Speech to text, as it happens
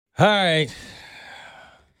All right.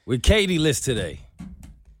 With Katie list today.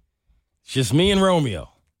 It's just me and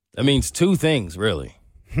Romeo. That means two things, really.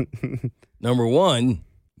 Number one,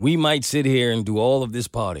 we might sit here and do all of this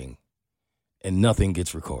partying and nothing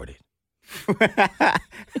gets recorded.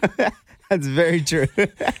 That's very true. We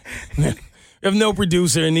have no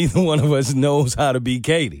producer and neither one of us knows how to be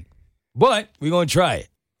Katie. But we're going to try it.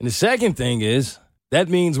 And the second thing is, that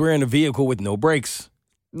means we're in a vehicle with no brakes.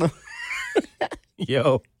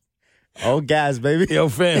 Yo. Oh, gas, baby. Yo,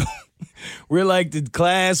 fam. We're like the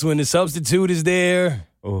class when the substitute is there.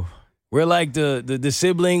 Ooh. We're like the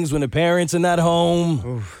siblings when the parents are not home.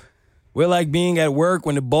 Oof. We're like being at work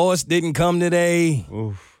when the boss didn't come today.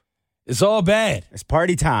 Oof. It's all bad. It's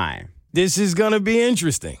party time. This is going to be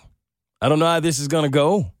interesting. I don't know how this is going to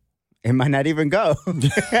go. It might not even go.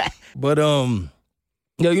 But,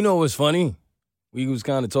 you know what's funny? We was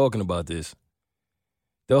kind of talking about this.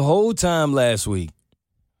 The whole time last week,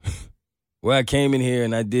 where I came in here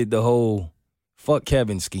and I did the whole fuck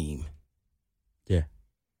Kevin scheme. Yeah.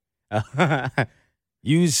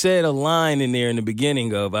 You said a line in there in the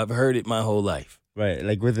beginning of, I've heard it my whole life. Right,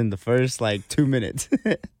 like within the first 2 minutes.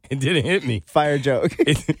 It didn't hit me. Fire joke.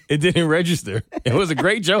 It didn't register. It was a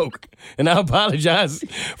great joke. And I apologize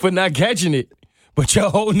for not catching it. But your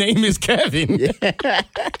whole name is Kevin. Yeah.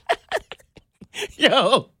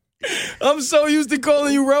 Yo, I'm so used to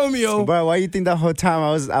calling you Romeo. Bro, why you think the whole time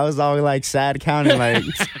I was all sad counting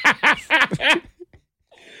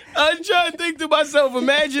I'm trying to think to myself,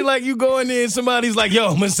 imagine you go in there and somebody's like, yo,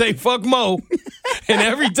 I'm going to say fuck Mo. And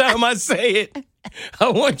every time I say it, I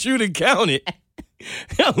want you to count it.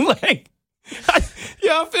 I'm like,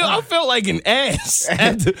 I felt like an ass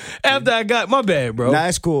after I got my bad, bro. Nah,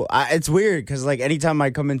 it's cool. It's weird because anytime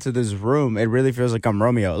I come into this room, it really feels like I'm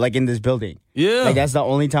Romeo, in this building. Yeah. That's the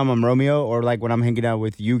only time I'm Romeo, or when I'm hanging out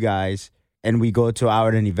with you guys and we go out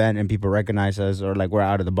at an event and people recognize us, or we're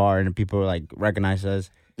out at the bar and people recognize us.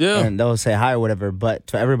 Yeah. And they'll say hi or whatever. But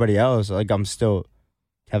to everybody else, I'm still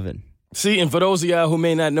Kevin. See, and for those of y'all who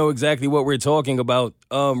may not know exactly what we're talking about,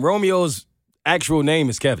 Romeo's actual name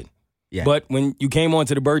is Kevin. Yeah. But when you came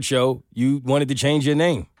onto the Burt Show, you wanted to change your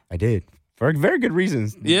name. I did. For very good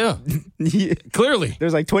reasons. Yeah. Clearly.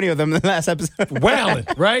 There's 20 of them in the last episode. Wowing,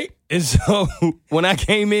 right? And so when I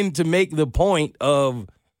came in to make the point of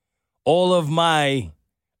all of my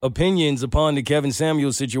opinions upon the Kevin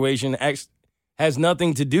Samuels situation has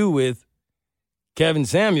nothing to do with Kevin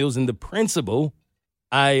Samuels and the principle,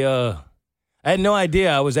 I had no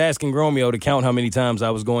idea I was asking Romeo to count how many times I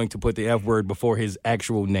was going to put the F word before his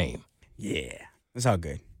actual name. Yeah, that's all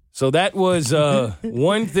good. So that was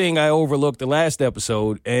one thing I overlooked the last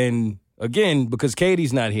episode. And again, because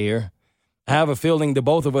Katie's not here, I have a feeling the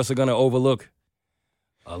both of us are going to overlook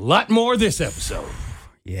a lot more this episode.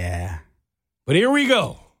 Yeah. But here we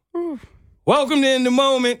go. Welcome to In the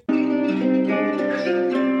Moment.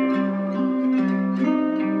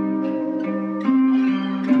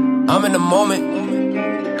 I'm in the moment.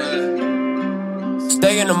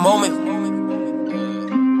 Stay in the moment.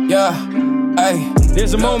 Yeah, hey.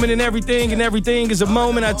 There's a moment in everything, and everything is a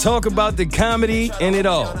moment. I talk about the comedy in it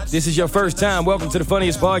all. This is your first time. Welcome to the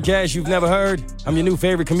funniest podcast you've never heard. I'm your new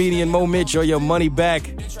favorite comedian, Mo Mitch, or your money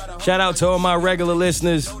back. Shout out to all my regular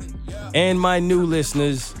listeners and my new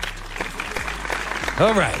listeners.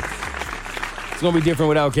 All right. It's going to be different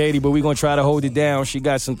without Katie, but we're going to try to hold it down. She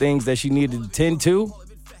got some things that she needed to tend to.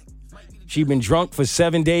 She been drunk for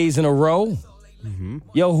 7 days in a row. Mm-hmm.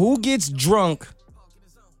 Yo, who gets drunk?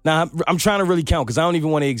 Now, I'm trying to really count because I don't even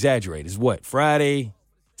want to exaggerate. It's what? Friday?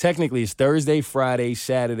 Technically, it's Thursday, Friday,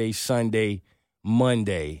 Saturday, Sunday,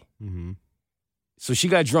 Monday. Mm-hmm. So she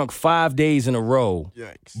got drunk 5 days in a row.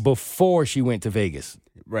 Yikes. Before she went to Vegas.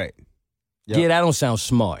 Right. Yep. Yeah, that don't sound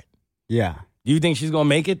smart. Yeah. Do you think she's going to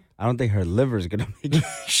make it? I don't think her liver's going to make it.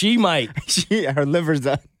 She might. Her liver's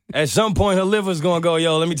done. At some point, her liver's going to go,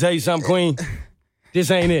 yo, let me tell you something, queen. This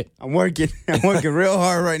ain't it. I'm working real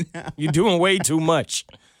hard right now. You're doing way too much.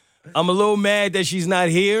 I'm a little mad that she's not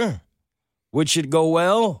here, which should go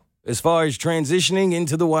well as far as transitioning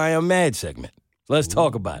into the Why I'm Mad segment. Let's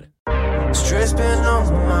talk about it. Stress been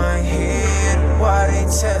on my head. Why they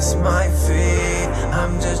test my feet?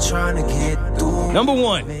 I'm just trying to get through. Number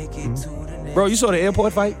one. Bro, you saw the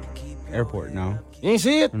airport fight? Airport, no. You ain't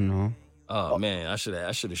see it? No. Oh, man, I should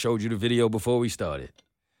have showed you the video before we started.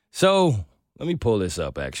 So, let me pull this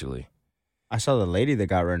up, actually. I saw the lady that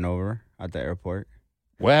got run over at the airport.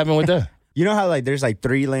 What happened with that? You know how there's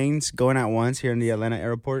 3 lanes going at once here in the Atlanta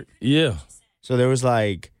airport? Yeah. So there was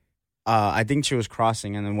I think she was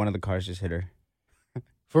crossing and then one of the cars just hit her.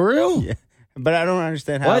 For real? Yeah. But I don't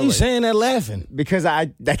understand how. Why are you like, saying that laughing? Because I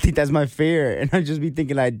think that's my fear. And I just be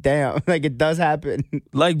thinking like, damn, like it does happen.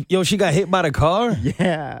 Like, yo, she got hit by the car?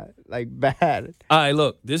 Yeah, like bad. All right,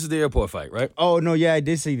 look, this is the airport fight, right? Oh, no, yeah, I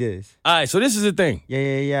did see this. All right, so this is the thing.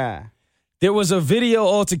 Yeah. There was a video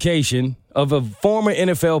altercation of a former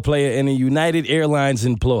NFL player and a United Airlines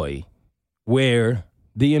employee where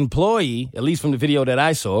the employee, at least from the video that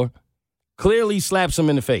I saw, clearly slaps him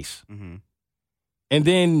in the face. Mm-hmm. And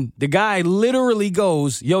then the guy literally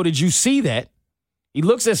goes, yo, did you see that? He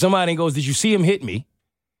looks at somebody and goes, did you see him hit me?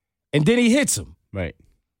 And then he hits him. Right.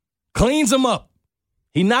 Cleans him up.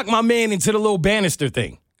 He knocked my man into the little banister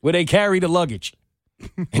thing where they carry the luggage.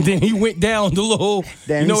 And then he went down the little,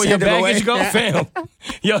 Damn, you know where your sent him baggage away. go, fam?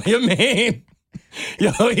 Yo, your man,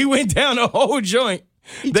 he went down the whole joint.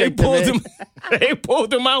 They checked him pulled in. him, they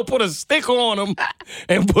pulled him out, put a sticker on him,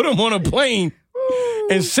 and put him on a plane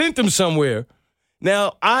and sent him somewhere.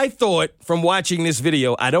 Now, I thought from watching this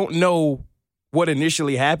video, I don't know what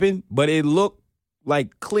initially happened, but it looked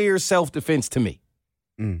like clear self-defense to me.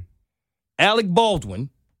 Mm. Alec Baldwin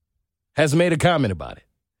has made a comment about it.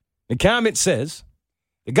 The comment says,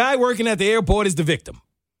 the guy working at the airport is the victim.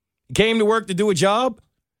 He came to work to do a job.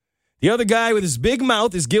 The other guy with his big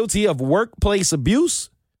mouth is guilty of workplace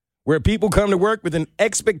abuse, where people come to work with an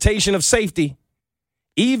expectation of safety,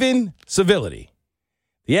 even civility.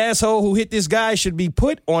 The asshole who hit this guy should be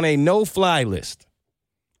put on a no-fly list.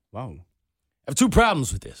 Wow. I have two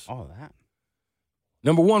problems with this. All that.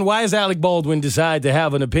 Number one, why has Alec Baldwin decided to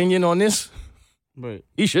have an opinion on this? Right.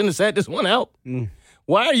 He shouldn't have sat this one out. Mm.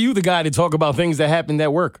 Why are you the guy to talk about things that happened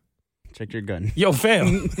at work? Check your gun. Yo,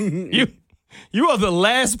 fam, you are the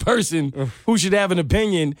last person who should have an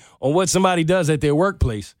opinion on what somebody does at their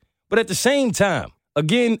workplace. But at the same time,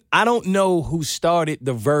 again, I don't know who started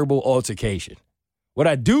the verbal altercation. What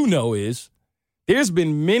I do know is there's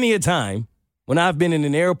been many a time when I've been in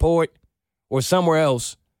an airport or somewhere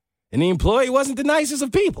else and the employee wasn't the nicest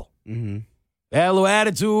of people. Mm-hmm. They had a little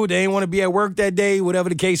attitude. They didn't want to be at work that day, whatever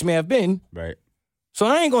the case may have been. Right. So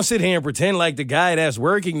I ain't going to sit here and pretend like the guy that's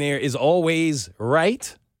working there is always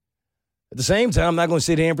right. At the same time, I'm not going to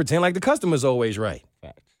sit here and pretend like the customer's always right.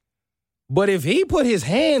 Facts. But if he put his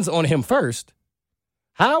hands on him first,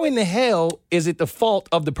 how in the hell is it the fault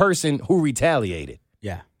of the person who retaliated?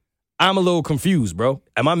 Yeah. I'm a little confused, bro.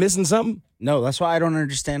 Am I missing something? No, that's why I don't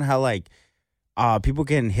understand how like people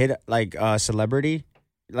can hit like a celebrity.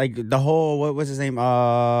 Like the whole what was his name? Mike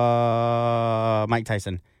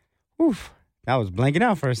Tyson. Oof. I was blanking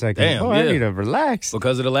out for a second. Damn, I yeah. need to relax.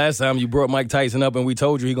 Because of the last time you brought Mike Tyson up and we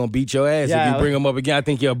told you he going to beat your ass Yeah, if you bring him up again. I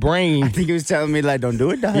think your brain, I think he was telling me like, don't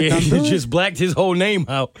do it, dog. yeah, Don't do you it. just blacked his whole name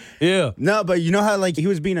out. Yeah. No, but you know how like he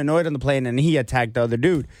was being annoyed on the plane and he attacked the other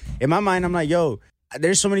dude. In my mind, I'm like, yo,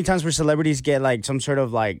 there's so many times where celebrities get like some sort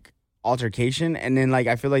of like altercation and then like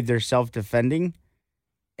I feel like they're self-defending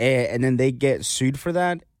and then they get sued for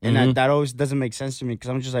that. And that always doesn't make sense to me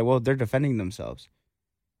because I'm just like, well, they're defending themselves.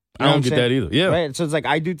 You know I don't what get I'm that saying? either. Yeah. Right? So it's like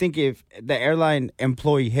I do think if the airline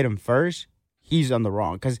employee hit him first, he's on the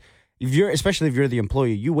wrong. Because especially if you're the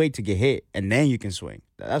employee, you wait to get hit and then you can swing.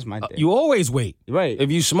 That's my thing. You always wait. Right.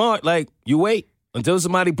 If you smart, like, you wait until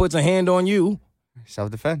somebody puts a hand on you.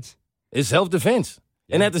 Self-defense. It's self-defense.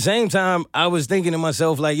 Yeah. And at the same time, I was thinking to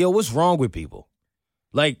myself, like, yo, what's wrong with people?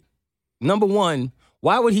 Like, number one,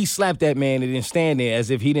 why would he slap that man and then stand there as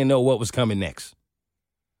if he didn't know what was coming next?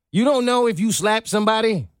 You don't know if you slap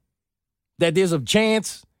somebody that there's a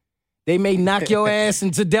chance they may knock your ass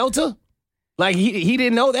into Delta? Like, he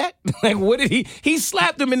didn't know that? Like, what did he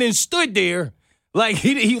slapped him and then stood there like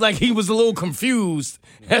he was a little confused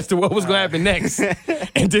as to what was going to happen next.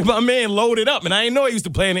 And then my man loaded up, and I didn't know he used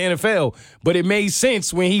to play in the NFL, but it made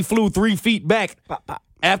sense when he flew 3 feet back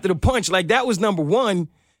after the punch. Like, that was number one.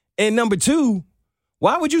 And number two,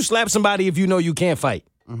 why would you slap somebody if you know you can't fight?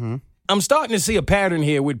 Mm-hmm. I'm starting to see a pattern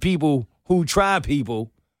here with people who try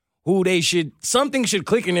people who something should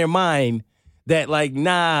click in their mind that like,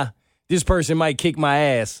 nah, this person might kick my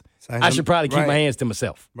ass. I should probably keep my hands to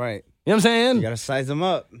myself. Right. You know what I'm saying? You got to size them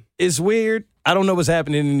up. It's weird. I don't know what's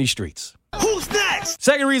happening in these streets. Who's next?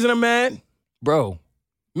 Second reason I'm mad, bro,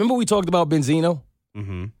 remember we talked about Benzino,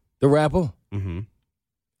 Mm-hmm. the rapper? Mm-hmm.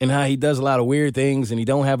 And how he does a lot of weird things and he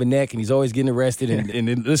don't have a neck and he's always getting arrested and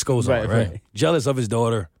the list goes on, right? Jealous of his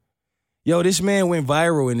daughter. Yo, this man went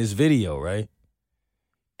viral in this video, right?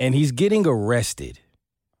 And he's getting arrested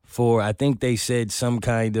for, I think they said, some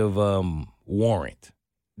kind of warrant.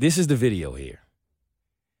 This is the video here.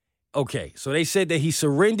 Okay, so they said that he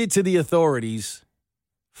surrendered to the authorities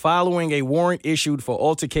following a warrant issued for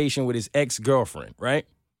altercation with his ex-girlfriend, right?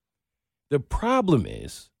 The problem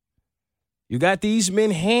is, You got these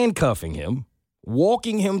men handcuffing him,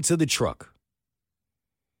 walking him to the truck.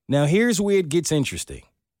 Now, here's where it gets interesting.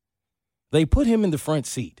 They put him in the front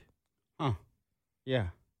seat. Huh. Yeah.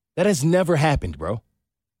 That has never happened, bro.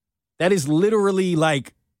 That is literally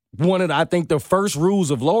like one of, I think, the first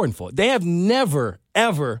rules of law enforcement. They have never,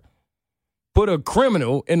 ever put a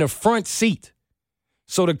criminal in the front seat.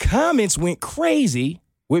 So the comments went crazy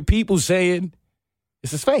with people saying,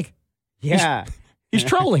 this is fake. Yeah. He's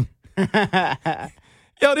trolling.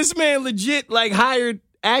 Yo, this man legit like hired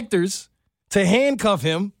actors to handcuff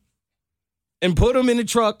him and put him in the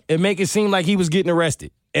truck and make it seem like he was getting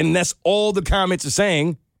arrested. And that's all the comments are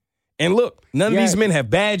saying. And look, none of these men have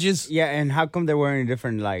badges. Yeah, and how come they're wearing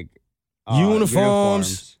different, like,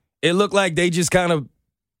 uniforms? It looked like they just kind of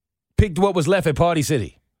picked what was left at Party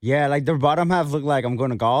City. Yeah, like their bottom half looked like I'm going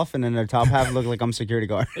to golf, and then their top half looked like I'm security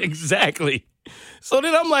guard. Exactly. So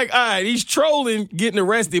then I'm like, all right, he's trolling, getting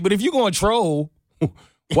arrested. But if you're going to troll,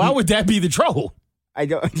 why would that be the troll? I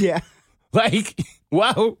don't, yeah. Like,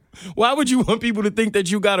 why would you want people to think that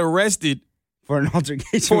you got arrested For an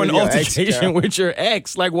altercation with your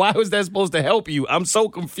ex? Like, why was that supposed to help you? I'm so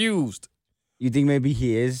confused. You think maybe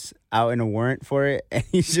he is out in a warrant for it, and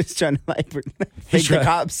he's just trying to, like, fake the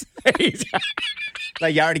cops?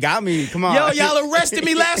 Like, you already got me. Come on. Yo, y'all arrested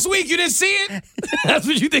me last week. You didn't see it? That's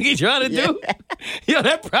what you think he's trying to do? Yo,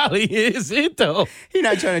 that probably is it, though. He's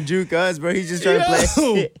not trying to juke us, bro. He's just trying to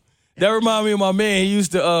play. That reminds me of my man. He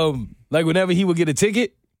used to, like, whenever he would get a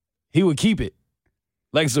ticket, he would keep it.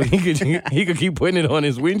 Like, so he could keep putting it on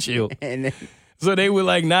his windshield. And then, so they would,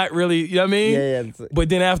 like, not really, you know what I mean? Yeah. But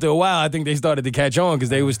then after a while, I think they started to catch on because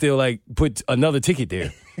they would still, like, put another ticket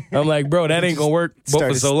there. I'm like, bro, that ain't going to work but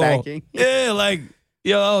for so stacking. long. Yeah, like,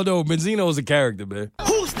 yo, I don't know. Benzino's a character, man.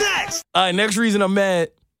 Who's next? All right, next reason I'm mad.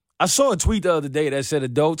 I saw a tweet the other day that said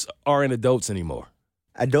adults aren't adults anymore.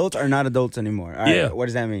 Adults are not adults anymore. All right, Yeah. what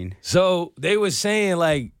does that mean? So they were saying,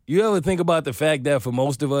 like, you ever think about the fact that for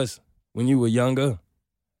most of us, when you were younger,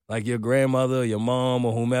 like your grandmother, your mom,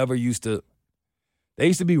 or whomever they used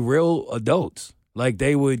to be real adults. Like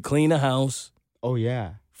they would clean the house, Oh,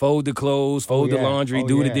 yeah. fold the clothes, fold the yeah. laundry, Oh,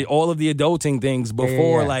 do yeah. all of the adulting things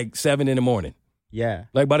before yeah. like 7 in the morning. Yeah.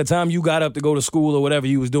 Like by the time you got up to go to school or whatever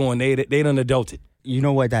you was doing, they done adulted. You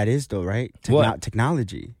know what that is, though, right? What?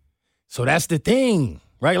 Technology. So that's the thing,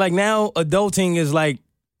 right? Like now adulting is like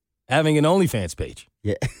having an OnlyFans page.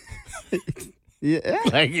 Yeah. Yeah.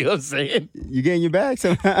 Like, you know what I'm saying? You getting your bag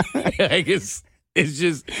somehow. Like it's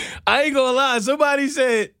just, I ain't gonna lie. Somebody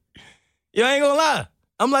said, yo, I ain't gonna lie.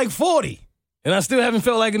 I'm like 40 and I still haven't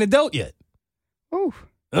felt like an adult yet. Ooh.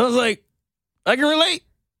 And I was like, I can relate.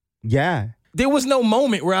 Yeah. There was no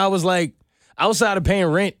moment where I was like, outside of paying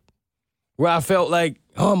rent, where I felt like,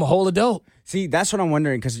 oh, I'm a whole adult. See, that's what I'm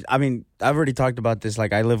wondering, because, I mean, I've already talked about this.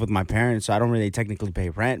 Like, I live with my parents, so I don't really technically pay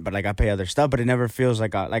rent, but, like, I pay other stuff, but it never feels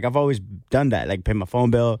like, I've always done that. Like, pay my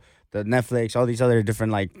phone bill, the Netflix, all these other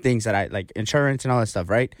different, like, things that I, like, insurance and all that stuff,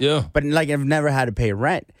 right? Yeah. But, like, I've never had to pay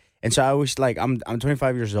rent. And so I was, like, I'm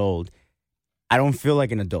 25 years old. I don't feel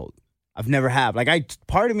like an adult. I've never have. Like,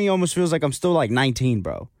 part of me almost feels like I'm still, like, 19,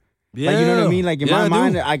 bro. Yeah. Like, you know what I mean? Like, in my I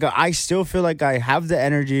mind, do. I still feel like I have the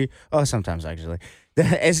energy. Oh, sometimes, actually.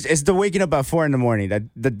 It's the waking up at 4 in the morning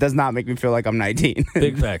that does not make me feel like I'm 19.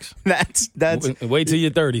 Big facts. That's Wait till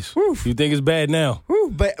your 30s. You think it's bad now. whew.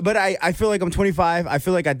 But I feel like I'm 25. I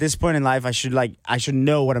feel like at this point in life I should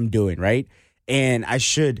know what I'm doing, right? And I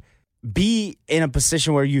should be in a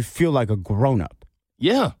position where you feel like a grown up.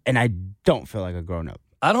 Yeah. And I don't feel like a grown up.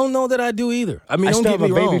 I don't know that I do either. I mean, I don't still get have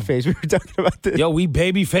me a baby wrong. face. We were talking about this. Yo, we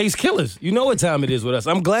baby face killers. You know what time it is with us.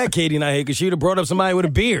 I'm glad Katie not here because she'd have brought up somebody with a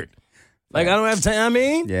beard. Like, I don't have time. I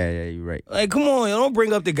mean, Yeah, you're right. like, come on. You don't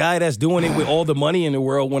bring up the guy that's doing it with all the money in the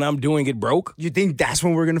world when I'm doing it broke. You think that's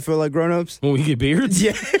when we're gonna feel like grown ups? When we get beards?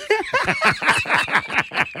 Yeah.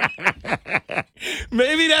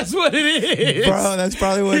 Maybe that's what it is. Bro, that's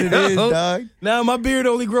probably what it is, Yo, dog. Now, my beard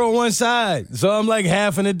only grow on one side, so I'm like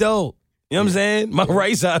half an adult. You know what I'm saying? My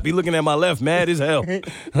right side be looking at my left, mad as hell.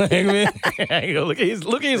 Like, man, look at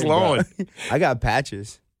his lawn. I got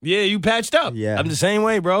patches. Yeah, you patched up. Yeah. I'm the same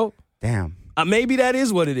way, bro. Damn. Maybe that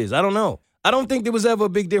is what it is. I don't know. I don't think there was ever a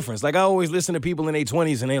big difference. Like, I always listen to people in their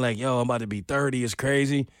 20s, and they like, yo, I'm about to be 30. It's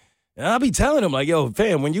crazy. And I'll be telling them, like, yo,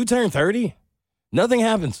 fam, when you turn 30, nothing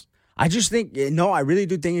happens. I just think, no, I really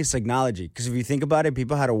do think it's technology. Because if you think about it,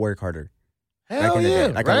 people had to work harder. Hell in the yeah,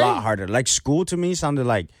 day. Like, right? a lot harder. Like, school to me sounded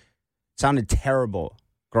terrible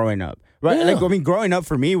growing up. Right. Yeah. Like, I mean, growing up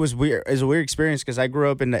for me was weird. It was a weird experience because I grew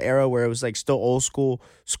up in the era where it was like still old school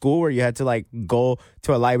where you had to like go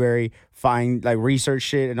to a library, find like research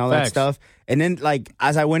shit and all Facts. that stuff. And then like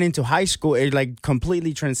as I went into high school, it like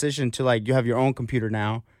completely transitioned to like you have your own computer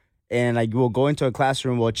now. And like we'll go into a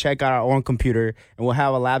classroom, we'll check out our own computer, and we'll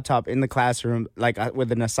have a laptop in the classroom, like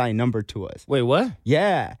with an assigned number to us. Wait, what?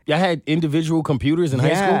 Yeah. Y'all had individual computers in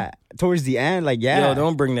high school? Towards the end, like yeah. Yo,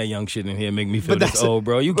 don't bring that young shit in here and make me feel But this that's- old,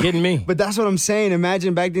 bro. You kidding me? But that's what I'm saying.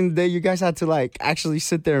 Imagine back in the day, you guys had to like actually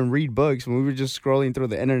sit there and read books when we were just scrolling through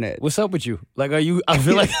the internet. What's up with you? Like, are you? I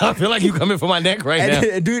feel like you coming for my neck right now.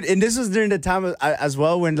 And, dude, and this was during the time as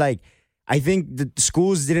well when like I think the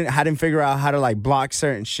schools hadn't figured out how to like block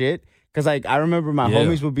certain shit. Cause like I remember my Yeah.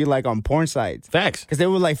 homies would be like on porn sites. Facts. Cause they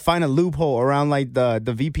would like find a loophole around like the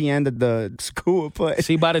VPN that the school would put.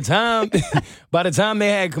 See, by the time they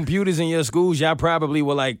had computers in your schools, y'all probably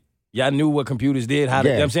were like, y'all knew what computers did, how to,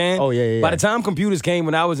 you know what I'm saying? Oh, yeah. By the time computers came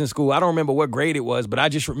when I was in school, I don't remember what grade it was, but I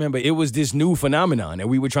just remember it was this new phenomenon that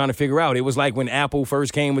we were trying to figure out. It was like when Apple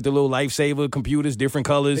first came with the little lifesaver computers, different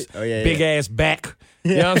colors, big ass back.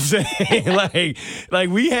 You know what I'm saying? like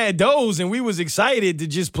we had those and we was excited to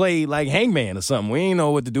just play like Hangman or something. We ain't know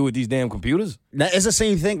what to do with these damn computers. It's the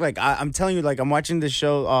same thing. Like I'm telling you, like I'm watching this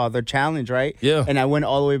show, The Challenge, right? Yeah. And I went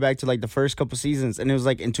all the way back to like the first couple seasons, and it was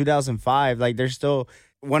like in 2005. Like there's still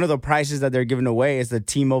one of the prizes that they're giving away is the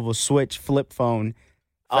T-Mobile Switch flip phone,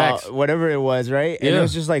 Facts. whatever it was, right? And it Yeah.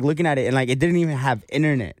 was just like looking at it, and like it didn't even have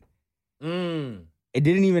internet. It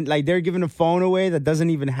didn't even like they're giving a phone away that doesn't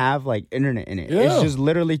even have like internet in it. Yeah. It's just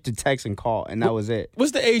literally to text and call, and that was it.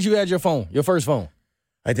 What's the age you had your phone, your first phone?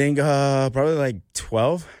 I think probably like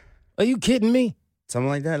 12, Are you kidding me? something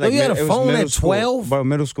like that. Oh, you had a it was phone middle at school. 12? Bro,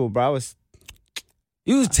 middle school, bro. I was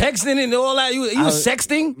You was texting and all that. You was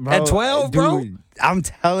sexting bro, at 12, bro? dude, I'm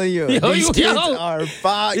telling you, Yo, these yo, kids yo. are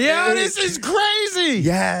fucked. Yo, dude. this is crazy.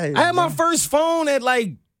 Yeah. I had my first phone at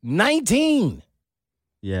like 19.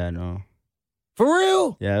 Yeah, no. For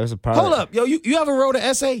real? Yeah, it was a problem. Hold up. Yo, you ever wrote an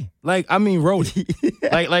essay? Wrote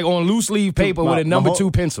it. Like on loose leaf paper with a number 2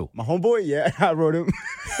 pencil. My homeboy, yeah, I wrote him.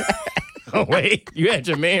 Oh, wait. You had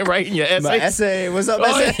your man writing your essay? My essay. What's up,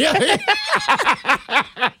 Oh, essay? yeah.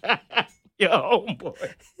 Yo,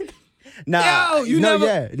 homeboy. Nah, Yo, you no,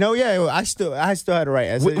 never- yeah. I still had to write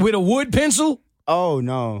essay. With a wood pencil? Oh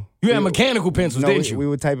no, You had mechanical pencils, no, didn't you? We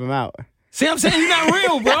would type them out. See, I'm saying you're not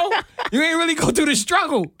real, bro. You ain't really go through the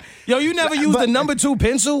struggle. Yo, you never used the number 2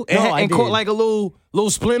 pencil and, No, I and caught did. like a little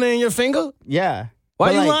splinter in your finger? Yeah. Why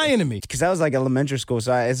But, you like, lying to me? Because that was like elementary school,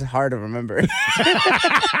 so it's hard to remember.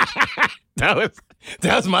 That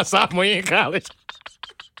was my sophomore year in college.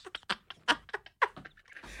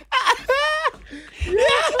 Yo, you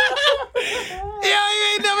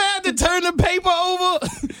ain't never had to turn the paper over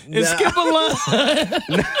and skip a line.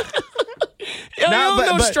 Yo, you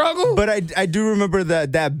don't know struggle. But I do remember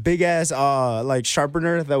that big ass like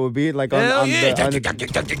sharpener that would be like on, Hell on yeah.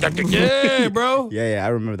 the Yeah, bro. yeah, I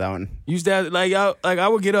remember that one. Used to have, I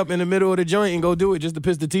would get up in the middle of the joint and go do it just to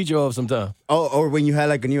piss the teacher off sometime. Oh, or when you had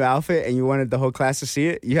like a new outfit and you wanted the whole class to see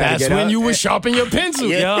it, you had That's to get when up. you would sharpen your pencil.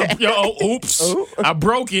 Yeah. Yo, oops. Oh. I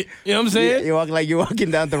broke it. You know what I'm saying? You walk like you're walking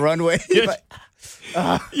down the runway. Yeah. But-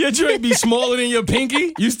 Your joint be smaller than your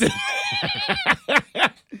pinky. You still.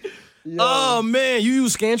 Oh man, you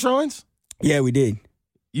use Scantrons? yeah, we did.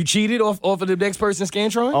 You cheated off of the next person's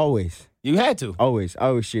Scantron? Always. You had to. I always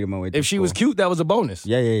cheated my way. If she was cute, that was a bonus.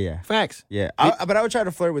 Yeah. Facts. Yeah. But I would try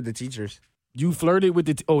to flirt with the teachers. You flirted with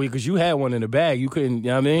the because you had one in the bag. You couldn't. You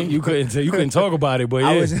know what I mean? You couldn't talk about it. But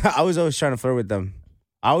yeah, I was always trying to flirt with them.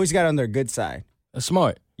 I always got on their good side. that's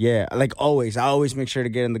smart. Yeah, like always. I always make sure to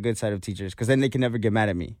get on the good side of teachers because then they can never get mad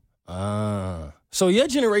at me. So your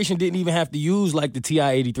generation didn't even have to use like the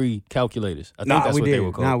TI-83 calculators. I think that's we what did. they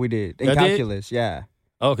were called. Nah, we did. In Y'all did? calculus, yeah.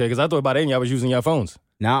 Okay, because I thought by then y'all was using your phones.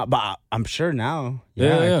 Nah, but I'm sure now.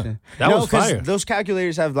 Yeah. actually. That was 'cause fire. Those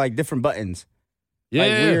calculators have like different buttons. Yeah,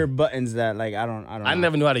 Like weird buttons that like I don't know. I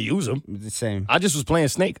never knew how to use them. It's the same. I just was playing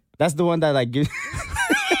Snake. That's the one that like gives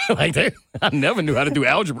Like that. I never knew how to do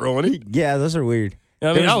algebra on it. yeah, those are weird. You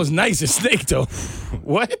know what I mean, I was nice at Snake though.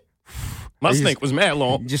 What? My You snake was mad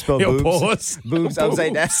long. You just spelled Yo, boobs. pause. Boobs Yo,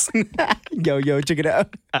 upside down. Yo, check it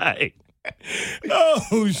out. Aight.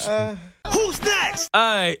 Oh, shit. Who's next? All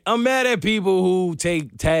right, I'm mad at people who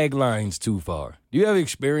take taglines too far. Do you ever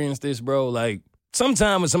experience this, bro? Like,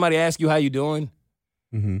 sometime when somebody asks you how you doing,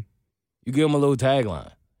 Mm-hmm. you give them a little tagline. You know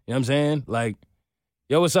what I'm saying? Like,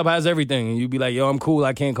 yo, what's up? How's everything? And you be like, yo, I'm cool.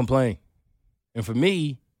 I can't complain. And for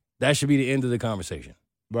me, that should be the end of the conversation.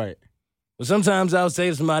 Right. But sometimes I'll say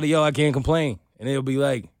to somebody, yo, I can't complain. And they'll be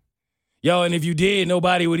like, Yo, and if you did,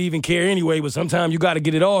 nobody would even care anyway. But sometimes you got to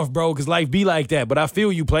get it off, bro, because life be like that. But I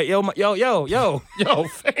feel you play. Yo,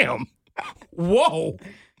 fam. Whoa.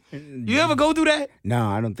 You ever go through that? No,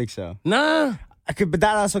 I don't think so. Nah. But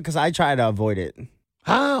that also because I try to avoid it.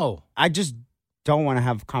 How? I just don't want to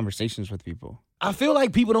have conversations with people. I feel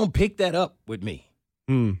like people don't pick that up with me.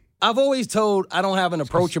 I've always told I don't have an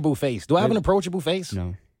approachable face. Do I have an approachable face?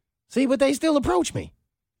 No. See, but they still approach me.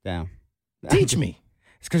 Damn. Teach me.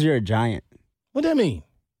 It's because you're a giant. What that mean?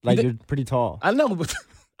 Like, you're pretty tall. I know, but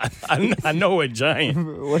I know what giant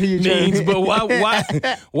What are you means, trying-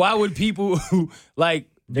 but why would people like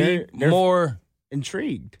be They're more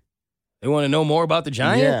intrigued? They want to know more about the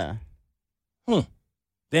giant? Yeah.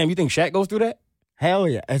 Damn, you think Shaq goes through that? Hell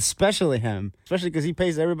yeah. Especially him. Especially because he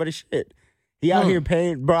pays everybody shit. He out here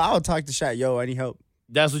paying. Bro, I would talk to Shaq. Yo, any help?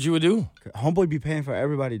 That's what you would do? Homeboy be paying for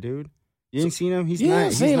everybody, dude. You ain't seen him? He's Yeah,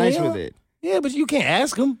 nice. seen He's him, nice yeah. with it. Yeah, but you can't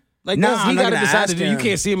ask him. Like, Nah, he I'm not got to gonna decide ask to do. You him.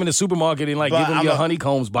 can't see him in the supermarket and, like, But give him your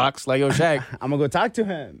honeycombs box, like, yo, Shaq. I'm going to go talk to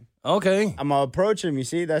him. Okay. I'm going to approach him. You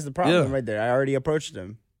see? That's the problem Yeah. right there. I already approached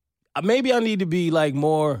him. Maybe I need to be, like,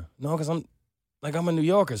 more, no, because I'm a New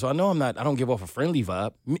Yorker, so I know I don't give off a friendly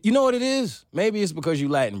vibe. You know what it is? Maybe it's because you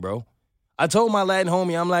Latin, bro. I told my Latin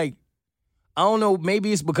homie, I'm like, I don't know,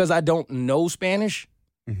 maybe it's because I don't know Spanish,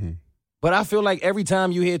 but I feel like every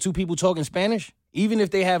time you hear two people talking Spanish, even if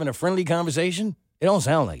they having a friendly conversation, it don't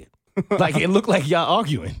sound like it. Like, it look like y'all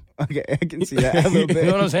arguing. Okay, I can see that a little bit. You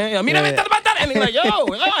know what I'm saying? I mean, and they're like, yo,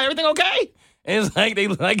 everything okay? And it's like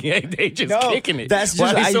they just kicking it. That's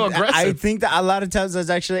Why just they so aggressive? I think that a lot of times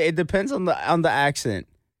that's actually it depends on the accent.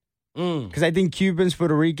 Because I think Cubans,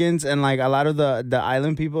 Puerto Ricans, and like a lot of the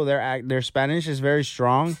island people, their Spanish is very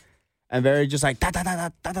strong and very just like da da da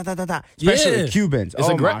da da da da da. Especially Cubans. It's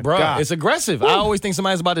my God. It's aggressive. I always think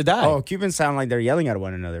somebody's about to die. Oh, Cubans sound like they're yelling at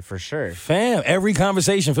one another for sure. Fam, every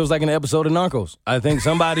conversation feels like an episode of Narcos. I think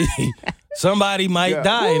somebody might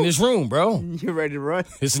die in this room, bro. You ready to run?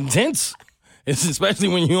 It's intense. It's especially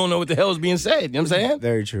when you don't know what the hell is being said. You know what I'm saying?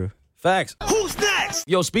 Very true. Facts. Who's next?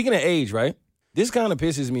 Yo, speaking of age, right? This kind of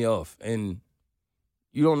pisses me off. And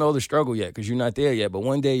you don't know the struggle yet because you're not there yet. But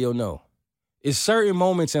one day you'll know. It's certain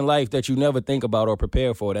moments in life that you never think about or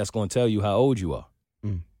prepare for that's going to tell you how old you are.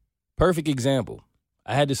 Perfect example.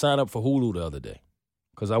 I had to sign up for Hulu the other day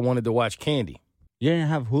because I wanted to watch Candy. You didn't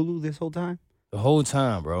have Hulu this whole time? The whole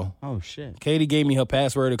time, bro. Oh, shit. Katie gave me her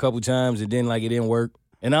password a couple times. It didn't work.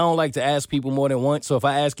 And I don't like to ask people more than once. So if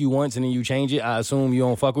I ask you once and then you change it, I assume you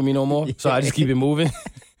don't fuck with me no more. So I just keep it moving.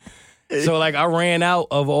 So, like, I ran out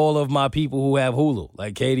of all of my people who have Hulu.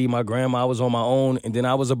 Like, Katie, my grandma, was on my own. And then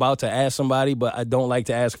I was about to ask somebody, but I don't like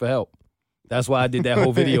to ask for help. That's why I did that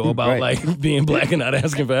whole video about, like, being black and not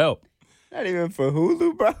asking for help. Not even for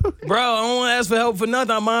Hulu, bro. Bro, I don't want to ask for help for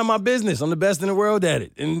nothing. I mind my business. I'm the best in the world at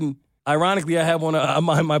it. And ironically, I have on I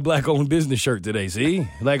mind my black-owned business shirt today, see?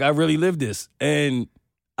 Like, I really live this. And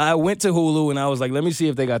I went to Hulu and I was like, let me see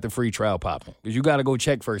if they got the free trial popping. Because you got to go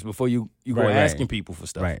check first before you go asking people for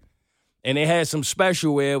stuff. Right. And they had some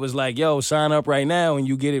special where it was like, yo, sign up right now and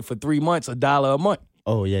you get it for 3 months, $1 a month.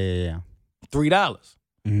 Oh, yeah. $3.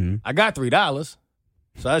 Mm-hmm. I got $3.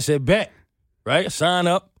 So I said, bet. Right? Sign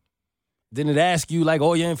up. Then it asks you, like,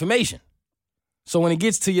 all your information. So when it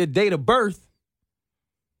gets to your date of birth,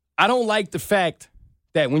 I don't like the fact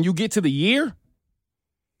that when you get to the year,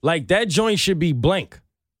 like, that joint should be blank.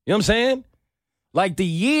 You know what I'm saying? Like, the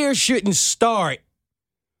year shouldn't start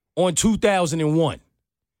on 2001.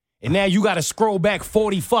 And now you got to scroll back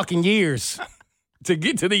 40 fucking years to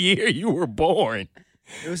get to the year you were born.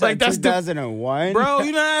 It was Like, like that's 2001. Bro,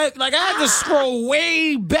 you know, like, I had to scroll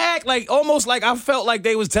way back, like, almost like I felt like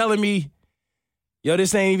they was telling me, yo,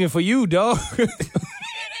 this ain't even for you, dog.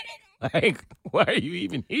 Like, why are you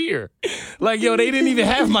even here? Like, yo, they didn't even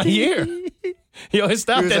have my year. Yo, it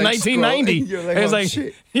stopped at 1990. You're like, it's oh, like,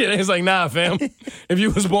 shit. yeah, it's like, nah, fam. If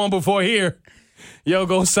you was born before here, yo,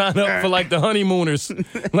 go sign up for, like, the honeymooners.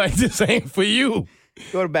 Like, this ain't for you.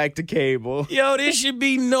 Go back to cable. Yo, there should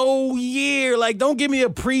be no year. Like, don't give me a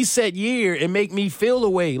preset year and make me feel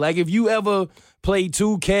away. Like, if you ever play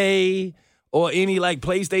 2K or any, like,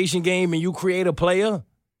 PlayStation game and you create a player,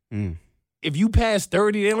 if you pass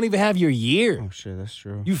 30, they don't even have your year. Oh, shit, that's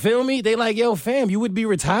true. You feel me? They like, yo, fam, you would be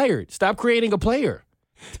retired. Stop creating a player.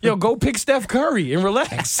 Yo, go pick Steph Curry and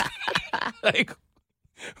relax. Like,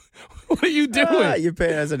 what are you doing? You're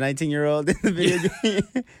paying as a 19-year-old in the video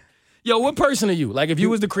game. Yo, what person are you? Like, if you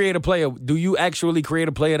was to create a player, do you actually create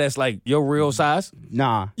a player that's, like, your real size?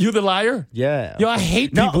 Nah. You the liar? Yeah. Yo, I hate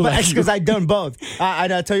people No, but like that's you. because I've done both.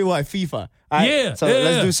 I'll tell you what, FIFA. Yeah, So yeah.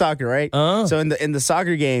 let's do soccer, right? Uh-huh. So in the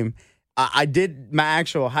soccer game, I did my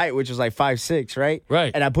actual height, which was like 5'6", right?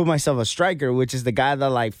 Right. And I put myself a striker, which is the guy that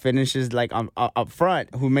like finishes like up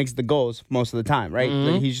front, who makes the goals most of the time, right?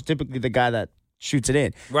 Like, he's typically the guy that shoots it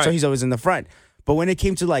in. Right. So he's always in the front. But when it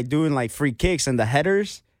came to like doing like free kicks and the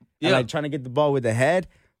headers, and Yeah. like trying to get the ball with the head,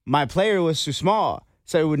 my player was too small.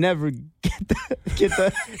 So it would never get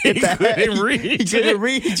the He couldn't reach. He couldn't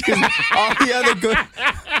reach because all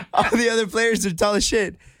the other players are tall as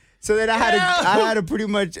shit. So then I had to pretty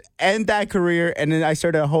much end that career, and then I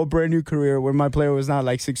started a whole brand new career where my player was not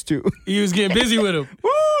like 6'2". He was getting busy with him.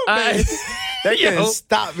 Woo, man. That Yo. couldn't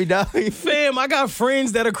stop me, dog. Fam, I got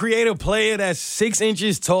friends that'll create a player that's 6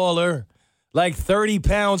 inches taller, like 30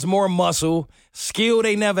 pounds more muscle, skill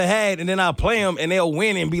they never had, and then I'll play them and they'll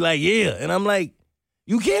win and be like, yeah. And I'm like,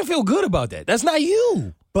 you can't feel good about that. That's not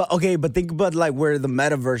you. But think about like where the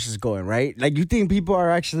metaverse is going, right? Like, you think people are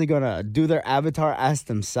actually gonna do their avatar as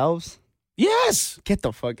themselves? Yes. Get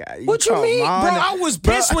the fuck out. What you Come mean? on. Bro, I was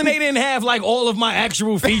pissed when they didn't have like all of my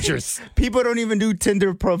actual features. People don't even do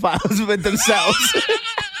Tinder profiles with themselves.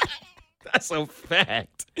 That's a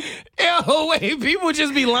fact. Yo, wait, people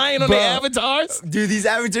just be lying on Bro. their avatars? Dude, these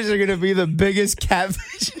avatars are gonna be the biggest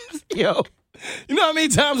catfishes. Yo, you know how many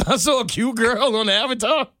times I saw a cute girl on the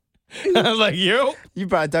avatar? I was like, yo. You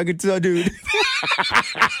probably talking to a dude.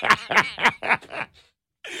 I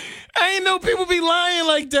ain't know people be lying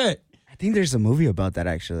like that. I think there's a movie about that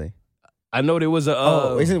actually. I know there was a.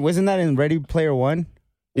 Wasn't that in Ready Player One?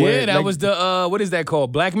 Yeah, Where, that like- was the. What is that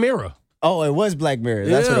called? Black Mirror. Oh, it was Black Mirror.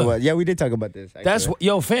 That's what Yeah. it was. Yeah, we did talk about this. Actually. That's what.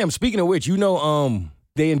 Yo, fam. Speaking of which, you know,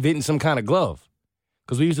 they inventing some kind of glove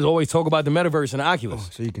because we used to always talk about the metaverse and the Oculus.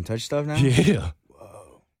 So you can touch stuff now. Yeah.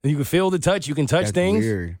 Whoa. You can feel the touch. You can touch That's things.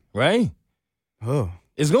 weird. Right. Oh,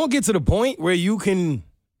 It's gonna get to the point where you can,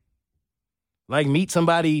 like, meet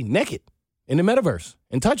somebody naked in the metaverse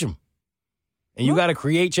and touch them, and you got to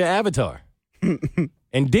create your avatar.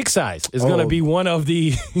 And dick size is gonna Oh. be one of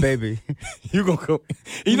the. baby. You gonna go?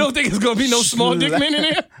 You don't think it's gonna be no small dick men in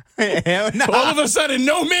there? Hell no. All of a sudden,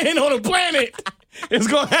 no man on the planet is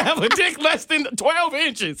gonna have a dick less than 12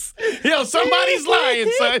 inches. Yo, somebody's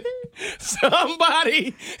lying, son.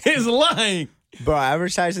 Somebody is lying. Bro,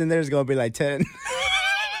 advertising there is gonna be like 10.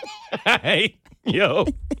 Hey, yo,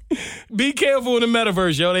 be careful in the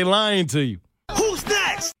metaverse, yo. They lying to you. Who's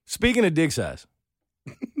next? Speaking of dick size,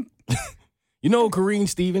 you know who Kareem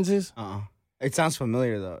Stevens is? It sounds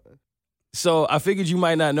familiar though. So I figured you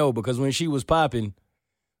might not know because when she was popping,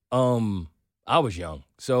 I was young.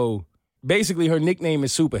 So basically, her nickname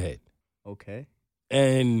is Superhead, Okay.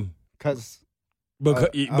 and Cause because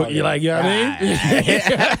you're like, you know what I mean?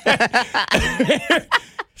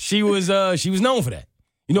 She was known for that.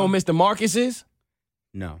 You know what Mr. Marcus is?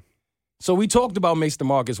 no. So we talked about Mr.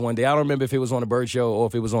 Marcus one day. I don't remember if it was on a Bird Show or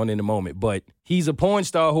if it was on In the Moment, but he's a porn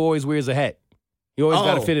star who always wears a hat. He always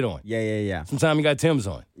got to fit it on. Yeah. Sometimes he got Tim's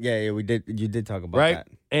on, Yeah, we did. You did talk about right? that.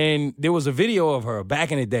 And there was a video of her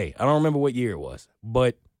back in the day. I don't remember what year it was,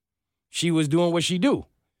 but she was doing what she do.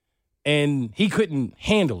 And he couldn't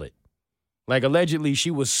handle it. Like, allegedly,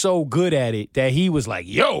 she was so good at it that he was like,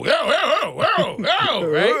 yo, right?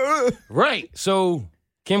 Right. So,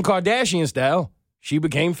 Kim Kardashian style, she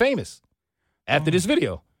became famous after this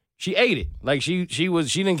video. She ate it. Like, she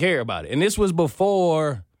didn't care about it. And this was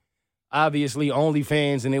before, obviously,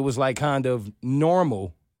 OnlyFans, and it was like kind of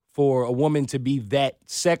normal for a woman to be that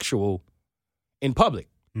sexual in public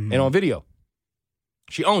and on video.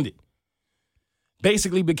 She owned it.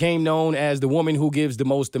 Basically became known as the woman who gives the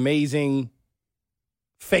most amazing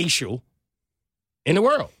facial in the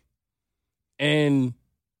world. And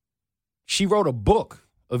she wrote a book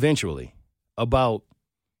eventually about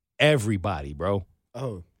everybody, bro.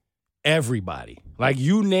 Oh. Everybody. Like,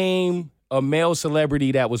 you name a male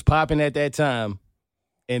celebrity that was popping at that time,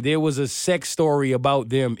 and there was a sex story about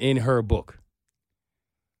them in her book.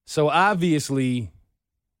 So obviously,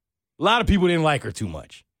 a lot of people didn't like her too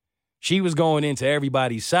much. She was going into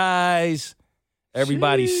everybody's size,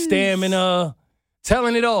 everybody's stamina,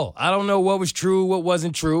 telling it all. I don't know what was true, what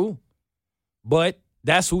wasn't true, but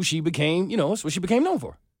that's who she became, that's what she became known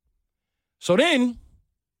for. So then,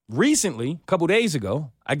 recently, a couple days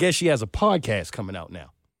ago, I guess she has a podcast coming out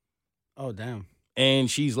now. Oh, damn. And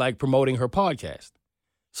she's like promoting her podcast.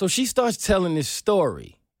 So she starts telling this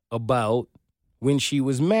story about when she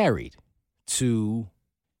was married to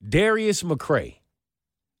Darius McCray,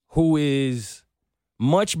 who is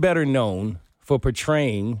much better known for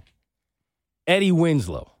portraying Eddie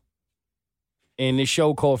Winslow in this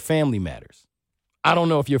show called Family Matters. I don't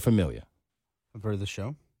know if you're familiar, I've heard of the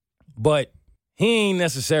show. but he ain't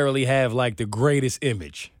necessarily have like the greatest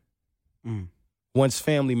image once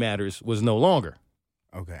Family Matters was no longer.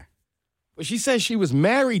 Okay. But she says she was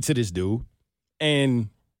married to this dude, and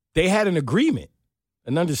they had an agreement,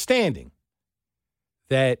 an understanding,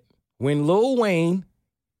 that when Lil Wayne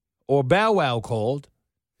or Bow Wow called,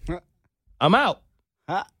 I'm out.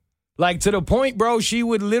 Huh? Like, to the point, bro, she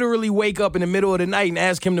would literally wake up in the middle of the night and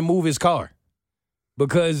ask him to move his car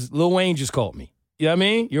because Lil Wayne just called me. You know what I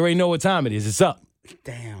mean? You already know what time it is. It's up.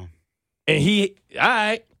 Damn. And all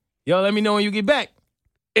right, yo, let me know when you get back.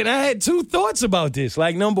 And I had two thoughts about this.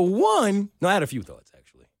 Like, number one, I had a few thoughts,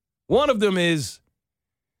 actually. One of them is,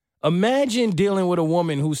 imagine dealing with a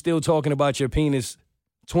woman who's still talking about your penis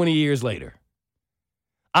 20 years later.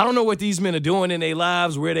 I don't know what these men are doing in their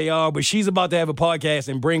lives, where they are, but she's about to have a podcast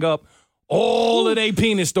and bring up all of their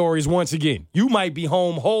penis stories once again. You might be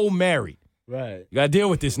home married. Right. You got to deal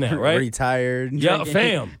with this now, right? Retired. Yeah,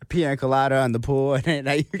 fam. Pina colada on the pool. Can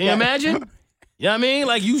you imagine? You know what I mean?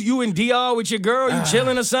 Like, you in DR with your girl, you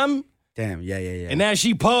chilling or something. Damn, yeah. And now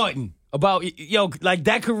she parting about, like,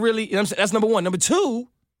 that could really, you know what I'm saying? That's number one. Number two,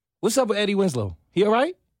 what's up with Eddie Winslow? He all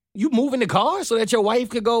right? You moving the car so that your wife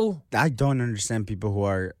could go? I don't understand people who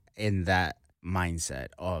are in that mindset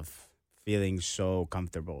of feeling so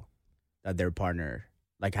comfortable that their partner,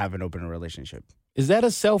 like, have an open relationship. Is that a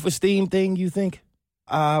self-esteem thing, you think?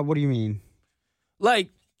 What do you mean? Like,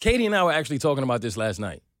 Katie and I were actually talking about this last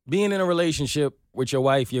night. Being in a relationship with your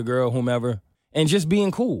wife, your girl, whomever, and just being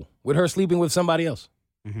cool with her sleeping with somebody else.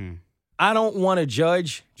 Mm-hmm. I don't want to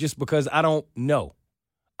judge just because I don't know.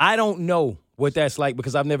 I don't know what that's like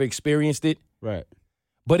because I've never experienced it. Right.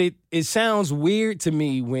 But it sounds weird to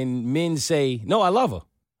me when men say, no, I love her.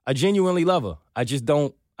 I genuinely love her. I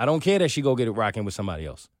don't care that she go get it rocking with somebody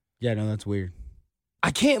else. Yeah, no, that's weird. I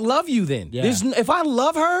can't love you then. Yeah. If I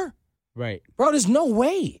love her, right, bro, there's no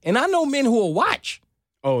way. And I know men who will watch.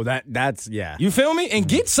 Oh, that's, yeah. You feel me? And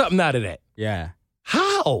get something out of that. Yeah.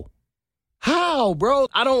 How? How, bro?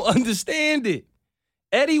 I don't understand it.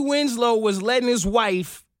 Eddie Winslow was letting his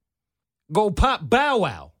wife go pop Bow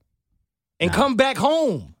Wow and come back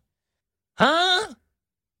home. Huh?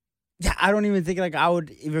 Yeah, I don't even think, like, I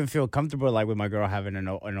would even feel comfortable, like, with my girl having an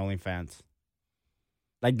OnlyFans.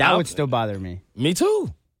 Like, that would still bother me. Me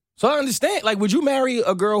too. So I understand. Like, would you marry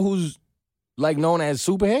a girl who's, like, known as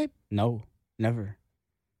Superhead? No, never.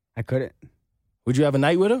 I couldn't. Would you have a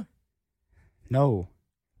night with her? No.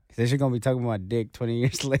 Because they're going to be talking about dick 20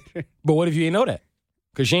 years later. But what if you didn't know that?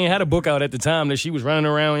 Because she ain't had a book out at the time that she was running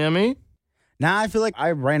around, you know what I mean? Nah, I feel like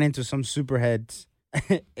I ran into some superheads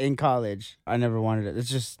in college. I never wanted it. It's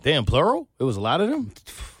just... Damn, plural? It was a lot of them?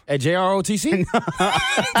 At JROTC?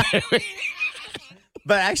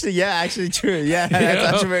 But actually, true. Yeah,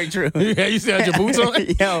 that's actually very true. Yeah, you still had your boots on?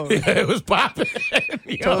 Yo. Yeah, it was popping.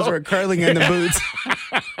 Toes were curling in the boots.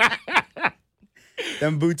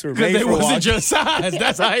 Them boots were made for walking. Because they walking. wasn't your size.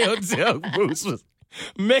 That's how your boots was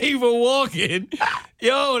made for walking.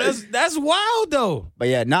 Yo, that's wild, though. But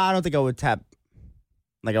yeah, I don't think I would tap.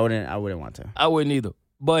 Like, I wouldn't want to. I wouldn't either.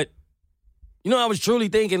 But, I was truly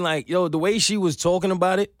thinking, like, yo, the way she was talking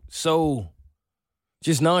about it, so...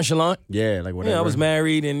 just nonchalant. Yeah, like whatever. Yeah, I was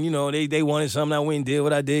married and, they wanted something. I went and did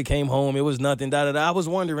what I did, came home. It was nothing, da-da-da. I was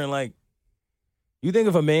wondering, like, you think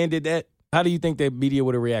if a man did that, how do you think that media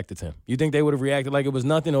would have reacted to him? You think they would have reacted like it was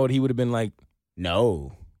nothing or he would have been like...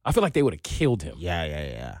 No. I feel like they would have killed him.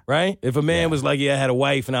 Yeah. Right? If a man was like, yeah, I had a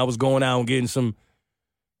wife and I was going out and getting some,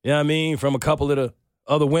 you know what I mean, from a couple of the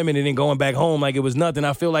other women and then going back home like it was nothing,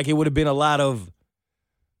 I feel like it would have been a lot of...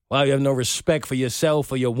 wow, you have no respect for yourself,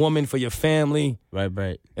 for your woman, for your family.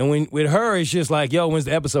 Right. And with her, it's just like, yo, when's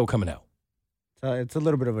the episode coming out? So it's a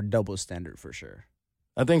little bit of a double standard for sure.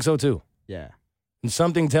 I think so, too. Yeah. And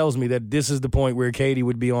something tells me that this is the point where Katie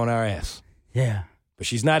would be on our ass. Yeah. But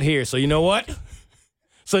she's not here, so you know what?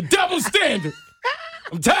 It's a double standard.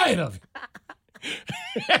 I'm tired of it.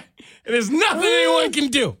 And there's nothing anyone can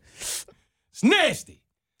do. It's nasty.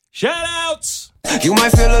 Shout-outs. You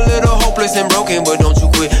might feel a little hopeless and broken, but don't you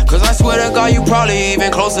quit. Cause I swear to God, you probably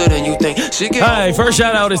even closer than you think. Hi, first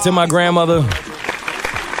shout-out is to my grandmother.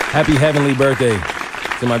 Happy heavenly birthday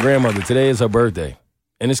to my grandmother. Today is her birthday.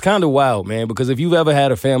 And it's kind of wild, man, because if you've ever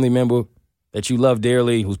had a family member that you love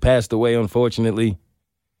dearly who's passed away, unfortunately,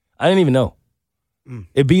 I didn't even know.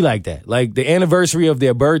 It'd be like that. Like the anniversary of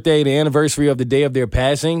their birthday, the anniversary of the day of their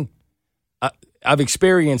passing, I've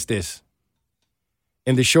experienced this.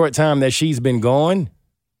 In the short time that she's been gone,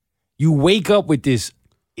 you wake up with this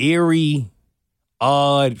eerie,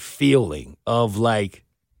 odd feeling of like,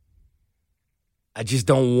 I just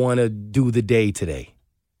don't want to do the day today.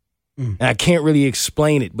 And I can't really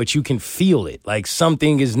explain it, but you can feel it. Like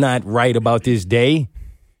something is not right about this day.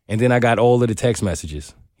 And then I got all of the text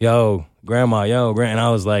messages. Yo, grandma, and I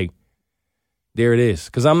was like, there it is.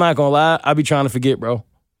 Because I'm not going to lie, I be trying to forget, bro.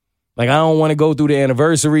 Like, I don't want to go through the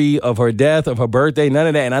anniversary of her death, of her birthday, none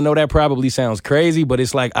of that. And I know that probably sounds crazy, but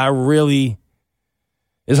it's like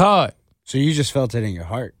it's hard. So you just felt it in your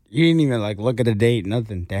heart. You didn't even like look at a date,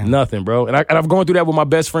 nothing. Damn. Nothing, bro. And I've gone through that with my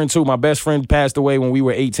best friend, too. My best friend passed away when we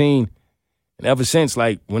were 18. And ever since,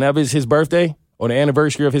 like, whenever it's his birthday or the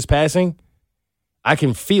anniversary of his passing, I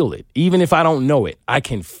can feel it. Even if I don't know it, I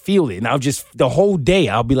can feel it. And the whole day,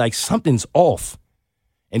 I'll be like, something's off.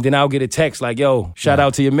 And then I'll get a text like, yo, shout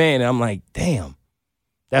out to your man. And I'm like, damn,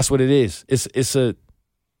 that's what it is. It's an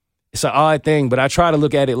odd thing, but I try to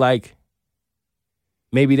look at it like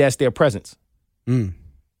maybe that's their presence. You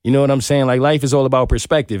know what I'm saying? Like, life is all about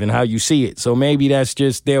perspective and how you see it. So maybe that's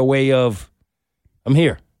just their way of, I'm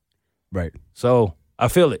here. Right. So I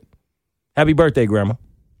feel it. Happy birthday, Grandma.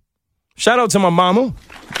 Shout out to my mama.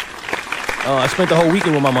 I spent the whole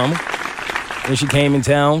weekend with my mama. When she came in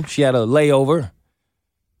town, she had a layover,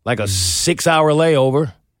 like a 6-hour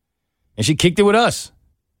layover, and she kicked it with us.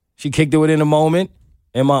 She kicked it within a moment,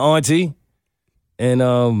 and my auntie, and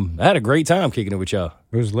I had a great time kicking it with y'all.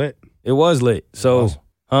 It was lit. It was lit. So,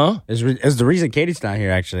 It's the reason Katie's not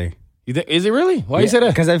here, actually. You think, is it really? Why you say that?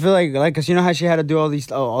 Because I feel like, cause you know how she had to do all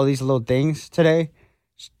these little things today.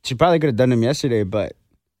 She probably could have done them yesterday, but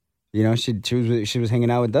you know she was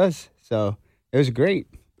hanging out with us, so it was great.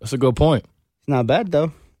 That's a good point. It's not bad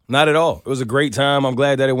though. Not at all. It was a great time. I'm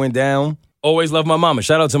glad that it went down. Always love my mama.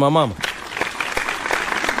 Shout out to my mama.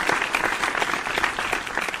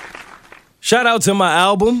 Shout out to my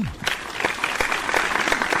album.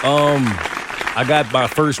 I got my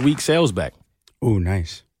first week sales back. Ooh,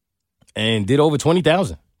 nice. And did over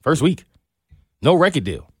 20,000 first week. No record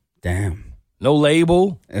deal. Damn. No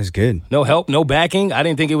label. That's good. No help. No backing. I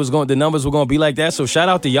didn't think the numbers were going to be like that. So shout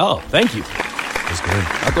out to y'all. Thank you. That's good.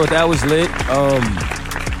 I thought that was lit.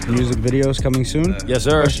 Music videos coming soon? Yes,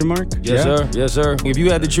 sir. Question mark? Yes, sir. Yes, sir. If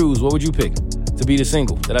you had to choose, what would you pick to be the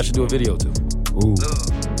single that I should do a video to? Ooh.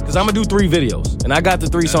 Because I'm going to do 3 videos. And I got the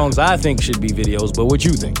 3 songs I think should be videos. But what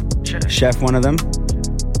you think? Chef, one of them?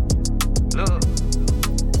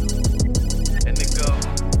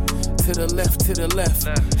 To the left.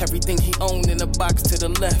 Everything he owned in a box to the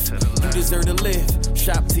left. You deserve to live,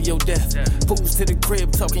 shop to your death. Pools to the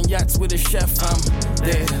crib, talking yachts with a chef. I'm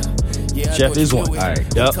there. Yeah, Chef is one. All right.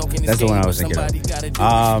 Yep. That's the one I was thinking of.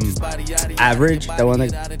 Average, that one.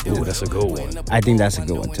 Ooh, that's a good one. I think that's a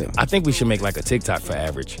good one too. I think we should make like a TikTok for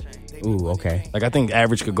Average. Ooh, okay. Like I think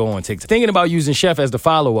Average could go on TikTok. Thinking about using Chef as the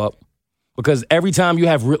follow-up because every time you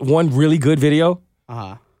have one really good video,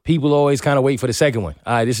 people always kind of wait for the second one.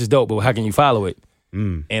 All right, this is dope, but how can you follow it?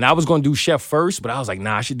 And I was going to do Chef first, but I was like,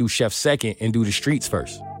 nah, I should do Chef second and do the streets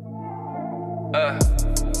first.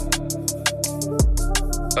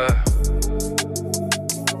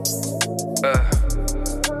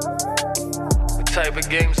 The type of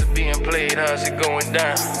games are being played, how's it going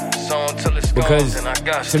down? Song till it's gone, Because and I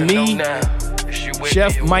got to me, know now. If you with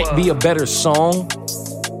Chef me, might be a what? better song,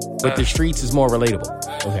 but the streets is more relatable.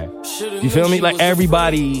 Okay. You feel me? Like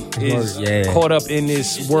everybody is caught up in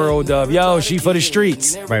this world of, yo, she for the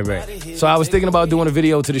streets. Right. So I was thinking about doing a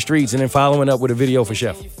video to the streets and then following up with a video for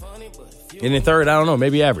Chef. And then third, I don't know,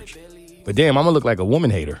 maybe Average. But damn, I'm going to look like a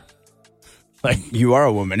woman hater. Like, You are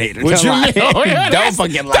a woman hater. what you mean? Oh, yeah, Don't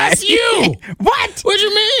fucking lie. That's you. What? What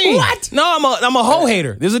you mean? What? No, I'm a hoe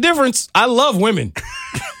hater. There's a difference. I love women.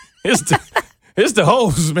 it's the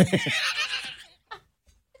hoes, man.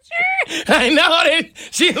 I know that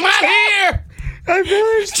she's not here. I feel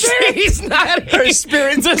her spirit. She's not here. Her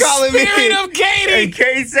spirit's the calling me. spirit of Katie. And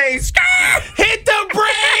Katie saying, Hit the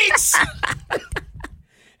brakes.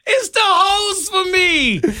 It's the hoes for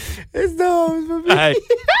me. it's the hoes for me. All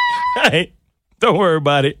right. Don't worry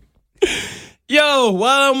about it. Yo,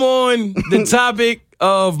 while I'm on the topic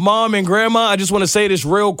of mom and grandma, I just want to say this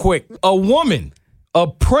real quick. A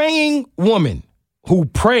praying woman who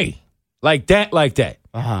pray like that,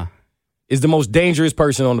 is the most dangerous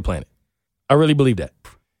person on the planet. I really believe that.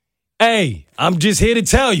 Hey, I'm just here to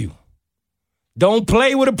tell you, don't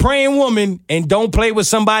play with a praying woman and don't play with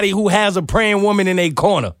somebody who has a praying woman in a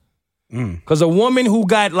corner. Because a woman who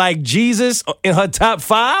got like Jesus in her top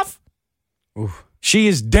 5, she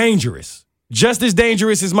is dangerous. Just as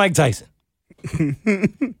dangerous as Mike Tyson.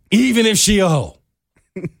 Even if she a hoe.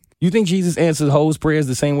 You think Jesus answers hoes' prayers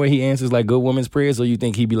the same way he answers like good women's prayers? Or you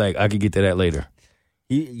think he'd be like, I could get to that later?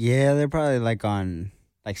 Yeah, they're probably like on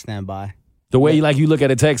standby. The way you look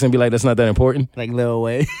at a text and be like, that's not that important? Like Lil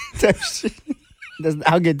Wayne.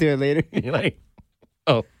 I'll get to it later. You're like,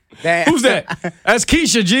 oh. Who's that? That's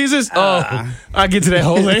Keisha, Jesus. Oh, I'll get to that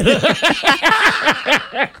hoe later.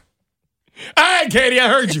 All right, Katie, I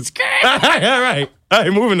heard you. All right.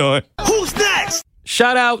 Moving on. Who's next?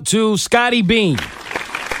 Shout out to Scotty Beam.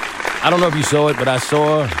 I don't know if you saw it, but I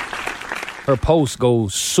saw her post go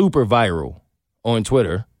super viral on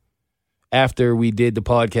Twitter after we did the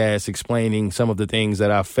podcast explaining some of the things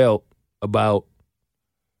that I felt about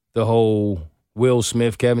the whole Will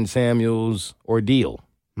Smith, Kevin Samuels ordeal.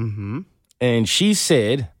 Mm-hmm. And she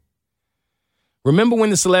said, remember when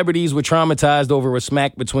the celebrities were traumatized over a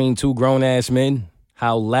smack between two grown-ass men?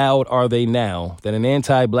 How loud are they now that an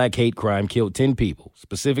anti-black hate crime killed 10 people,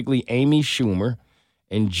 specifically Amy Schumer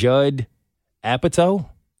and Judd Apatow?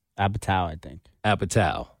 Apatow, I think.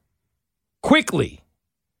 Apatow. Quickly,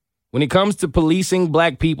 when it comes to policing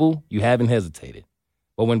black people, you haven't hesitated.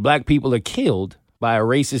 But when black people are killed by a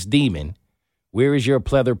racist demon, where is your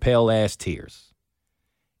pleather pale ass tears?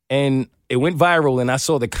 And it went viral, and I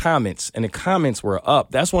saw the comments, and the comments were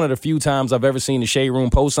up. That's one of the few times I've ever seen the Shade Room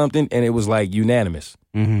post something, and it was like unanimous.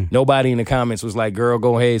 Mm-hmm. Nobody in the comments was like, girl,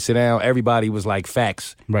 go ahead, sit down. Everybody was like,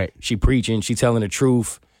 facts. Right. She preaching, she telling the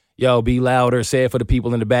truth. Yo, be louder, say it for the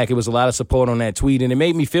people in the back. It was a lot of support on that tweet, and it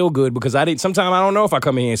made me feel good because sometimes I don't know if I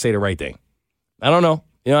come in here and say the right thing. I don't know.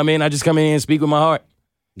 You know what I mean? I just come in here and speak with my heart.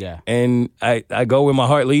 Yeah. And I go where my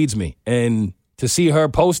heart leads me. And to see her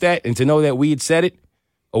post that and to know that we had said it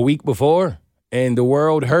a week before and the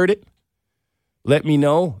world heard it, let me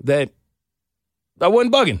know that I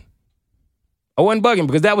wasn't bugging. I wasn't bugging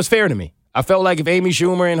because that was fair to me. I felt like if Amy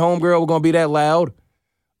Schumer and Homegirl were going to be that loud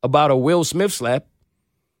about a Will Smith slap,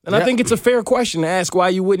 and I think it's a fair question to ask why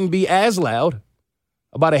you wouldn't be as loud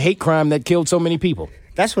about a hate crime that killed so many people.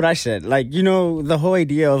 That's what I said. Like, you know, the whole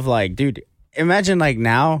idea of like, dude, imagine like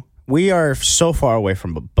now we are so far away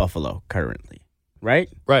from Buffalo currently, right?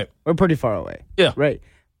 Right. We're pretty far away. Yeah. Right.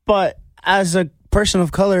 But as a person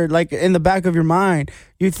of color, like in the back of your mind,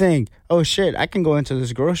 you think, oh shit, I can go into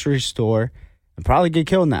this grocery store and probably get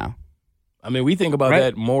killed now. I mean, we think about Right.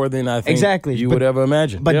 that more than I think Exactly. you would ever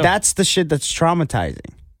imagine. But Yeah. that's the shit that's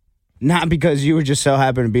traumatizing. Not because you were just so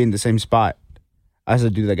happen to be in the same spot as a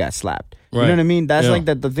dude that got slapped. You Right. know what I mean? That's Yeah. like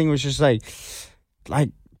that. The thing was just like,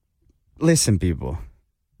 listen, people.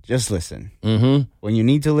 Just listen. Mm-hmm. When you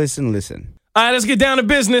need to listen, listen. All right, let's get down to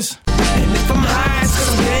business. And if I'm high, it's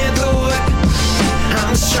 'cause I'm paying through it.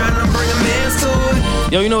 I'm just trying to bring a man to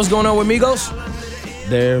it. Yo, you know what's going on with Migos?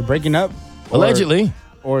 They're breaking up. Allegedly.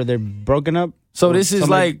 Or they're broken up. So Or this is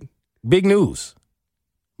somebody- like big news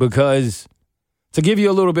because to give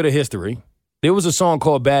you a little bit of history, there was a song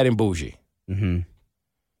called Bad and Bougie. Mhm.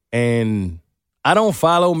 And I don't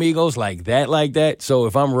follow Migos like that. So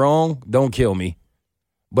if I'm wrong, don't kill me.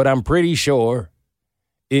 But I'm pretty sure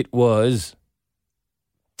it was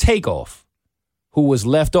Takeoff who was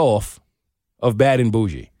left off of Bad and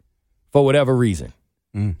Bougie for whatever reason.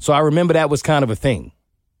 Mm. So I remember that was kind of a thing.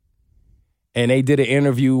 And they did an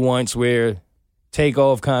interview once where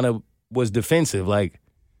Takeoff kind of was defensive. Like,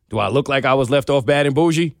 do I look like I was left off Bad and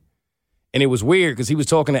Bougie? And it was weird because he was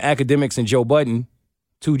talking to Academics and Joe Budden,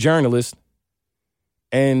 two journalists,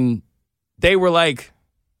 and they were like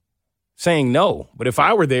saying no. But if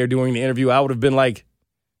I were there during the interview, I would have been like,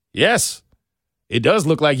 yes, it does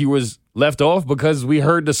look like you was left off because we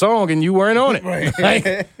heard the song and you weren't on it. Right.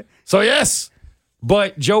 Like, so yes.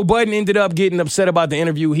 But Joe Budden ended up getting upset about the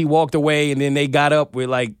interview. He walked away, and then they got up with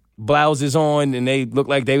like blouses on, and they looked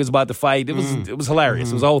like they was about to fight. It was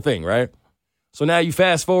hilarious. It was a whole thing, right? So now you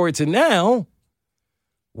fast forward to now,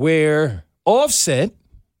 where Offset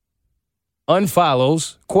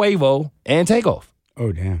unfollows Quavo and Takeoff,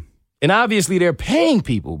 Oh, damn. and obviously they're paying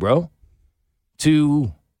people, bro,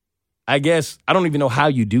 to, I guess I don't even know how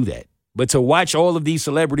you do that, but to watch all of these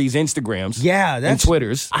celebrities' Instagrams, Yeah, and that's.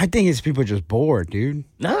 Twitters. I think it's people just bored, dude.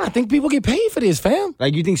 Nah, I think people get paid for this, fam.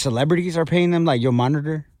 Like, you think celebrities are paying them? Like, your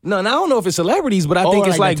monitor? No, and I don't know if it's celebrities, but I think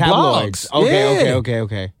it's the like tabloids. blogs. Yeah.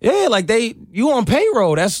 Okay. Yeah, like you on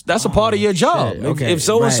payroll. That's a part of your job. shit. Okay, If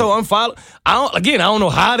so and so unfollow, I don't know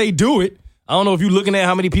how they do it. I don't know if you're looking at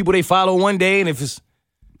how many people they follow one day, and if it's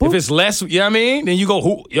less, you know what I mean? Then you go,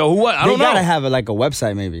 who what? I don't know. They gotta have like a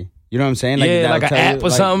website, maybe. You know what I'm saying? Like, Yeah, that'll like an tell app you, or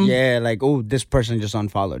like, something. Yeah, like, oh, this person just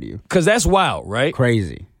unfollowed you. Because that's wild, right?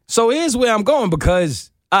 Crazy. So here's where I'm going because,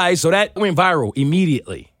 all right, so that went viral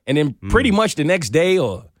immediately. And then pretty much the next day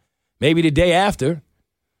or maybe the day after,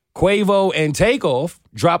 Quavo and Takeoff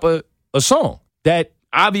drop a song that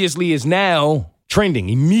obviously is now trending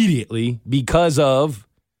immediately because of,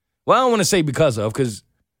 well, I don't want to say because of, because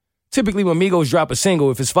typically when Migos drop a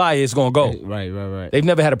single, if it's fire, it's going to go. Right. They've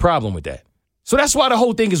never had a problem with that. So that's why the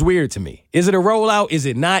whole thing is weird to me. Is it a rollout? Is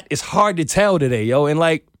it not? It's hard to tell today, yo. And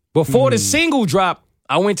like before the single drop,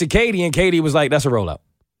 I went to Katie and Katie was like, that's a rollout.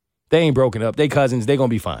 They ain't broken up. They cousins. They going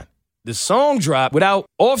to be fine. the song dropped without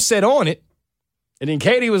Offset on it. And then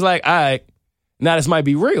Katie was like, all right, now this might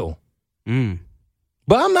be real.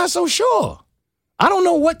 But I'm not so sure. I don't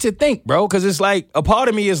know what to think, bro, because it's like a part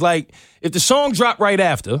of me is like, if the song dropped right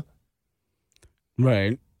after,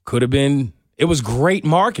 Right. could have been, it was great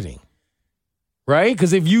marketing. Right?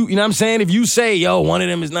 Because if you know what I'm saying? If you say, yo, one of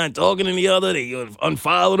them is not talking to the other, they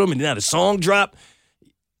unfollowed them, and now the song dropped,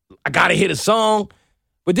 I got to hit a song.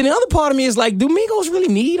 But then the other part of me is like, do Migos really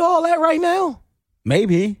need all that right now?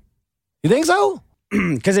 Maybe. You think so?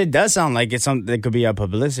 Because it does sound like it's something that could be a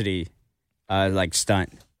publicity like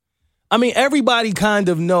stunt. I mean, everybody kind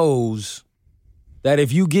of knows that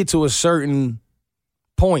if you get to a certain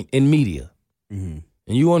point in media and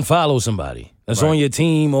you unfollow somebody that's on your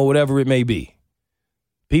team or whatever it may be,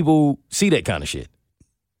 people see that kind of shit.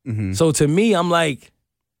 So to me, I'm like,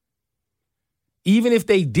 even if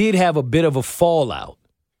they did have a bit of a fallout,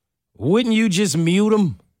 wouldn't you just mute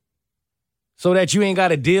them so that you ain't got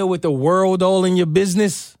to deal with the world all in your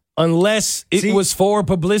business unless it was for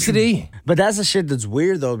publicity? But that's the shit that's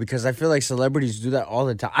weird, though, because I feel like celebrities do that all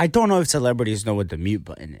the time. I don't know if celebrities know what the mute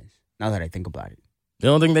button is, now that I think about it. You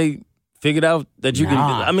don't think they figured out that you can?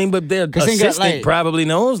 I mean, but their assistant probably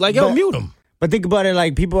knows. Like, yo, mute them. But think about it,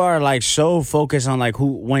 like, people are, like, so focused on, like,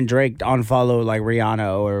 when Drake unfollowed, like,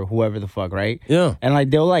 Rihanna or whoever the fuck, right? Yeah. And,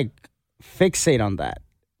 like, they'll, like, fixate on that.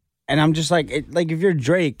 And I'm just like, if you're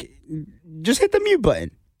Drake, just hit the mute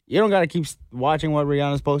button. You don't got to keep watching what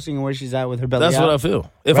Rihanna's posting and where she's at with her belly That's out. what I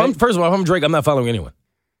feel. If I'm, first of all, if I'm Drake, I'm not following anyone.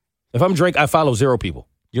 If I'm Drake, I follow 0 people.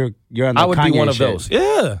 You're on the I would Kanye be one of shit. those.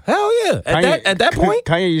 Yeah. Hell yeah. At that point,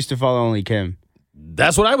 Kanye used to follow only Kim.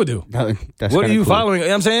 that's what I would do. That's What are you cool. following? You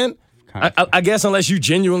know what I'm saying? I guess unless you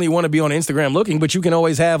genuinely want to be on Instagram looking, but you can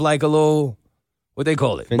always have like a little, what they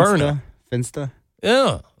call it? Burner. Finsta?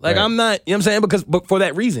 Yeah. Like Right. I'm not, you know what I'm saying? But for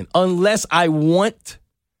that reason, unless I want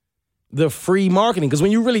the free marketing. Because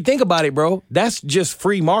when you really think about it, bro, that's just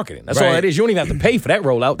free marketing. That's all Right. it is. You don't even have to pay for that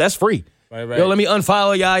rollout. That's free. Right. Yo, let me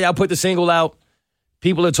unfollow y'all. Y'all put the single out.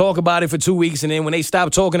 People will talk about it for 2 weeks, and then when they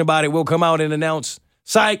stop talking about it, we'll come out and announce,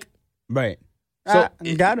 psych. Right. So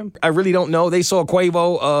got him. I really don't know. They saw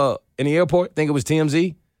Quavo in the airport. I think it was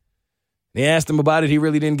TMZ. They asked him about it. He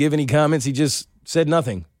really didn't give any comments. He just said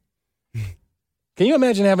nothing. Can you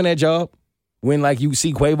imagine having that job when, like, you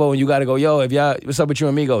see Quavo and you got to go, yo, what's up with you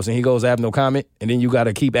amigos? And he goes, I have no comment. And then you got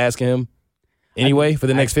to keep asking him anyway for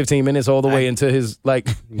the next 15 minutes all the way into his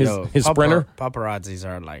sprinter. Paparazzis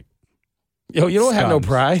are like Yo, you don't have no Scums.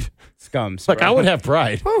 pride. scums. Like, bro. I would have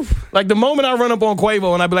pride. Like, the moment I run up on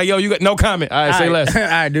Quavo and I be like, yo, you got no comment. All right, say less. All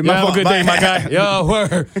right, dude. Yo, My have a fault. good day, Bye. my guy. Yo,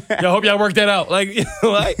 word. Yo, hope y'all work that out. Like,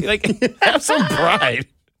 have some pride.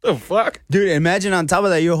 The fuck? Dude, imagine on top of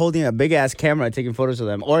that, you're holding a big ass camera taking photos of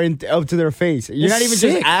them or up to their face. You're It's not even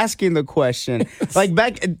sick. just asking the question. Like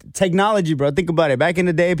back technology, bro. Think about it. Back in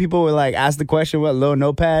the day, people would like ask the question with a little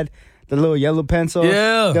notepad, the little yellow pencil.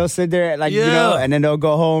 Yeah. They'll sit there like, you Yeah. know, and then they'll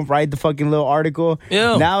go home, write the fucking little article.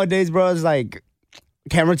 Yeah. Nowadays, bro, it's like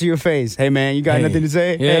camera to your face. Hey, man, you got Hey. nothing to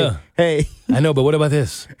say? Yeah. Hey, I know, but what about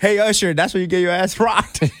this? hey, Usher, that's when you get your ass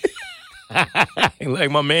rocked. Like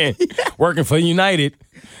my man working for United.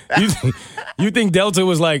 You think Delta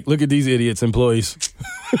was like, look at these idiots, employees.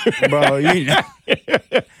 Bro,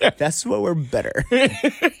 that's what we're better.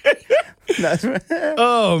 That's what,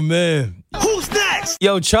 Oh, man. Who's next?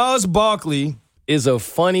 Yo, Charles Barkley is a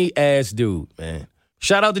funny ass dude, man.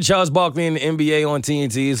 Shout out to Charles Barkley and the NBA on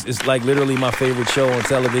TNT. It's like literally my favorite show on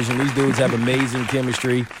television. These dudes have amazing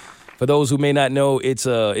chemistry. For those who may not know, it's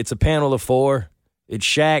a panel of 4. It's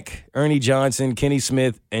Shaq, Ernie Johnson, Kenny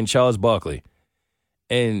Smith, and Charles Barkley.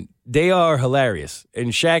 And they are hilarious.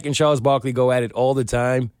 And Shaq and Charles Barkley go at it all the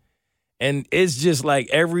time. And it's just like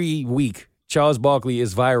every week, Charles Barkley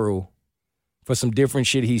is viral for some different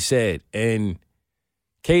shit he said. And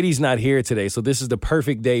Katie's not here today, so this is the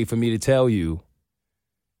perfect day for me to tell you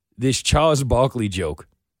this Charles Barkley joke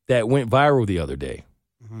that went viral the other day.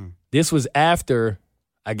 This was after,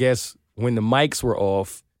 I guess, when the mics were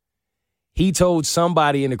off. He told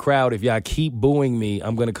somebody in the crowd, if y'all keep booing me,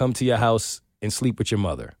 I'm going to come to your house and sleep with your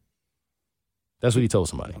mother. That's what he told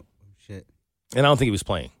somebody. shit. And I don't think he was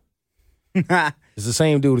playing. It's the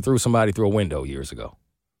same dude who threw somebody through a window years ago.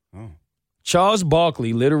 Oh. Charles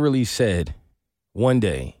Barkley literally said one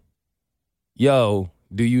day, yo,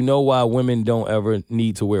 do you know why women don't ever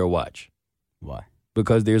need to wear a watch? Why?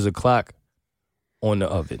 Because there's a clock on the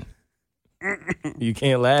oven. You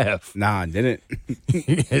can't laugh. Nah, I didn't.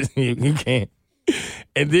 You can't.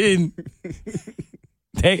 And then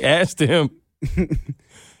they asked him,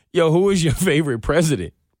 yo, who is your favorite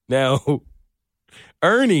president? Now,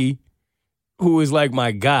 Ernie, who is like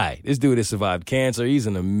my guy. This dude has survived cancer. He's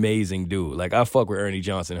an amazing dude. Like, I fuck with Ernie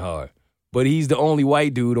Johnson hard. But he's the only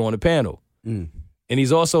white dude on the panel. And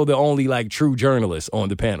he's also the only, like, true journalist on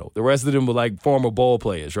the panel. The rest of them were, like, former ball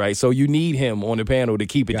players, right? So you need him on the panel to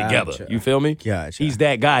keep it together. You feel me? Gotcha. He's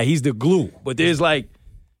that guy. He's the glue. But there's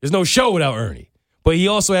no show without Ernie. But he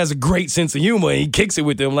also has a great sense of humor, and he kicks it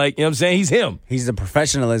with them like, you know what I'm saying? He's him. He's the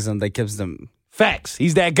professionalism that gives them. Facts.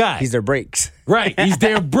 He's that guy. He's their breaks. Right. He's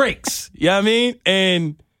their breaks. You know what I mean?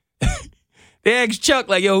 And they asked Chuck,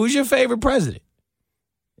 like, yo, who's your favorite president?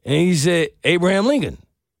 And he said, Abraham Lincoln.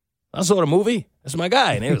 I saw the movie. That's my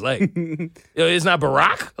guy. And they was like, yo, it's not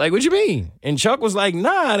Barack? Like, what you mean? And Chuck was like,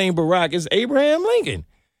 nah, it ain't Barack. It's Abraham Lincoln.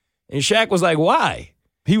 And Shaq was like, why?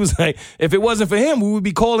 He was like, if it wasn't for him, we would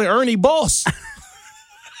be calling Ernie boss.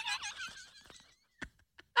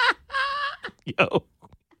 Yo,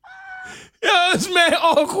 this man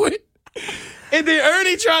awkward. And then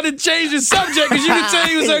Ernie tried to change the subject because you could tell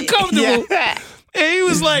he was uncomfortable. Yeah. And he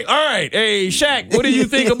was like, all right, hey, Shaq, what do you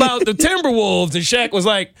think about the Timberwolves? And Shaq was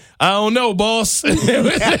like, I don't know, boss. Damn,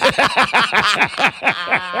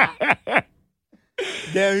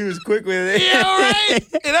 he was quick with it. Yeah, right?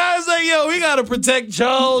 And I was like, yo, we got to protect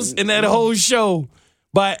Charles and that whole show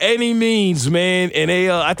by any means, man. And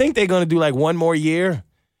they, I think they're going to do like one more year.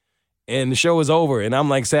 And the show is over, and I'm,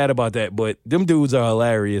 like, sad about that. But them dudes are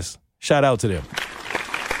hilarious. Shout out to them.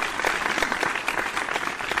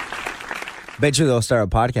 Bet you they'll start a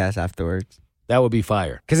podcast afterwards. That would be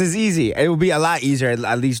fire. Because it's easy. It would be a lot easier,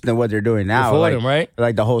 at least, than what they're doing now. For like, them, right?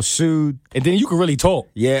 Like the whole suit. And then you can really talk.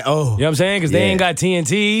 Yeah, oh. You know what I'm saying? Because they ain't got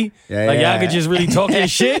TNT. Y'all could just really talk your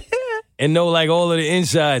shit and know, like, all of the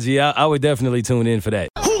insides. Yeah, I would definitely tune in for that.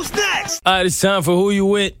 Who's next? All right, it's time for Who You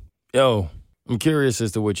With. Yo, I'm curious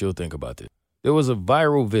as to what you'll think about this. There was a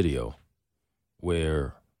viral video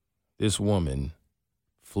where this woman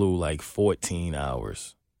flew like 14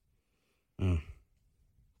 hours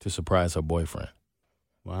to surprise her boyfriend.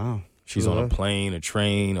 Wow. She's on a plane, a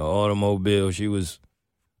train, an automobile. She was,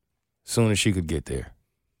 as soon as she could get there.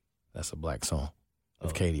 That's a black song.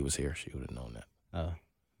 If Katie was here, she would have known that. Oh,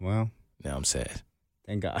 well. Now I'm sad.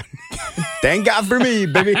 Thank God. Thank God for me,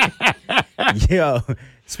 baby. Yo,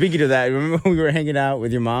 speaking of that, remember when we were hanging out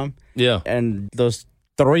with your mom? Yeah. And those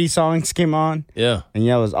 3 songs came on? Yeah. And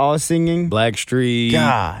y'all was all singing? Blackstreet,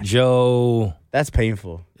 God. Joe. That's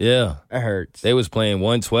painful. Yeah. It hurts. They was playing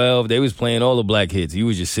 112. They was playing all the black hits. You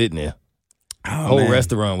was just sitting there. Whole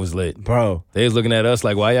restaurant was lit. Bro. They was looking at us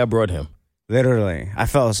like, why y'all brought him? Literally. I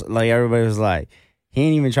felt like everybody was like, he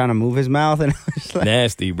ain't even trying to move his mouth. And I was like,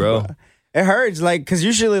 nasty, bro. It hurts, like, because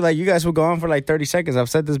usually, like, you guys will go on for, like, 30 seconds. I've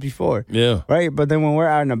said this before. Yeah. Right? But then when we're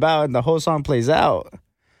out and about and the whole song plays out,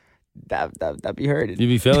 that be hurting. You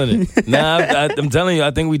be feeling it. Nah, I'm telling you,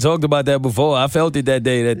 I think we talked about that before. I felt it that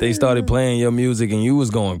day that they started playing your music and you was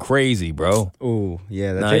going crazy, bro. Ooh,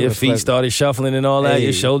 yeah. Nah, your feet started shuffling and all that. Hey.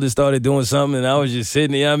 Your shoulders started doing something and I was just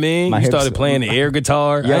sitting there, you know what I mean? You started playing the air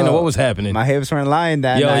guitar. I didn't know what was happening. My hips weren't lying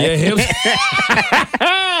that night. Your hips.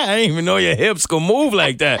 I didn't even know your hips could move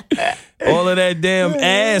like that. All of that damn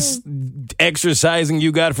ass exercising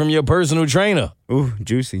you got from your personal trainer. Ooh,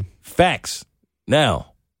 juicy. Facts.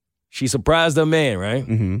 Now, she surprised her man, right?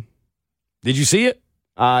 Mm-hmm. Did you see it?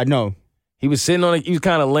 No. He was sitting on he was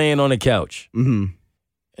kind of laying on the couch. Mm-hmm.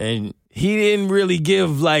 And he didn't really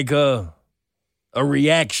give like a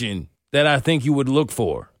reaction that I think you would look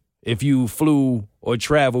for if you flew or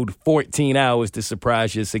traveled 14 hours to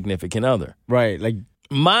surprise your significant other. Right. Like,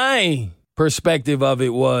 my perspective of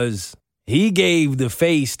it was he gave the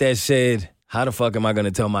face that said, how the fuck am I going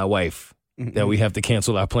to tell my wife that we have to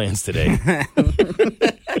cancel our plans today?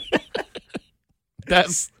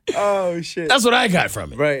 Oh, shit. That's what I got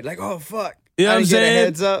from it. Right. Like, oh, fuck. You know what I'm saying?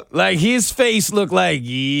 Heads up. Like, his face looked like,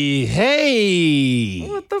 hey.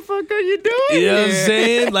 What the fuck are you doing? You know what I'm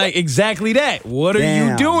saying? Like, exactly that. What are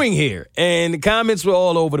you doing here? And the comments were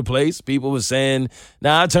all over the place. People were saying,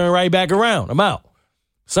 nah, I turn right back around. I'm out.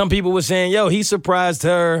 Some people were saying, yo, he surprised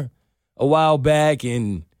her a while back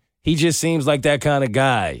and he just seems like that kind of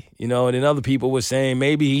guy. You know, and then other people were saying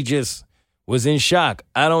maybe he just was in shock.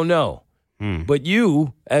 I don't know. But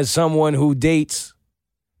you, as someone who dates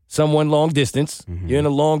someone long distance, you're in a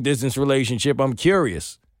long distance relationship, I'm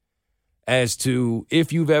curious as to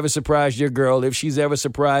if you've ever surprised your girl, if she's ever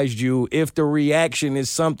surprised you, if the reaction is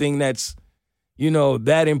something that's, you know,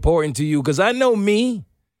 that important to you. Because I know me,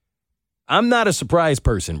 I'm not a surprise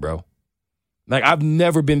person, bro. Like, I've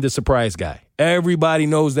never been the surprise guy. Everybody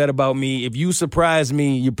knows that about me. If you surprise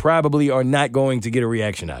me, you probably are not going to get a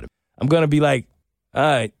reaction out of it. I'm going to be like, all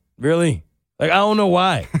right, really? Like, I don't know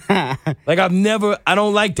why. Like, I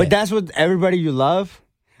don't like that. But that's what everybody you love.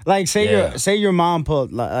 Like Yeah. say your mom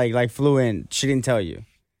flew in, she didn't tell you,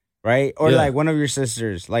 right? Or Yeah. like one of your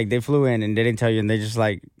sisters, like they flew in and they didn't tell you, and they just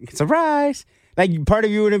like surprise. Like part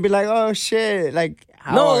of you wouldn't be like, oh shit, like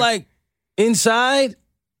how No, are- like inside,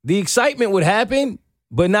 the excitement would happen,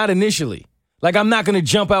 but not initially. Like I'm not gonna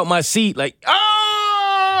jump out my seat like,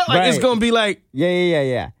 oh, like it's Right. gonna be like,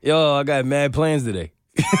 yeah. yo, I got mad plans today.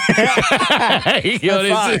 Yo,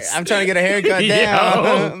 Fuck, this is, I'm trying to get a haircut. Yo.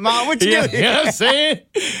 Damn, mom, what you Yeah, doing? you know what I'm saying?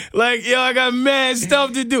 Like, yo, I got mad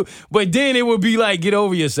stuff to do. But then it would be like, get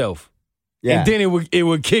over yourself. Yeah. And then it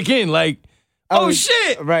would kick in like, oh, Oh,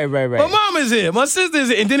 shit. Right. My mom is here. My sister's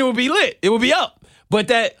here. And then it would be lit. It would be up. But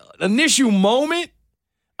that initial moment,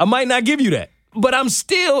 I might not give you that. But I'm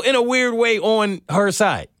still, in a weird way, on her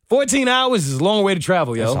side. 14 hours is a long way to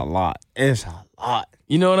travel, yo. It's a lot. It's a lot.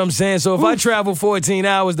 You know what I'm saying? So if I travel 14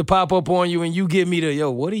 hours to pop up on you and you give me the, yo,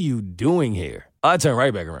 what are you doing here? I turn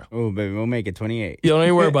right back around. Oh, baby, we'll make it 28. Yo, don't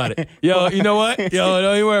even worry about it. Yo, you know what? Yo,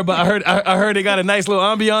 don't even worry about it. I heard they got a nice little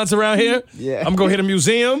ambiance around here. Yeah. I'm going to hit a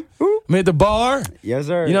museum. I'm hit the bar. Yes,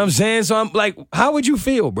 sir. You know what I'm saying? So I'm like, how would you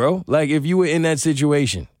feel, bro? Like if you were in that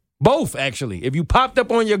situation? Both, actually. If you popped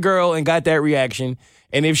up on your girl and got that reaction,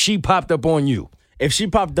 and if she popped up on you. If she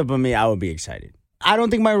popped up on me, I would be excited. I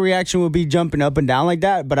don't think my reaction would be jumping up and down like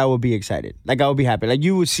that, but I would be excited. Like I would be happy. Like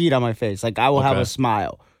you would see it on my face. Like I will have Okay. a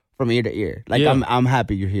smile from ear to ear. Like Yeah. I'm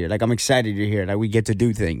happy you're here. Like I'm excited you're here. Like we get to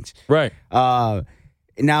do things. Right.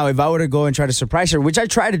 Now if I were to go and try to surprise her, which I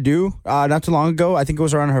tried to do not too long ago, I think it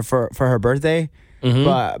was around her for her birthday.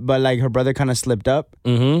 But like her brother kind of slipped up.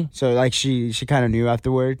 Mm-hmm. So like she kind of knew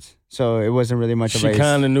afterwards. So it wasn't really much of She a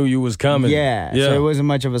kind of knew you was coming. yeah. So it wasn't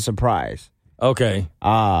much of a surprise. Okay.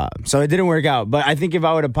 So it didn't work out. But I think if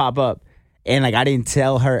I were to pop up and like I didn't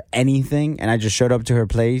tell her anything and I just showed up to her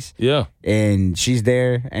place Yeah. and she's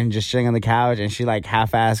there and just sitting on the couch and she like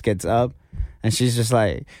half-ass gets up and she's just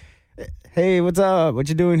like, hey, what's up? What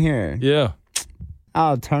you doing here? Yeah.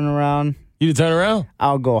 I'll turn around. You turn around?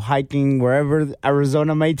 I'll go hiking wherever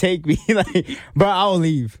Arizona may take me. Like, bro, I'll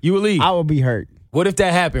leave. You will leave. I will be hurt. What if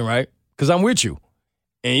that happened, right? Because I'm with you.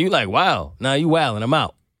 And you like, wow, now you wilding, I'm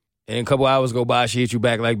out. And a couple hours go by, she hit you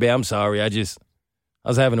back like, babe, I'm sorry. I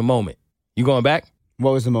was having a moment. You going back?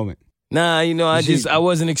 What was the moment? Nah, you know, I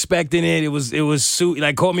wasn't expecting it. It was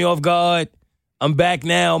like caught me off guard. I'm back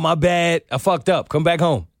now. My bad. I fucked up. Come back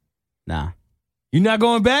home. Nah. You not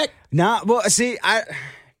going back? Nah, well, see,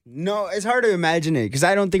 no, it's hard to imagine it because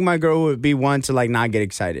I don't think my girl would be one to like not get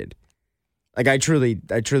excited. Like I truly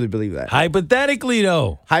believe that. Hypothetically,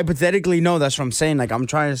 though. Hypothetically, no, that's what I'm saying. Like I'm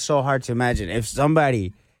trying so hard to imagine if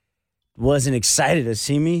somebody wasn't excited to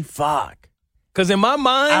see me. Fuck, Because in my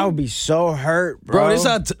mind, I would be so hurt, bro. bro, this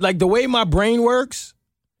how like the way my brain works.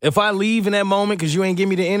 If I leave in that moment because you ain't give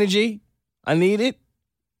me the energy I needed,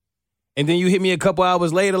 and then you hit me a couple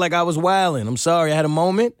hours later like I was wilding. I'm sorry, I had a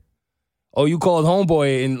moment. Oh, you called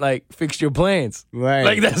homeboy and like fixed your plans. Right.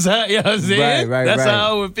 Like that's how, you know what I'm saying? Right, that's right.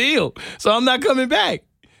 how I would feel. So I'm not coming back.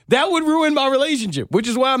 That would ruin my relationship, which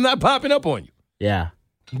is why I'm not popping up on you. Yeah.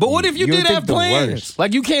 But what if you You would did think have the plans? worst.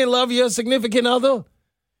 Like you can't love your significant other,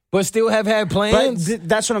 but still have had But plans?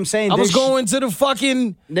 that's what I'm saying. I was There's- going to the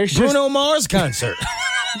fucking there's Bruno Mars concert.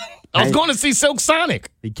 I was going to see Silk Sonic.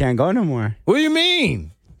 You can't go no more. What do you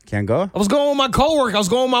mean? Can't go. I was going with my coworker. I was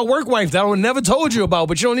going with my work wife that I would never told you about,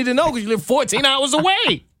 but you don't need to know because you live 14 hours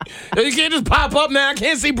away. You can't just pop up now. I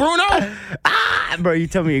can't see Bruno. Bro, you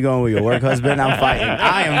tell me you're going with your work husband. I'm fighting.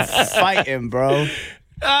 I am fighting, bro.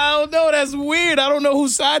 I don't know. That's weird. I don't know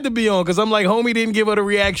whose side to be on because I'm like, homie didn't give her the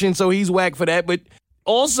reaction, so he's whack for that. But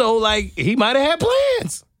also, like, he might have had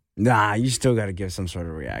plans. Nah, you still got to give some sort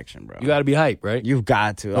of reaction, bro. You got to be hype, right? You've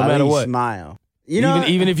got to. No At matter least what. smile. You know,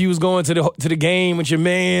 even if you was going to the game with your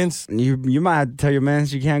mans, you might have to tell your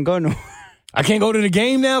mans you can't go no more. I can't go to the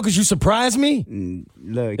game now because you surprised me.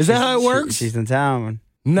 Look, Is that how it works? She's in town.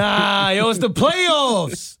 Nah, yo, it's the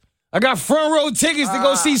playoffs. I got front row tickets to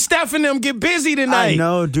go see Steph and them get busy tonight. I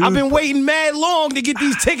know, dude. I've been waiting mad long to get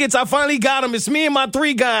these tickets. I finally got them. It's me and my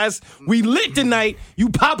 3 guys. We lit tonight. You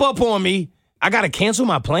pop up on me. I got to cancel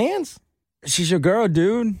my plans? She's your girl,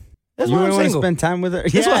 dude. That's you why I'm wanna single. spend time with her.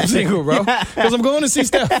 That's why I'm single, bro. Because I'm going to see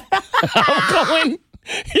Steph. I'm going.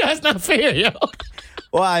 Yeah, it's not fair, yo.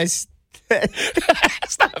 Why? It's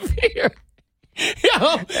not fair.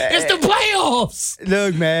 Yo, it's the playoffs.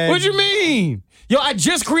 Look, man. What you mean? Yo, I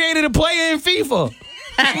just created a player in FIFA.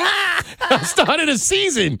 I started a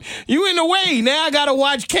season. You in the way. Now I got to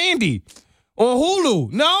watch Candy on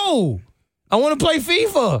Hulu. No. I want to play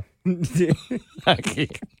FIFA. I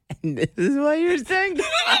can't. This is what you're saying?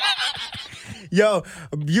 Yo,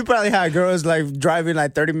 you probably had girls like driving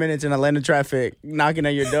like 30 minutes in Atlanta traffic, knocking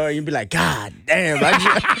at your door. You'd be like, God damn,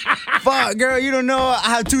 fuck, girl, you don't know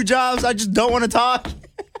I have 2 jobs. I just don't want to talk.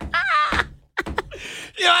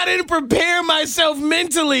 Yo, I didn't prepare myself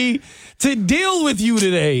mentally to deal with you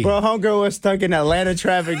today. Bro, homegirl was stuck in Atlanta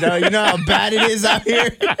traffic, though. You know how bad it is out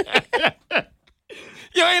here?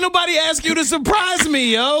 Yo, ain't nobody ask you to surprise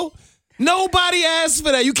me, yo. Nobody asked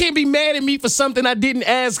for that. You can't be mad at me for something I didn't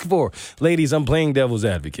ask for. Ladies, I'm playing devil's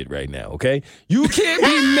advocate right now, okay? You can't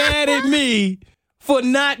be mad at me for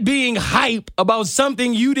not being hype about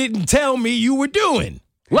something you didn't tell me you were doing.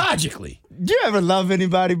 Logically. Do you ever love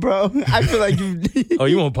anybody, bro? I feel like you... Oh,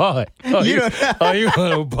 you want part? Oh, you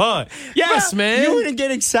want a part? Yes, Bro, man. You wouldn't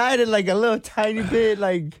get excited like a little tiny bit.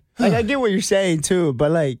 Like I get what you're saying, too,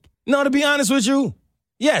 but like... No, to be honest with you,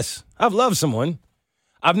 yes, I've loved someone.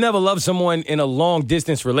 I've never loved someone in a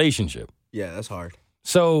long-distance relationship. Yeah, that's hard.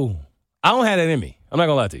 So I don't have that in me. I'm not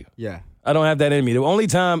going to lie to you. Yeah. I don't have that in me. The only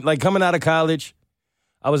time, like coming out of college,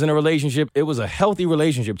 I was in a relationship. It was a healthy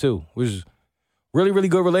relationship, too. It was really, really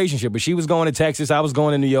good relationship. But she was going to Texas. I was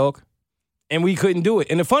going to New York. And we couldn't do it.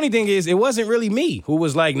 And the funny thing is, it wasn't really me who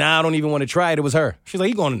was like, nah, I don't even want to try it. It was her. She's like,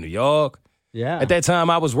 you going to New York? Yeah. At that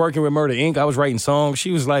time, I was working with Murder, Inc. I was writing songs.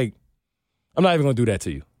 She was like, I'm not even going to do that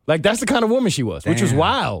to you. Like, that's the kind of woman she was, which was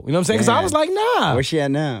wild. You know what I'm saying? Because I was like, nah. Where's she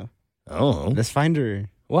at now? I don't know. Let's find her.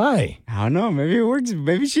 Why? I don't know. Maybe it works.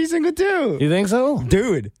 Maybe she's single, too. You think so?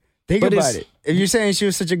 Dude, think But about it. If you're saying she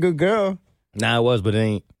was such a good girl... Nah, it was, but it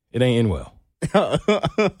ain't in well.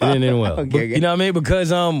 It didn't end well. Okay. You know what I mean?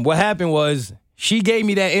 Because what happened was she gave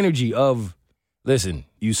me that energy of, listen,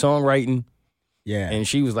 you songwriting, Yeah. and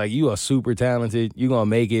she was like, you are super talented. You gonna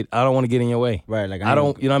make it. I don't want to get in your way. Right. Like I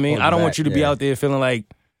don't. You know what I mean? hold I don't you want back. you to be Yeah. out there feeling like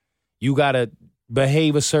you gotta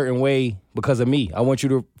behave a certain way because of me. I want you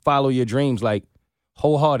to follow your dreams like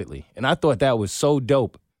wholeheartedly. And I thought that was so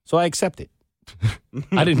dope. So I accepted.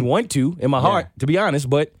 I didn't want to in my heart, to be honest,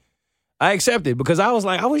 but I accepted because I was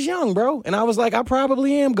like, I was young, bro. And I was like, I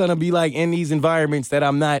probably am going to be like in these environments that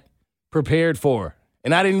I'm not prepared for.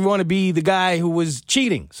 And I didn't want to be the guy who was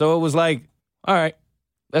cheating. So it was like, all right,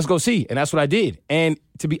 let's go see. And that's what I did. And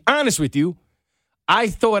to be honest with you, I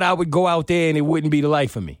thought I would go out there and it wouldn't be the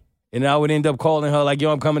life for me. And I would end up calling her like,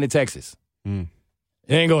 yo, I'm coming to Texas. It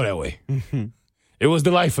ain't go that way. It was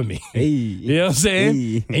the life for me. Hey. You know what I'm saying?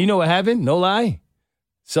 Hey. And you know what happened? No lie.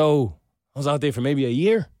 So I was out there for maybe a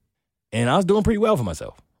year, and I was doing pretty well for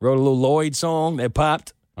myself. Wrote a little Lloyd song that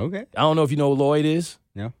popped. Okay. I don't know if you know who Lloyd is.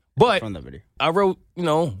 No. But From the video. I wrote,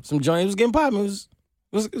 some joint. It was getting popping. It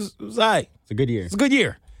was all right. It's a good year. It's a good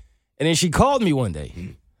year. And then she called me one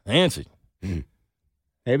day. I answered.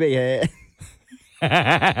 Hey, big head.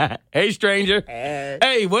 Hey, stranger.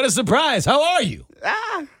 Hey, what a surprise. How are you?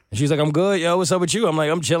 And she's like, I'm good. Yo, what's up with you? I'm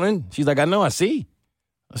like, I'm chilling. She's like, I know. I see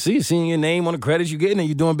seeing your name on the credits you getting and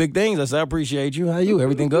you doing big things. I said, I appreciate you. How you?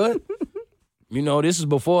 Everything good? This is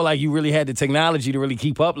before like you really had the technology to really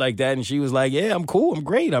keep up like that. And she was like, yeah, I'm cool. I'm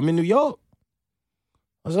great. I'm in New York.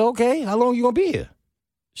 I said, okay. How long you going to be here?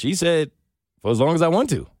 She said, for as long as I want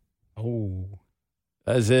to. Oh.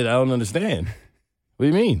 I said, I don't understand. What do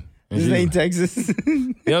you mean? And This she- ain't Texas.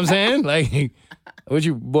 You know what I'm saying? Like, what,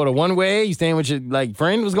 you bought a one-way? You staying with your,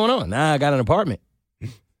 friend? What's going on? Nah, I got an apartment.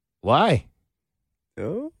 Why?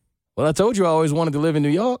 Oh. Well, I told you I always wanted to live in New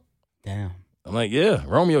York. Damn. I'm like, yeah,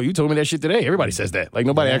 Romeo, you told me that shit today. Everybody says that. Like,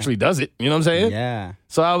 nobody Yeah. actually does it. You know what I'm saying? Yeah.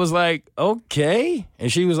 So I was like, okay.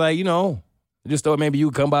 And she was like, I just thought maybe you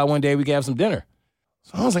would come by one day, we could have some dinner.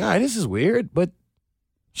 So I was like, all right, this is weird, but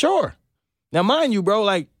sure. Now, mind you, bro,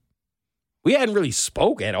 like, we hadn't really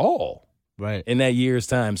spoke at all Right. in that year's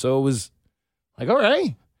time. So it was like, all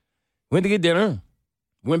right. Went to get dinner,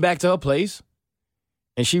 went back to her place,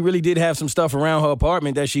 and she really did have some stuff around her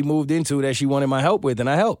apartment that she moved into that she wanted my help with, and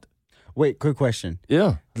I helped. Wait, quick question.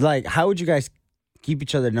 Yeah. Like, how would you guys keep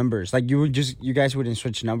each other numbers? Like, you guys wouldn't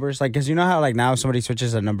switch numbers? Like, because you know how, like, now if somebody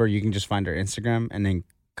switches a number, you can just find their Instagram and then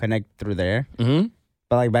connect through there? Mm-hmm.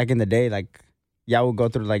 But, like, back in the day, like, y'all would go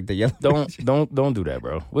through, like, the yellow. Don't do that,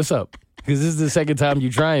 bro. What's up? Because this is the second time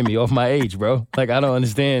you trying me off my age, bro. Like, I don't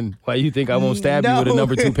understand why you think I won't stab you with a No.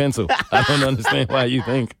 number 2 pencil. I don't understand why you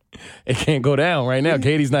think it can't go down right now.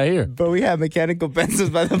 Katie's not here. But we have mechanical pencils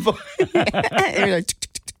by the point. And you're like,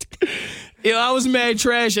 Yo, I was mad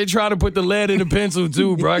trash at trying to put the lead in the pencil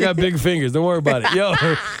too, bro. I got big fingers. Don't worry about it. Yo,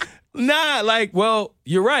 well,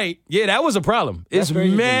 you're right. Yeah, that was a problem. It's That's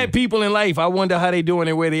crazy to mad me. people in life. I wonder how they doing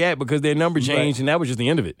and where they at because their number changed and that was just the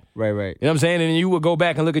end of it. right. You know what I'm saying? And you would go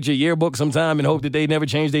back and look at your yearbook sometime and hope that they never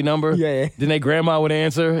changed their number. Yeah. Then their grandma would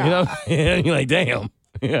answer. You know? And you're like, damn.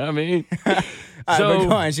 You know what I mean? All right, but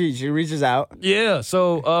go on. She reaches out. Yeah.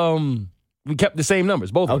 So, We kept the same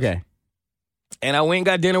numbers, both of us. Okay. And I went and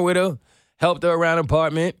got dinner with her, helped her around the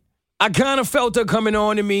apartment. I kind of felt her coming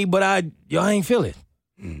on to me, but I ain't feel it.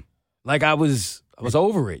 Like I was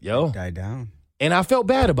over it, yo. Died down. And I felt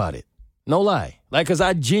bad about it. No lie. Like, because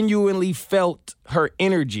I genuinely felt her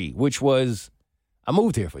energy, which was, I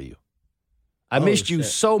moved here for you. I missed you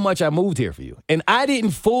so much, I moved here for you. And I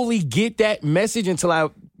didn't fully get that message until I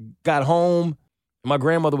got home. My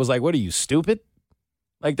grandmother was like, what are you, stupid?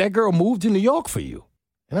 Like, that girl moved to New York for you.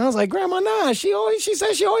 And I was like, Grandma, nah, she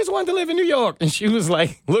said she always wanted to live in New York. And she was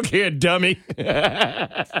like, look here, dummy.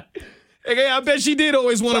 Okay, I bet she did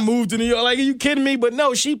always want to move to New York. Like, are you kidding me? But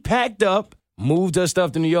no, she packed up, moved her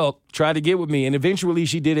stuff to New York, tried to get with me. And eventually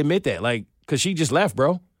she did admit that. Like, because she just left,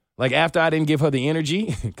 bro. Like, after I didn't give her the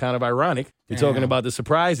energy, kind of ironic. You're talking about the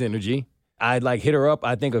surprise energy. I'd, like, hit her up,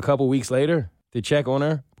 I think, a couple weeks later to check on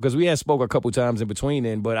her. Because we had spoke a couple times in between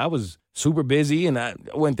then. But I was super busy, and I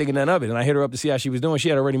wasn't thinking nothing of it. And I hit her up to see how she was doing. She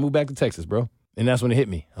had already moved back to Texas, bro. And that's when it hit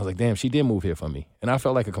me. I was like, damn, she did move here for me. And I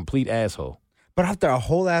felt like a complete asshole. But after a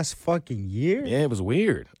whole ass fucking year? Yeah, it was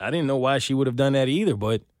weird. I didn't know why she would have done that either,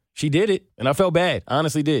 but she did it, and I felt bad. I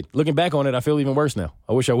honestly did. Looking back on it, I feel even worse now.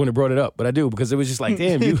 I wish I wouldn't have brought it up, but I do, because it was just like,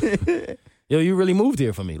 damn, you really moved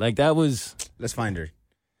here for me. Like, that was... Let's find her.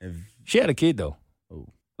 She had a kid, though. Oh.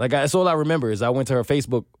 Like, that's all I remember is I went to her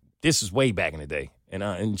Facebook. This is way back in the day,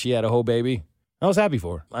 and she had a whole baby. I was happy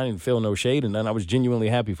for her. I didn't feel no shade, and then I was genuinely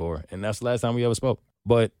happy for her, and that's the last time we ever spoke.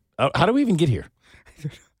 But how do we even get here?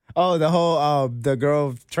 Oh, the whole, the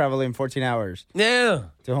girl traveling 14 hours. Yeah.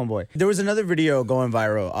 To Homeboy. There was another video going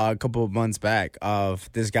viral a couple of months back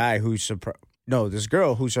of this guy this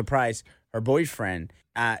girl who surprised her boyfriend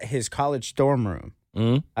at his college dorm room.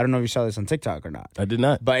 Mm-hmm. I don't know if you saw this on TikTok or not. I did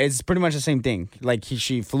not. But it's pretty much the same thing. Like,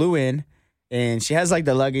 she flew in, and she has, like,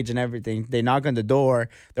 the luggage and everything. They knock on the door.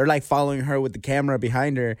 They're, like, following her with the camera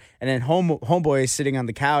behind her. And then Homeboy is sitting on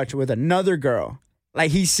the couch with another girl.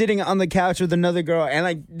 Like, he's sitting on the couch with another girl, and,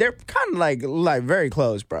 like, they're kind of, like very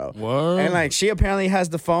close, bro. What? And, like, she apparently has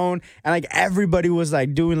the phone, and, like, everybody was,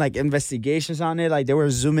 like, doing, like, investigations on it. Like, they were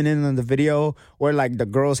zooming in on the video where, like, the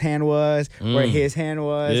girl's hand was, where his hand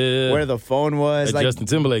was, where the phone was. Like, Justin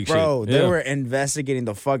Timberlake shit. Bro, they were investigating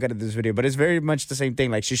the fuck out of this video. But it's very much the same thing.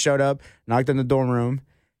 Like, she showed up, knocked on the dorm room.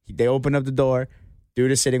 They opened up the door. Dude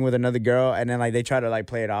is sitting with another girl, and then, like, they try to, like,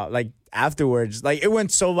 play it out. Like, afterwards, like, it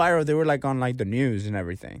went so viral, they were, like, on, like, the news and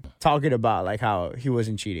everything, talking about, like, how he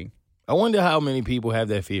wasn't cheating. I wonder how many people have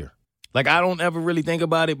that fear. Like, I don't ever really think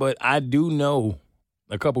about it, but I do know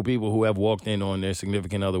a couple people who have walked in on their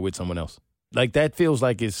significant other with someone else. Like, that feels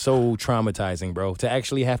like it's so traumatizing, bro, to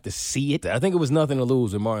actually have to see it. I think it was Nothing to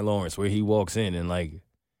Lose with Martin Lawrence, where he walks in and, like,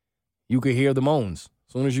 you could hear the moans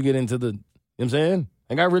as soon as you get into the, you know what I'm saying?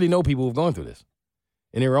 Like, I really know people who've gone through this.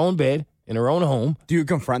 In their own bed, in their own home. Do you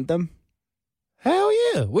confront them? Hell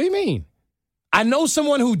yeah. What do you mean? I know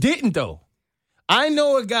someone who didn't, though. I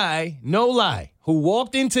know a guy, no lie, who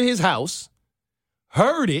walked into his house,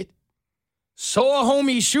 heard it, saw a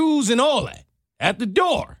homie's shoes and all that at the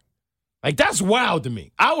door. Like, that's wild to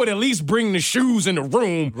me. I would at least bring the shoes in the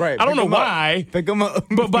room. Right. I don't know why. Pick them up.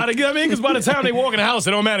 But because by the time they walk in the house,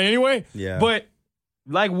 it don't matter anyway. Yeah. But,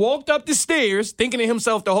 like, walked up the stairs thinking to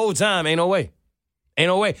himself the whole time, ain't no way. Ain't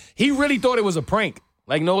no way. He really thought it was a prank.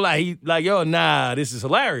 Like, no lie. He like, yo, nah, this is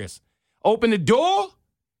hilarious. Open the door.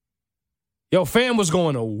 Yo, fam was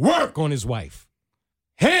going to work on his wife.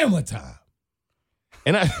 Hammer time.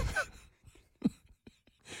 And I,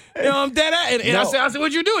 I'm dead at it. And I said,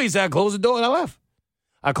 what'd you do? He said, I closed the door and I left.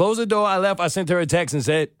 I closed the door, I left. I sent her a text and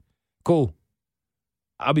said, cool.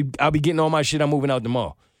 I'll be getting all my shit. I'm moving out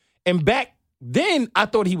tomorrow. And back then, I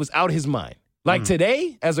thought he was out his mind. Like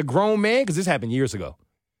today, as a grown man, because this happened years ago,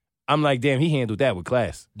 I'm like, damn, he handled that with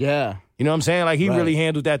class. Yeah. You know what I'm saying? Like, he really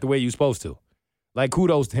handled that the way you're supposed to. Like,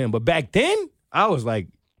 kudos to him. But back then, I was like,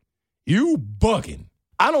 you bugging.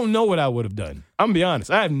 I don't know what I would have done. I'm going to be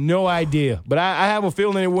honest. I have no idea. But I have a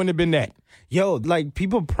feeling it wouldn't have been that. Yo, like,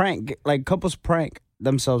 people prank, like, couples prank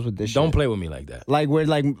themselves with this shit. Don't play with me like that. Like, where,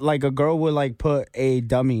 like a girl would, like, put a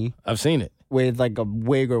dummy. I've seen it. With, like, a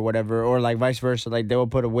wig or whatever, or, like, vice versa. Like, they will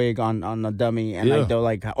put a wig on a dummy, and, like, they'll,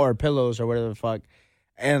 like, or pillows or whatever the fuck.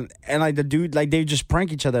 And like, the dude, like, they just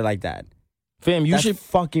prank each other like that. Fam, That's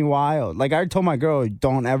fucking wild. Like, I told my girl,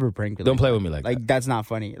 don't ever prank with me. Don't play with me like that. Like, that's not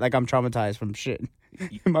funny. Like, I'm traumatized from shit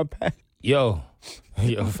in my past. Yo,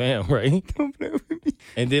 fam, right? Don't play with me.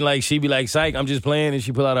 And then, like, she be like, psych, I'm just playing, and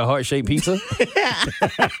she pull out a heart-shaped pizza.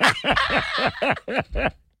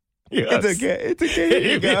 Yes. It's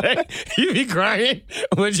okay. You be crying,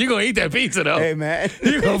 but you gonna eat that pizza, though. Hey, man.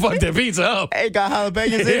 You gonna fuck that pizza up. Hey, got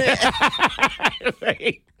jalapenos in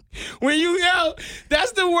it. When you yell,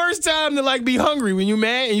 that's the worst time to like be hungry. When you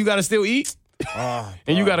mad and you gotta still eat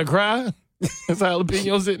and you gotta cry. That's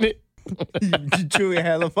jalapenos in it. You chew it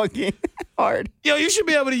hella fucking hard. Yo, you should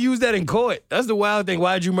be able to use that in court. That's the wild thing.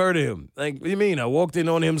 Why'd you murder him? Like, what do you mean? I walked in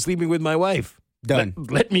on him sleeping with my wife. Done.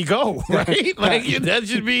 Let me go, right? Like, that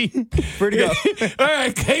should be. Free to go. All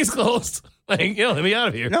right, case closed. Like, let me out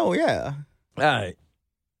of here. No, yeah. All right.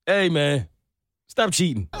 Hey, man. Stop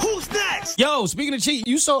cheating. Who's next? Yo, speaking of cheating,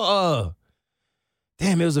 you saw,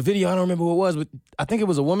 damn, it was a video. I don't remember what it was, but I think it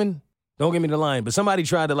was a woman. Don't give me the line, but somebody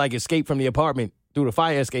tried to, like, escape from the apartment through the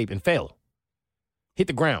fire escape and fell. Hit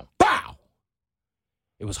the ground. Bow!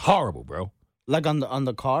 It was horrible, bro. Like on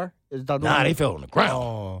the car? Is that Nah, they fell on the ground.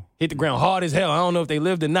 Oh. Hit the ground hard as hell. I don't know if they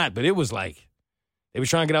lived or not, but it was like, they was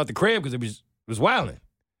trying to get out the crib because it was wilding.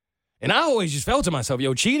 And I always just felt to myself,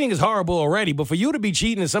 yo, cheating is horrible already, but for you to be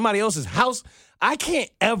cheating in somebody else's house, I can't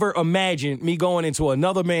ever imagine me going into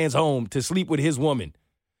another man's home to sleep with his woman.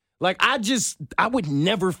 Like, I would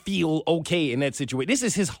never feel okay in that situation. This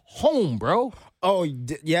is his home, bro. Oh,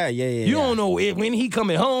 yeah. You don't know when he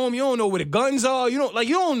coming home. You don't know where the guns are. You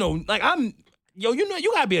don't know. Like,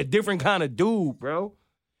 you gotta be a different kind of dude, bro.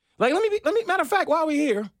 Like, let me, matter of fact, while we're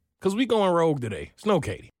here, because we going rogue today. It's no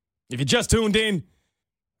Katie. If you just tuned in,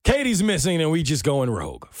 Katie's missing and we just going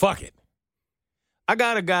rogue. Fuck it. I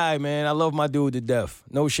got a guy, man. I love my dude to death.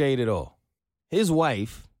 No shade at all. His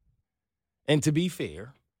wife, and to be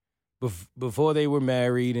fair, before they were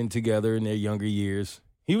married and together in their younger years,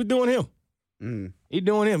 he was doing him. He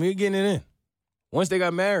doing him. He was getting it in. Once they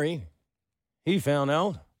got married, he found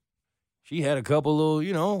out she had a couple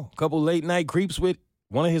late night creeps with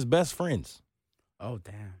one of his best friends. Oh,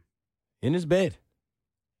 damn. In his bed.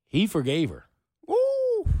 He forgave her.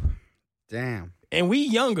 Ooh. Damn. And we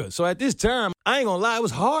younger. So at this time, I ain't gonna lie, it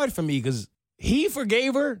was hard for me because he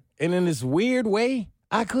forgave her, and in this weird way,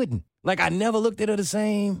 I couldn't. Like, I never looked at her the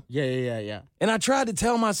same. Yeah. And I tried to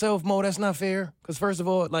tell myself, Mo, that's not fair. Because first of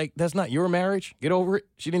all, like, that's not your marriage. Get over it.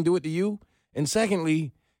 She didn't do it to you. And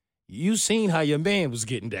secondly, you seen how your man was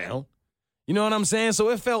getting down. You know what I'm saying? So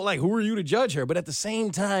it felt like, who are you to judge her? But at the same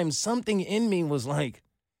time, something in me was like,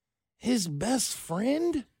 his best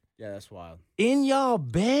friend? Yeah, that's wild. In y'all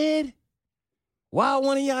bed? While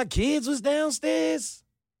one of y'all kids was downstairs?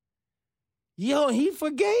 Yo, he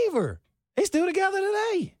forgave her. They still together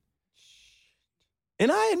today.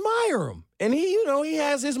 And I admire him. And he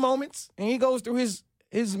has his moments. And he goes through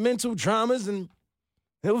his mental traumas and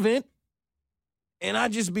he'll vent. And I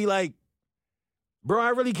just be like, bro, I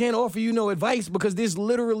really can't offer you no advice because there's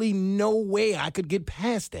literally no way I could get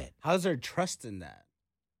past that. How's there trust in that?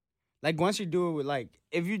 Like, once you do it with, like,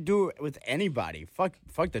 if you do it with anybody, fuck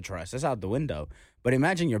the trust. That's out the window. But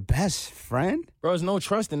imagine your best friend. Bro, there's no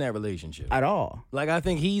trust in that relationship. At all. Like, I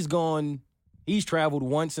think he's traveled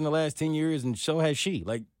once in the last 10 years, and so has she.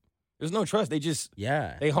 Like, there's no trust.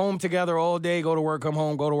 They home together all day, go to work, come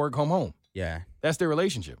home, go to work, come home. Yeah. That's their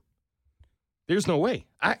relationship. There's no way.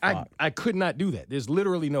 I could not do that. There's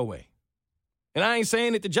literally no way. And I ain't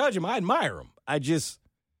saying it to judge him. I admire him.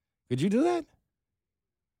 Could you do that?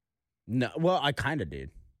 No, well, I kind of did.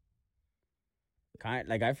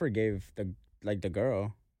 I forgave the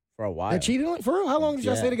girl for a while. That cheated on? For real? How long did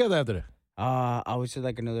y'all stay together after that? I would say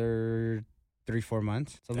like another 3-4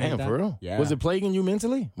 months. Something Damn, like that. for real? Yeah. Was it plaguing you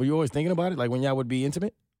mentally? Were you always thinking about it? Like when y'all would be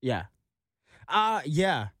intimate? Yeah.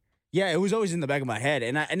 Yeah. It was always in the back of my head,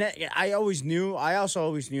 and I always knew. I also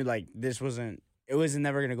always knew like it wasn't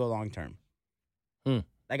never gonna go long term.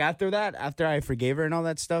 Like after I forgave her and all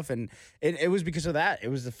that stuff, and it was because of that. It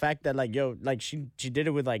was the fact that she did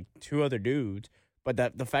it with like 2 other dudes, but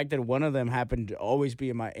the fact that one of them happened to always be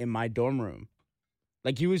in my dorm room.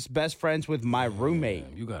 Like, he was best friends with my roommate.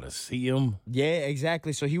 You gotta see him. Yeah,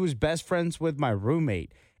 exactly. So he was best friends with my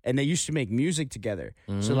roommate, and they used to make music together.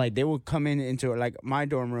 Mm-hmm. So like they would come into like my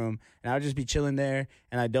dorm room, and I would just be chilling there,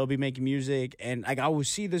 and they'll be making music, and like I would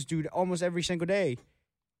see this dude almost every single day,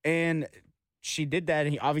 and she did that,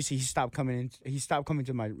 and he stopped coming in. He stopped coming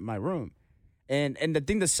to my room, and the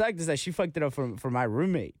thing that sucked is that she fucked it up for my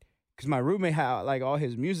roommate, because my roommate had like all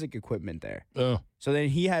his music equipment there. So then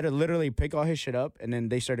he had to literally pick all his shit up, and then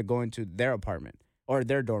they started going to their apartment or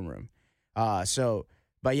their dorm room.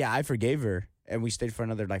 But yeah, I forgave her, and we stayed for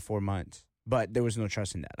another like 4 months, but there was no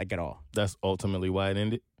trust in that, like at all. That's ultimately why it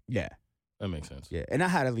ended? Yeah. That makes sense. Yeah, and I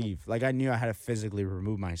had to leave. Like, I knew I had to physically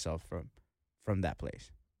remove myself from that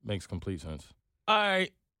place. Makes complete sense. All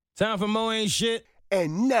right, time for Mo Ain't Shit.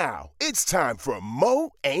 And now it's time for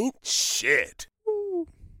Mo Ain't Shit. Woo.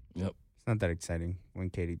 Yep. It's not that exciting when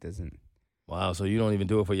Katie doesn't. Wow, so you don't even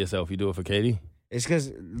do it for yourself. You do it for Katie? It's because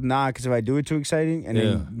if I do it too exciting and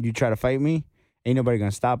then you try to fight me, ain't nobody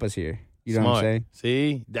gonna stop us here. You know Smart. what I'm saying?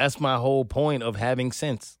 See, that's my whole point of having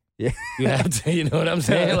sense. Yeah. You have to, you know what I'm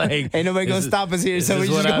saying? Like, ain't nobody gonna this is- stop us here, this so we is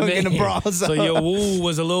just what I gonna get in a mean. brawl. So your woo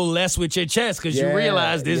was a little less with your chest because you Yeah,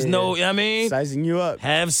 realize there's yeah. no, I mean, sizing you up.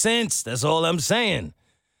 have sense. That's all I'm saying.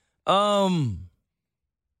 Few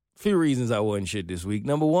reasons I wasn't shit this week.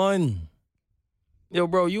 Number one, yo,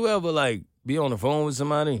 bro, you ever like be on the phone with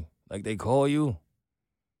somebody, like they call you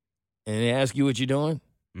and they ask you what you're doing,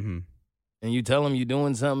 Mm-hmm. and you tell them you're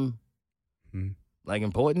doing something Mhm. like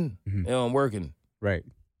important? Mhm. Yo, I'm working. Right.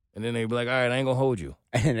 And then they be like, all right, I ain't gonna hold you.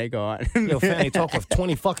 And they go on. Yo, fam, they talk for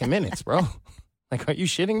 20 fucking minutes, bro. Like, are you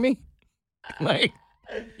shitting me? Like,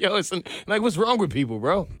 yo, like, what's wrong with people,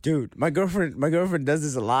 bro? Dude, my girlfriend does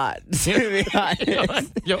this a lot. To be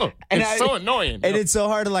honest. Yo, And it's so annoying. And yo. it's so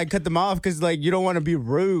hard to like cut them off because like you don't want to be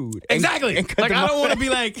rude. And- Exactly. and cut Like, them I don't off. want to be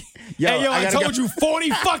like, Yo, hey, yo, I I gotta told go. you 40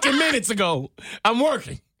 fucking minutes ago, I'm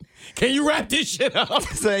working. Can you wrap this shit up?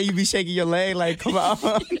 So you be shaking your leg like, come on.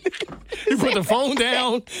 You put the phone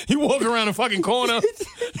down. You walk around the fucking corner.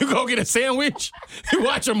 You go get a sandwich. You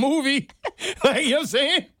watch a movie. Like, you know what I'm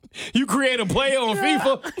saying? You create a play on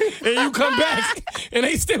FIFA, and you come back, and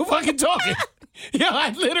they still fucking talking. Yo,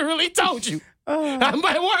 I literally told you. I'm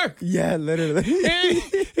at work. Yeah, literally. And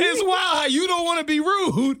it's wild how you don't want to be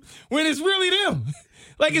rude when it's really them.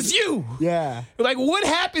 Like, it's you. Yeah. Like, what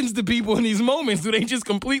happens to people in these moments? Do they just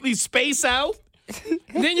completely space out?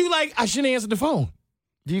 And then you like, I shouldn't answer the phone.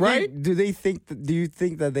 Do you Right? think, do you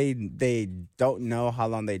think that they don't know how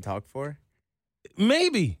long they talk for?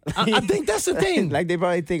 Maybe. I think that's the thing. Like they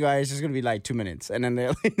probably think, all right, it's just gonna be like 2 minutes, and then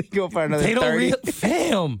they go for another They don't 30.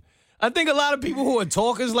 fam. I think a lot of people who are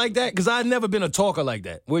talkers like that, because I've never been a talker like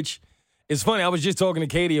that, which is funny. I was just talking to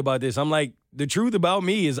Katie about this. I'm like, the truth about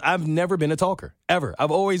me is I've never been a talker, ever.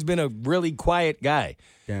 I've always been a really quiet guy.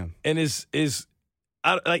 Damn. And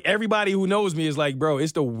like everybody who knows me is like, bro,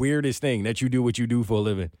 it's the weirdest thing that you do what you do for a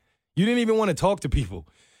living. You didn't even want to talk to people.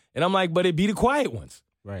 And I'm like, but it be the quiet ones.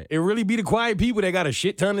 Right. It really be the quiet people that got a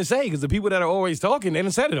shit ton to say, because the people that are always talking, they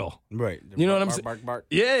done said it all. Right. You know what I'm saying? Bark.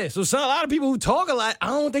 Yeah. So a lot of people who talk a lot, I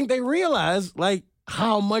don't think they realize like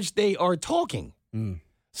how much they are talking.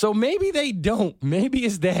 So maybe they don't. Maybe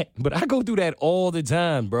it's that. But I go through that all the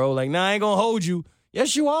time, bro. Like, nah, I ain't gonna hold you.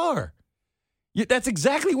 Yes, you are. That's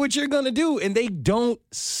exactly what you're gonna do. And they don't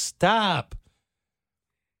stop.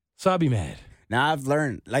 So I'll be mad. Now I've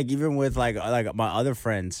learned, like even with like my other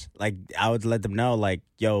friends, like I would let them know, like,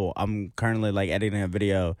 yo, I'm currently like editing a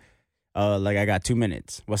video, like I got 2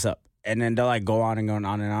 minutes. What's up? And then they'll like go on and go on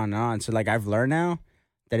and on and on. So like I've learned now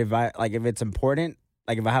that if it's important,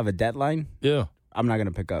 like if I have a deadline, Yeah. I'm not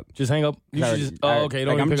gonna pick up. Just hang up. You should just, okay,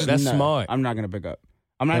 don't like, even pick up. That's smart. I'm not gonna pick up.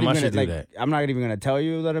 I'm not Damn, I even should gonna do like. that. I'm not even gonna tell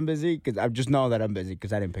you that I'm busy because I just know that I'm busy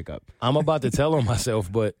because I didn't pick up. I'm about to tell on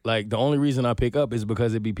myself, but like the only reason I pick up is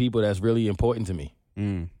because it be people that's really important to me.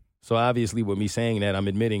 So obviously with me saying that, I'm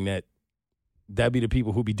admitting that be the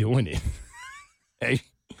people who be doing it.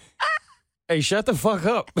 Hey, shut the fuck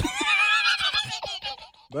up.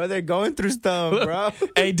 Bro, they're going through stuff, bro.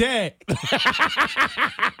 Hey, Dad.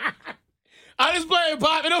 I just play it,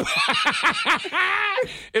 Pop.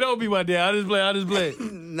 It don't be my dad. I just play.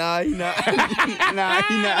 Nah, he not. Nah,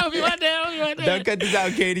 he not. Don't be my dad. Don't cut this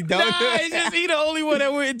out, Katie. Don't. Nah, it's just he the only one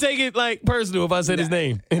that would take it like personal if I said his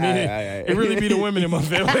name. And then Aight. it really be the women in my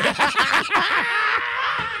family.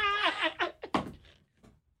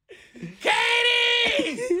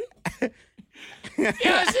 Katie! Yo,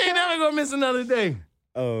 she ain't never gonna miss another day.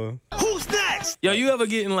 Oh. Who's next? Yo, you ever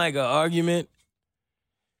get in like an argument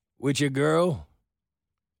with your girl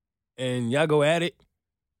and y'all go at it?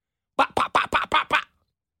 Pop, pop, pop, pop, pop, pop.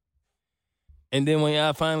 And then when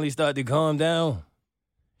y'all finally start to calm down,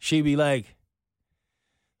 she be like,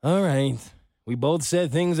 all right, we both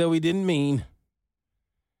said things that we didn't mean.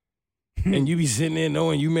 And you be sitting there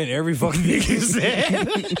knowing you meant every fucking thing you said.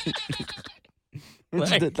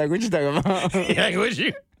 What you talking about? Like, what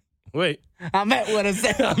you? Wait. I meant what I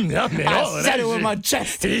said. I meant all I of said that it with shit. my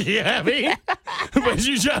chest. Yeah, I mean, but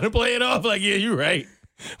you trying to play it off like, yeah, you're right.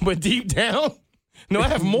 But deep down, no, I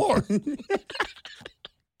have more.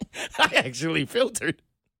 I actually filtered.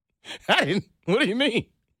 I didn't. What do you mean?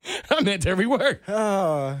 I meant every word.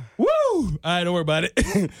 Oh. Woo! All right, don't worry about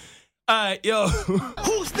it. All right, yo.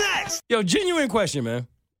 Who's next? Yo, genuine question, man.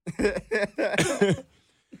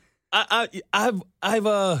 I've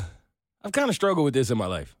kind of struggled with this in my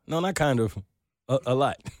life. No, not kind of. A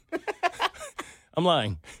lot. I'm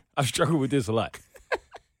lying. I've struggled with this a lot.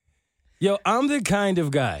 Yo, I'm the kind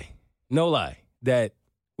of guy, no lie, that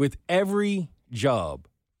with every job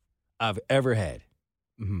I've ever had,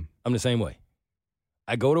 I'm the same way.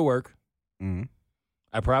 I go to work.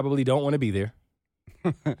 I probably don't want to be there.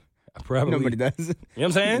 Probably. Nobody does. You know what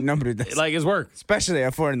I'm saying? Nobody does. Like, it's work. Especially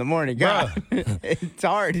at 4 a.m. God, it's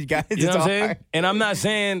hard, guys. You know It's what I'm saying? hard. And I'm not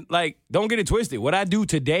saying, like, don't get it twisted. What I do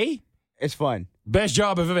today, It's fun. best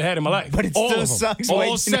job I've ever had in my life. But it all still of them. sucks All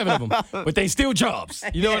waiting 7 of them. But they still jobs.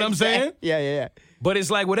 You know what I'm saying? Yeah. But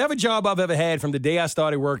it's like whatever job I've ever had from the day I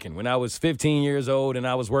started working, when I was 15 years old and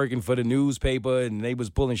I was working for the newspaper and they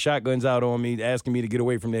was pulling shotguns out on me, asking me to get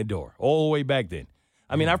away from their door, all the way back then.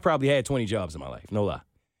 I mean, I've probably had 20 jobs in my life, no lie.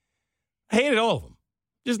 I hated all of them.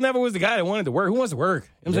 Just never was the guy that wanted to work. Who wants to work? You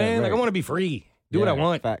know what I'm saying? Right. Like, I want to be free. Do what I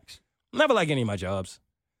want. Facts. Never like any of my jobs.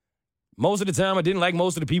 Most of the time, I didn't like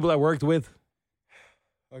most of the people I worked with.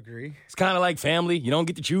 Agree. It's kind of like family. You don't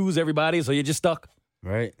get to choose everybody, so you're just stuck.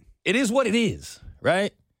 Right. It is what it is,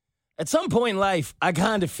 right? At some point in life, I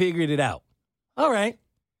kind of figured it out. All right,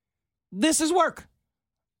 this is work.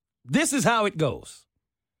 This is how it goes.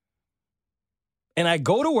 And I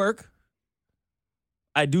go to work.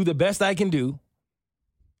 I do the best I can do.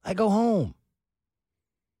 I go home.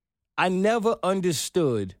 I never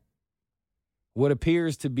understood what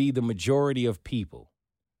appears to be the majority of people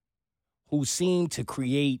who seem to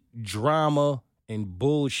create drama and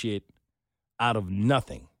bullshit out of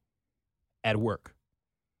nothing at work.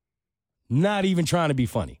 Not even trying to be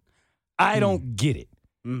funny. I don't get it.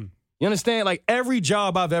 You understand? Like, every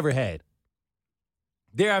job I've ever had,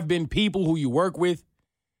 there have been people who you work with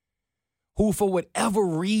who, for whatever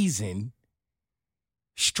reason,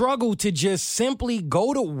 struggle to just simply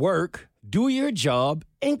go to work, do your job,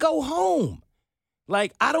 and go home.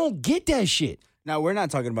 Like, I don't get that shit. Now, we're not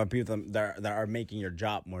talking about people that are making your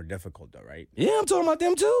job more difficult, though, right? Yeah, I'm talking about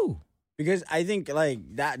them too. Because I think like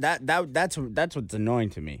that's what's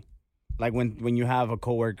annoying to me. Like when you have a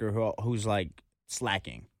coworker who's like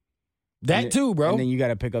slacking. That too, bro. And then you got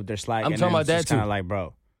to pick up their slack. I'm and talking then about that it's kind too. of like,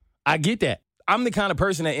 bro. I get that. I'm the kind of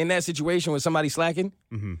person that in that situation with somebody slacking,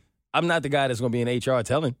 I'm not the guy that's going to be in HR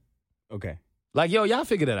telling. Okay. Like, yo, y'all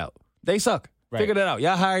figure that out. They suck. Right. Figure that out.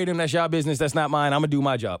 Y'all hired them. That's y'all business. That's not mine. I'm going to do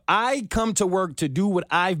my job. I come to work to do what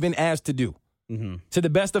I've been asked to do to the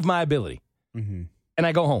best of my ability. And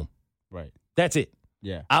I go home. Right. That's it.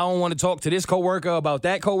 Yeah. I don't want to talk to this coworker about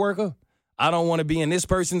that coworker. I don't want to be in this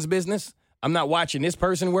person's business. I'm not watching this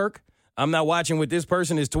person work. I'm not watching what this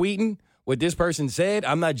person is tweeting, what this person said.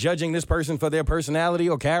 I'm not judging this person for their personality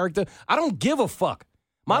or character. I don't give a fuck.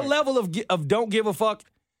 My level of don't give a fuck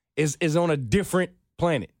is on a different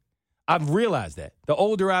planet. I've realized that. The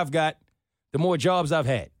older I've got, the more jobs I've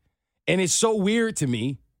had. And it's so weird to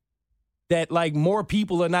me that, like, more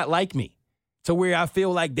people are not like me, to where I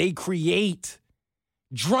feel like they create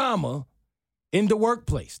drama in the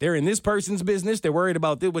workplace. They're in this person's business. They're worried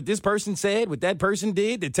about what this person said, what that person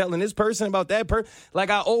did. They're telling this person about that person. Like,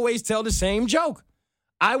 I always tell the same joke.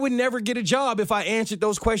 I would never get a job if I answered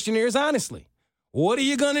those questionnaires honestly. What are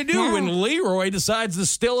you going to do when Leroy decides to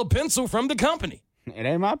steal a pencil from the company? It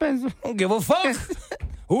ain't my pencil. I don't give a fuck.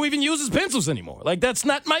 Who even uses pencils anymore? Like, that's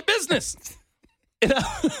not my business. You know?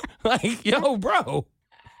 Like, yo, bro.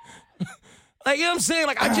 Like, you know what I'm saying?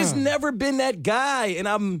 Like, I just never been that guy. And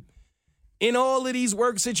I'm in all of these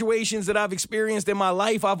work situations that I've experienced in my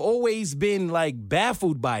life, I've always been, like,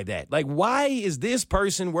 baffled by that. Like, why is this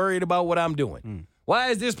person worried about what I'm doing? Why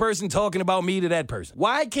is this person talking about me to that person?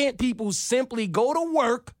 Why can't people simply go to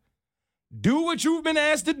work, do what you've been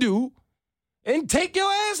asked to do, and take your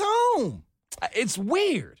ass home? It's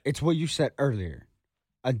weird. It's what you said earlier.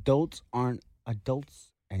 Adults aren't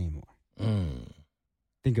adults anymore.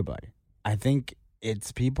 Think about it. I think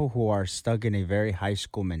it's people who are stuck in a very high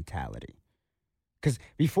school mentality. Because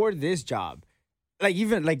before this job, like,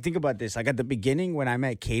 even, like, think about this. Like, at the beginning when I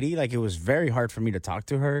met Katie, like, it was very hard for me to talk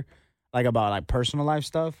to her, like, about, like, personal life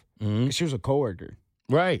stuff. Because she was a coworker.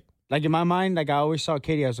 Right. Like, in my mind, like, I always saw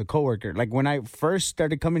Katie as a coworker. Like, when I first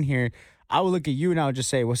started coming here, I would look at you and I would just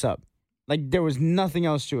say, what's up? Like, there was nothing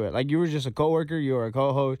else to it. Like, you were just a coworker. You were a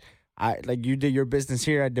co-host. Like, you did your business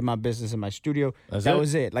here. I did my business in my studio. That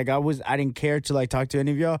was it. Like, I didn't care to, like, talk to any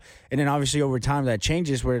of y'all. And then, obviously, over time, that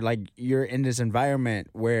changes where, like, you're in this environment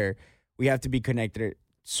where we have to be connected through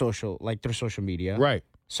social media. Right.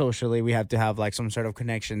 Socially, we have to have, like, some sort of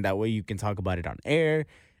connection. That way you can talk about it on air.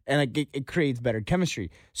 And, like, it creates better chemistry.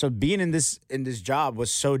 So being in this job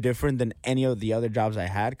was so different than any of the other jobs I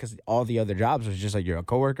had, because all the other jobs was just like, you're a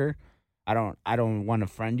coworker. I don't want to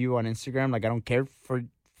friend you on Instagram. Like, I don't care for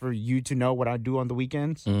you to know what I do on the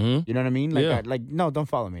weekends. You know what I mean? Like, no, don't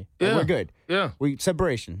follow me. Like, we're good. Yeah. We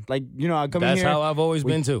separation. Like, you know, I come in That's here. how I've always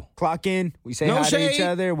been too. Clock in. We say No hi shade. to each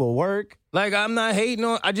other. We'll work. Like, I'm not hating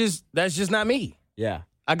on. That's just not me. Yeah.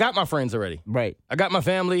 I got my friends already. Right. I got my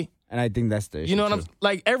family. And I think that's the issue. You know what I'm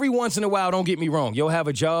like? Every once in a while, don't get me wrong. You'll have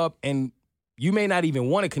a job and You may not even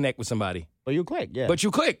want to connect with somebody, But you click, yeah. but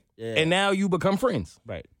you click. Yeah. And now you become friends.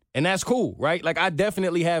 right. And that's cool, right? Like, I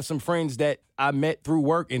definitely have some friends that I met through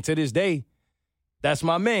work, and to this day, that's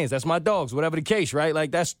my mans, that's my dogs, whatever the case, right?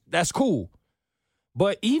 Like, that's cool.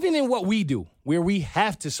 But even in what we do, where we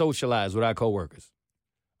have to socialize with our coworkers,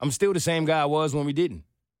 I'm still the same guy I was when we didn't.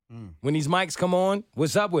 When these mics come on,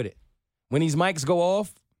 what's up with it? When these mics go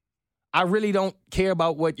off, I really don't care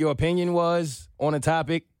about what your opinion was on a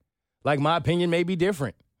topic. Like, my opinion may be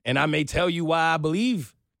different, and I may tell you why I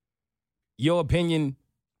believe your opinion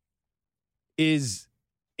is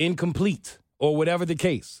incomplete or whatever the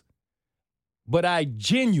case. But I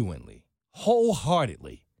genuinely,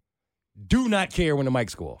 wholeheartedly do not care when the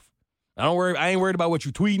mics go off. I ain't worried about what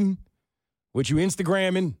you tweeting, what you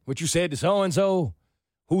Instagramming, what you said to so-and-so,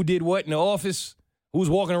 who did what in the office, who's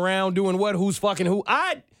walking around doing what, who's fucking who.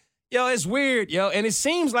 It's weird, yo. And it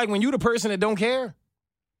seems like when you the person that don't care,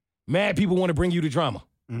 mad people want to bring you the drama.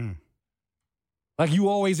 Like, you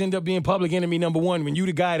always end up being public enemy number one when you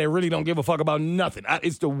the guy that really don't give a fuck about nothing.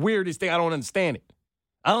 It's the weirdest thing. I don't understand it.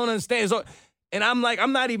 I don't understand. So, and I'm like,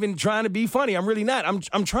 I'm not even trying to be funny. I'm really not.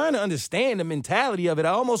 I'm trying to understand the mentality of it. I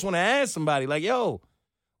almost want to ask somebody, like, yo,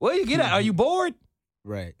 where you get at? Are you bored?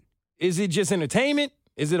 Right. Is it just entertainment?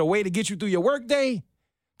 Is it a way to get you through your work day?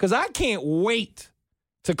 Because I can't wait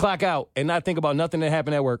to clock out and not think about nothing that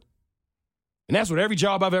happened at work. And that's what every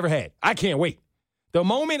job I've ever had. I can't wait. The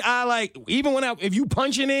moment if you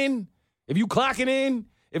punching in, if you clocking in,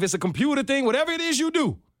 if it's a computer thing, whatever it is you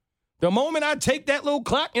do, the moment I take that little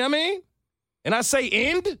clock, you know what I mean? And I say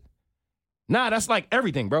end, that's like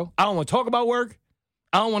everything, bro. I don't want to talk about work.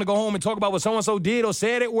 I don't want to go home and talk about what so-and-so did or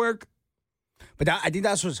said at work. But I think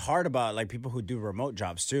that's what's hard about, like, people who do remote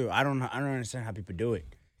jobs too. I don't understand how people do it.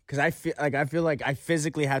 Because I feel like I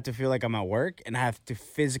physically have to feel like I'm at work, and I have to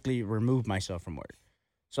physically remove myself from work.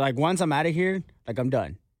 So, like, once I'm out of here, like, I'm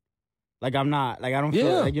done. Like, I'm not, like, I don't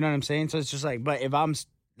feel, like, you know what I'm saying? So it's just like, but if I'm,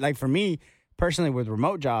 like, for me, personally, with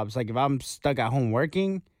remote jobs, like, if I'm stuck at home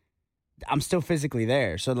working, I'm still physically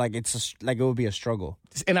there. So, like, it would be a struggle.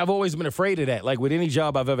 And I've always been afraid of that. Like, with any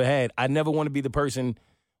job I've ever had, I never want to be the person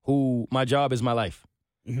who my job is my life.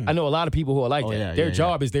 Mm-hmm. I know a lot of people who are like that. Yeah, their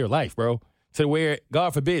job is their life, bro. To where,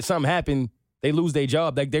 God forbid, something happened, they lose their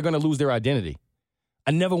job, like, they're going to lose their identity. I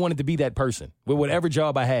never wanted to be that person with whatever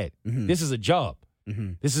job I had. Mm-hmm. This is a job.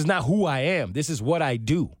 Mm-hmm. This is not who I am. This is what I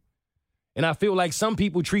do. And I feel like some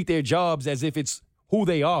people treat their jobs as if it's who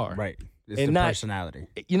they are. Right. It's the personality.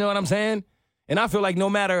 You know what I'm saying? And I feel like no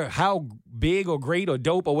matter how big or great or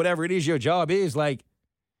dope or whatever it is your job is, like,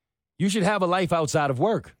 you should have a life outside of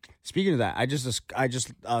work. Speaking of that, I just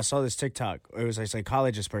saw this TikTok. It was a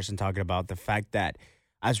psychologist person talking about the fact that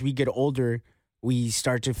as we get older, we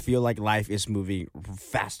start to feel like life is moving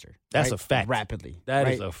faster. That's right? a fact. Rapidly. That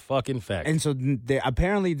right? is a fucking fact. And so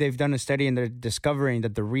apparently they've done a study and they're discovering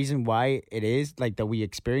that the reason why it is like that we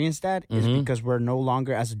experience that is because we're no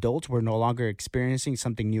longer, as adults, we're no longer experiencing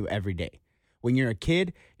something new every day. When you're a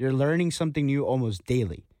kid, you're learning something new almost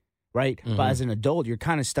daily, right? But as an adult, you're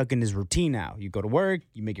kind of stuck in this routine now. You go to work,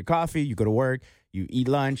 you make your coffee, you go to work, you eat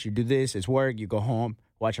lunch, you do this, it's work, you go home,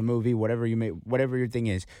 watch a movie, whatever your thing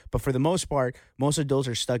is. But for the most part, most adults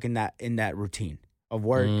are stuck in that routine of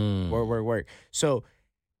work, work. So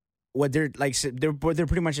what they're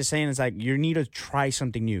pretty much just saying is like, you need to try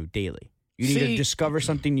something new daily. You need to discover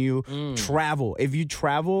something new. Travel. If you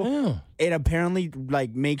travel, it apparently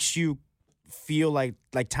like makes you feel like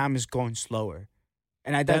time is going slower.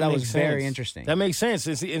 And I thought that was very interesting. That makes sense.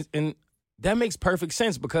 And that makes perfect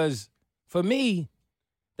sense because for me,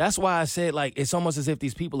 that's why I said, like, it's almost as if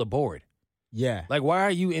these people are bored. Yeah. Like, why are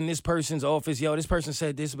you in this person's office? Yo, this person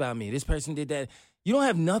said this about me. This person did that. You don't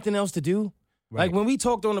have nothing else to do? Right. Like, when we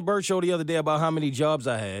talked on the Burt Show the other day about how many jobs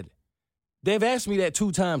I had, they've asked me that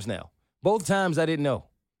 2 times now. Both times I didn't know.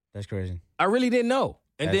 That's crazy. I really didn't know.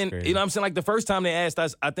 And That's then, crazy. you know what I'm saying? Like, the first time they asked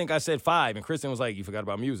us, I think I said 5, and Kristen was like, you forgot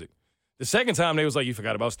about music. The second time, they was like, you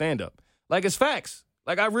forgot about stand-up. Like, it's facts.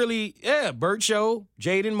 Like, I really, Burt Show,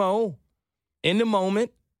 Jade and Mo, In the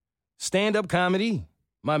Moment, stand-up comedy,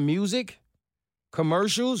 my music,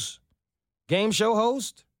 commercials, game show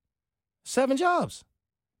host, 7 jobs.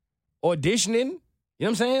 Auditioning, you know what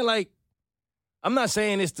I'm saying? Like, I'm not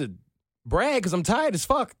saying this to brag because I'm tired as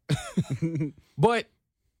fuck. But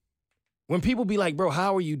when people be like, bro,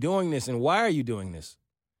 how are you doing this and why are you doing this?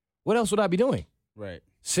 What else would I be doing? Right.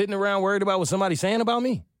 Sitting around worried about what somebody's saying about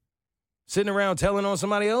me? Sitting around telling on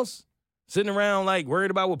somebody else? Sitting around, like,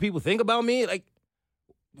 worried about what people think about me? Like,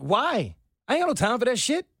 why? I ain't got no time for that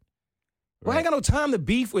shit. Well, I ain't got no time to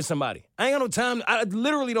beef with somebody. I ain't got no time. I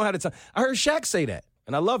literally don't have the time. I heard Shaq say that,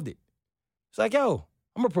 and I loved it. It's like, yo,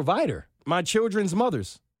 I'm a provider. my children's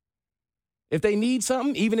mothers. If they need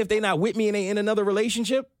something, even if they're not with me and they in another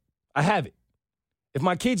relationship, I have it. If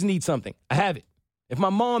my kids need something, I have it. If my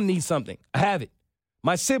mom needs something, I have it.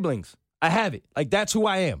 My siblings, I have it. Like, that's who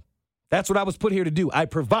I am. That's what I was put here to do. I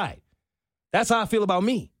provide. That's how I feel about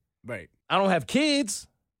me. Right. I don't have kids,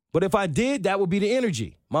 but if I did, that would be the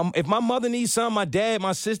energy. If my mother needs something, my dad,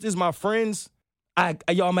 my sisters, my friends, I'm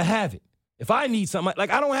going to have it. If I need something,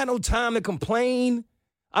 like, I don't have no time to complain.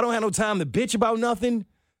 I don't have no time to bitch about nothing.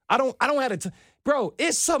 I don't have bro,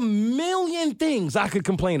 it's a million things I could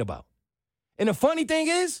complain about. And the funny thing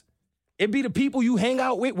is, it be the people you hang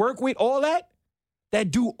out with, work with, all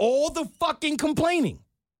that do all the fucking complaining.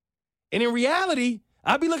 And in reality,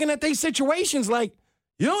 I be looking at these situations like,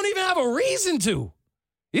 you don't even have a reason to.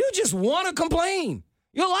 You just want to complain.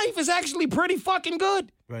 Your life is actually pretty fucking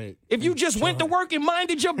good. Right. If you just went to work and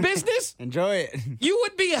minded your business, enjoy it. You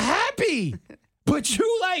would be happy. But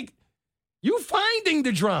you finding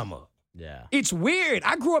the drama. Yeah. It's weird.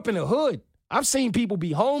 I grew up in the hood. I've seen people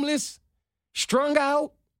be homeless, strung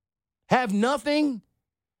out, have nothing,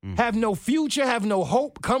 have no future, have no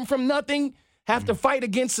hope, come from nothing, have to fight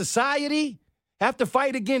against society, have to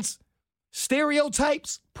fight against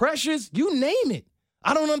stereotypes, pressures, you name it.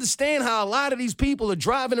 I don't understand how a lot of these people are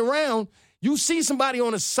driving around. You see somebody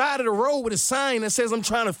on the side of the road with a sign that says, I'm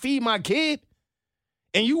trying to feed my kid,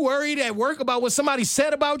 and you worried at work about what somebody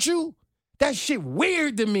said about you? That shit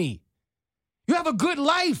weird to me. You have a good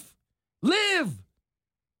life. Live.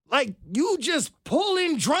 Like, you just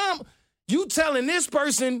pulling drama. You telling this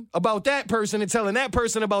person about that person and telling that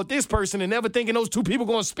person about this person and never thinking those two people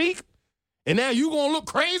going to speak? And now you going to look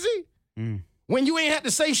crazy? When you ain't had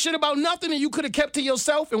to say shit about nothing and you could have kept to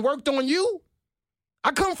yourself and worked on you?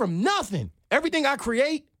 I come from nothing. Everything I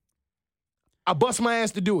create, I bust my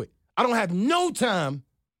ass to do it. I don't have no time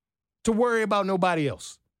to worry about nobody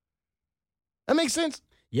else. That makes sense?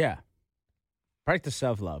 Yeah. Practice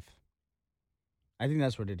self-love. I think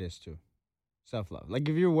that's what it is, too. Self-love. Like,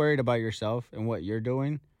 if you're worried about yourself and what you're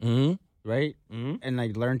doing, right? And,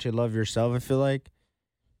 like, learn to love yourself, I feel like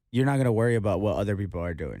you're not going to worry about what other people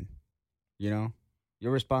are doing. You know?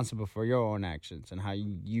 You're responsible for your own actions and how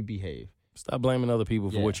you behave. Stop blaming other people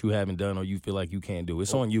for what you haven't done or you feel like you can't do.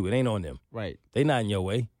 It's on you. It ain't on them. Right. They not in your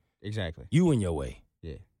way. Exactly. You in your way.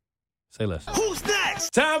 Yeah. Say less. Who's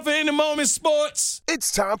next? Time for In the Moment Sports.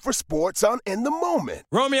 It's time for sports on In the Moment.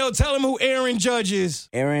 Romeo, tell him who Aaron Judge is.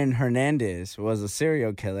 Aaron Hernandez was a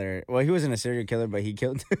serial killer. Well, he wasn't a serial killer, but he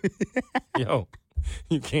killed. Yo,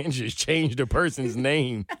 you can't just change the person's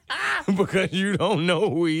name because you don't know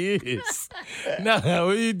who he is. Nah,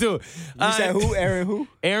 what you do? You said who? Aaron who?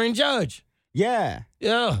 Aaron Judge. Yeah.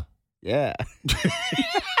 Yeah. Yeah.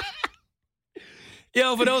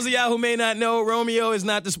 Yo, for those of y'all who may not know, Romeo is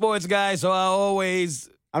not the sports guy, so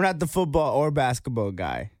I'm not the football or basketball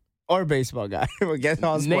guy or baseball guy. Guess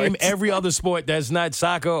all sports. Name every other sport that's not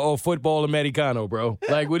soccer or football Americano, bro.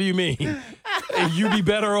 Like, what do you mean? You be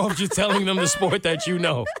better off just telling them the sport that you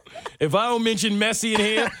know. If I don't mention Messi in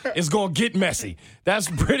here, it's going to get messy. That's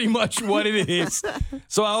pretty much what it is.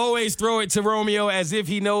 So I always throw it to Romeo as if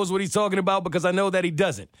he knows what he's talking about because I know that he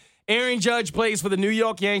doesn't. Aaron Judge plays for the New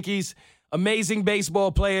York Yankees. Amazing baseball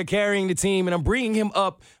player carrying the team, and I'm bringing him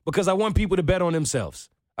up because I want people to bet on themselves.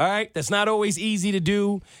 All right? That's not always easy to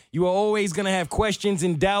do. You are always going to have questions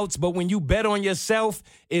and doubts, but when you bet on yourself,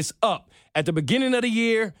 it's up. At the beginning of the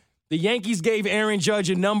year, the Yankees gave Aaron Judge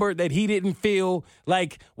a number that he didn't feel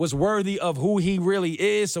like was worthy of who he really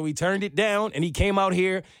is, so he turned it down, and he came out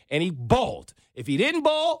here, and he balled. If he didn't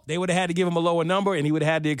ball, they would have had to give him a lower number, and he would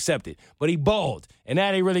have had to accept it. But he balled, and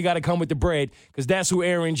now they really got to come with the bread because that's who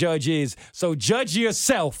Aaron Judge is. So judge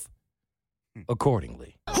yourself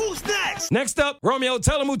accordingly. Who's next? Next up, Romeo,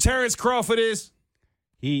 tell him who Terrence Crawford is.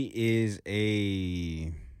 He is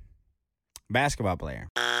a basketball player.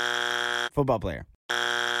 Football player.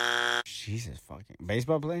 Jesus fucking.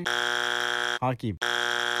 Baseball player? Hockey.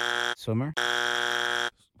 Swimmer?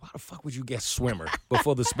 Why the fuck would you guess swimmer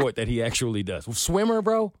before the sport that he actually does? Swimmer,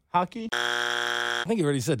 bro? Hockey? I think you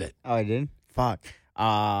already said that. Oh, I did? Fuck.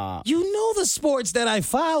 You know the sports that I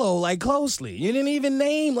follow, like, closely. You didn't even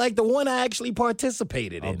name, like, the one I actually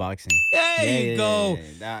participated in. Oh, boxing. There you go. Yeah.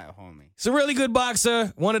 That homie. He's a really good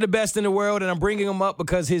boxer, one of the best in the world, and I'm bringing him up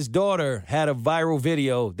because his daughter had a viral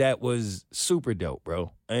video that was super dope,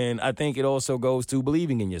 bro. And I think it also goes to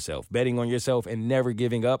believing in yourself, betting on yourself, and never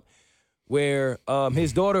giving up, where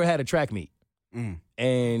his daughter had a track meet.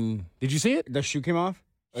 And did you see it? The shoe came off?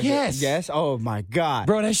 Yes. Yes. Oh my God.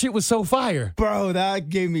 Bro, that shit was so fire. Bro, that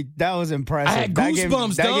was impressive. I had that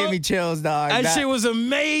goosebumps, that dog. gave me chills, dog. That shit was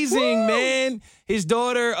amazing, man. His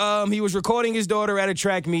daughter, he was recording his daughter at a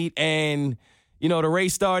track meet, and, you know, the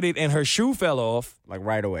race started, and her shoe fell off. like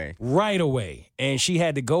right away. Right away. And she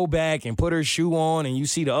had to go back and put her shoe on, and you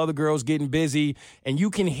see the other girls getting busy, and you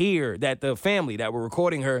can hear that the family that were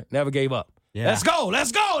recording her never gave up. Yeah. Let's go,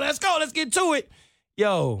 let's get to it.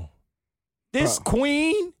 Yo, this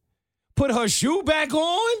queen put her shoe back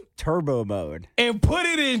on Turbo mode. and put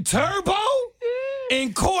it in turbo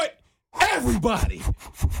and caught everybody.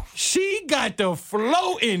 She got the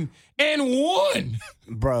floating and won.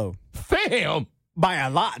 Bro. Fam. By a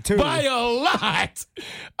lot, too. By a lot.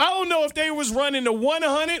 I don't know if they was running the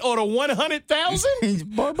 100 or the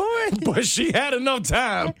 100,000, boy. but she had enough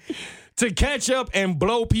time to catch up and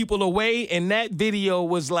blow people away. And that video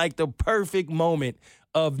was like the perfect moment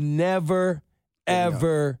of never,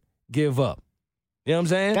 ever give up. You know what I'm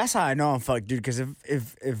saying? That's how I know I'm fucked, dude. Because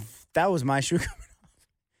if that was my shoe coming off,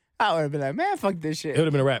 I would have been like, man, fuck this shit. It would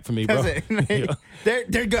have been a wrap for me, bro. That's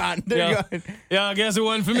it. They're gone. They're gone. Yeah, I guess it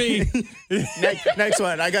wasn't for me. Next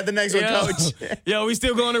one. I got the next one, coach. Yo, we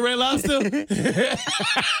still going to Red Lobster?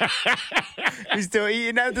 We still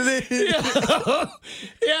eating after this? Yeah,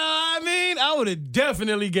 I mean, I would have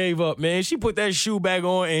definitely gave up, man. She put that shoe back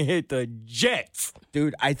on and hit the jets.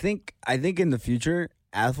 Dude, I think in the future,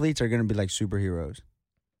 athletes are gonna be like superheroes.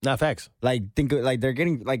 Not facts. Like they're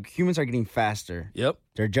getting like humans are getting faster. Yep.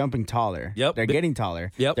 They're jumping taller. Yep. They're getting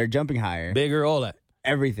taller. Yep. They're jumping higher. Bigger, all that.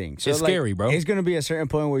 Everything. So It's like, scary, bro. It's gonna be a certain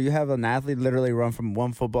point where you have an athlete literally run from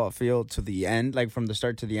one football field to the end, like from the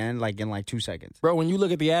start to the end, like in like 2 seconds. Bro, when you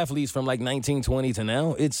look at the athletes from like 1920 to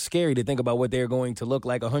now, it's scary to think about what they're going to look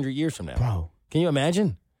like 100 years from now. Bro. Can you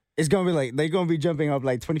imagine? It's gonna be like they're gonna be jumping up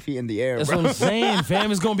like 20 feet in the air. That's bro. what I'm saying, fam.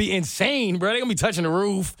 It's going to be insane, bro. They're going to be touching the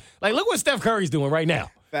roof. Like, look what Steph Curry's doing right now.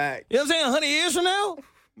 Fact. You know what I'm saying? 100 years from now,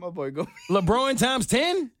 My boy go. LeBron times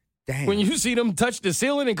 10. Damn. When you see them touch the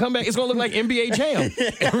ceiling and come back, it's going to look like NBA Jam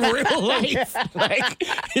in real life. Like,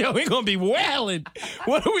 yo, we're going to be wailing.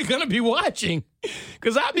 What are we going to be watching?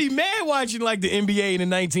 Because I'd be mad watching, like, the NBA in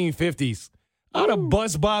the 1950s. I'd have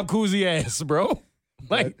bust Bob Cousy ass, bro.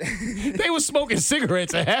 Like, they was smoking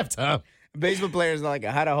cigarettes at halftime. Baseball players like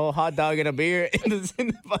had a whole hot dog and a beer in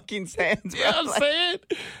the fucking stands. You know what I'm saying?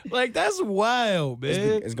 Like, that's wild,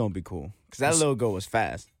 man. It's gonna be cool because that little girl was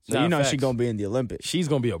fast. So Nah, you know facts. she gonna be in the Olympics. She's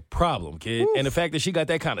going to be a problem, kid. And the fact that she got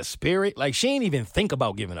that kind of spirit, like, she ain't even think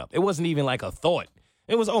about giving up. It wasn't even like a thought.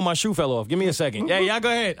 It was, oh, my shoe fell off. Give me a second. Yeah, y'all go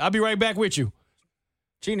ahead. I'll be right back with you.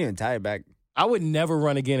 She didn't even tie it back. I would never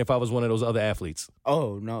run again if I was one of those other athletes.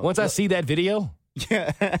 Oh no! Once I see that video,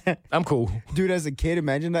 yeah, I'm cool. dude. As a kid,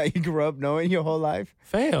 imagine that you grew up knowing your whole life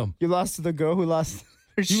Fam, you lost to the girl who lost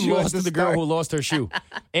her shoe. you at lost to the girl start. who lost her shoe.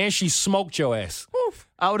 And she smoked your ass.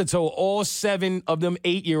 I would have told all 7 of them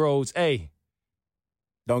 8-year-olds, hey,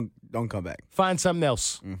 Don't come back. find something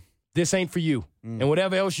else. This ain't for you. And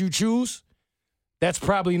whatever else you choose, that's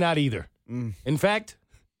probably not either. In fact,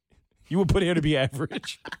 you were put here to be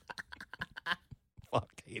average. Fuck,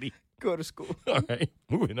 Katie. Go to school. All right,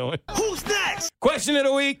 moving on. Who's next? Question of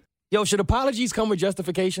the week. Yo, should apologies come with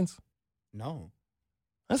justifications? No.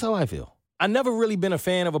 That's how I feel. I've never really been a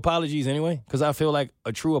fan of apologies anyway, because I feel like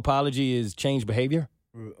a true apology is changed behavior.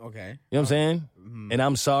 Okay. You know what I'm saying? And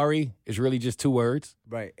I'm sorry is really just 2 words.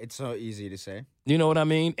 Right. It's so easy to say. You know what I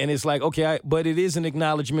mean? And it's like, okay, but it is an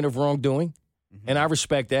acknowledgement of wrongdoing, and I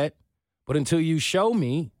respect that. But until you show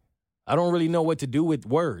me, I don't really know what to do with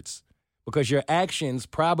words, because your actions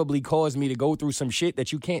probably caused me to go through some shit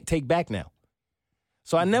that you can't take back now.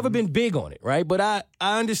 So I've never been big on it, right? But I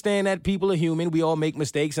understand that people are human. We all make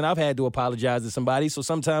mistakes, and I've had to apologize to somebody. So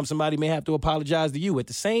sometimes somebody may have to apologize to you. At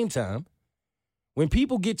the same time, when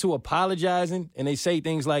people get to apologizing and they say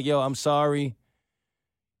things like, yo, I'm sorry,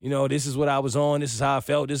 you know, this is what I was on, this is how I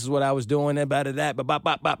felt, this is what I was doing, that, bop,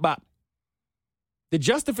 bop, bop, bop. The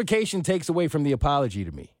justification takes away from the apology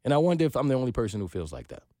to me. And I wonder if I'm the only person who feels like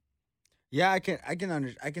that. Yeah, I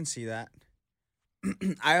can see that.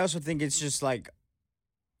 I also think it's just like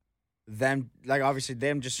them, like obviously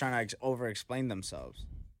them just trying to over-explain themselves.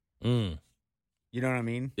 You know what I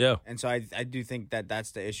mean? Yeah. And so I do think that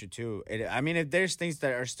that's the issue too. I mean, if there's things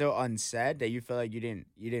that are still unsaid that you feel like you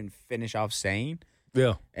didn't finish off saying,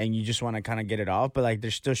 Yeah. and you just want to kind of get it off, but like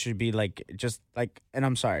there still should be like just like, and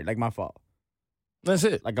I'm sorry, like my fault. That's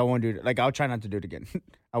it. Like I won't do it. Like I'll try not to do it again.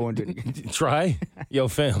 I won't do it again. Try. Yo,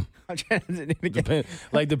 fam. I'll try not to do it again.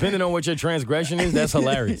 Depending on what your transgression is, that's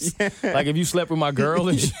hilarious. Like if you slept with my girl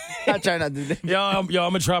and shit, I'll try not to do it. yo, I'm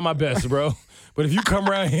going to try my best, bro. But if you come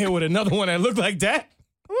around here with another one that look like that,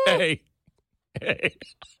 hey,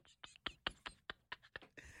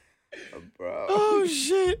 Bro. Oh,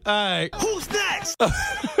 shit. All right. Who's next?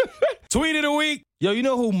 Tweet of the week. Yo, you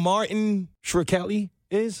know who Martin Shkreli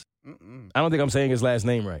is? I don't think I'm saying his last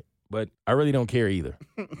name right, but I really don't care either.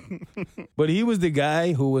 But he was the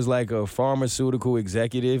guy who was like a pharmaceutical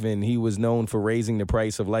executive, and he was known for raising the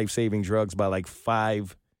price of life-saving drugs by like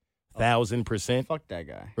 5,000%. Fuck that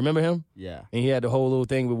guy. Remember him? Yeah. And he had the whole little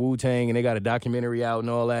thing with Wu-Tang, and they got a documentary out and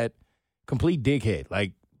all that. Complete dickhead.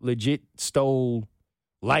 Like, legit stole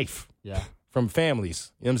life Yeah. from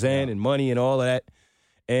families. You know what I'm saying? And money and all of that.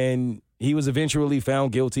 And he was eventually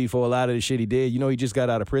found guilty for a lot of the shit he did. You know, he just got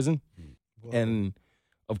out of prison. Whoa. And,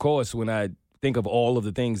 of course, when I think of all of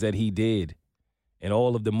the things that he did and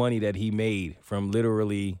all of the money that he made from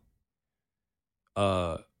literally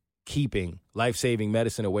keeping life-saving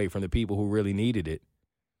medicine away from the people who really needed it,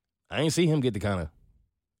 I ain't see him get the kind of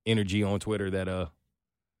energy on Twitter that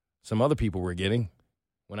some other people were getting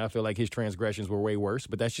when I feel like his transgressions were way worse.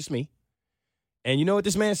 But that's just me. And you know what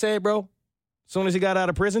this man said, bro? As soon as he got out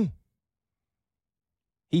of prison,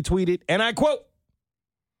 he tweeted, and I quote,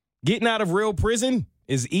 "Getting out of real prison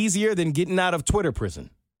is easier than getting out of Twitter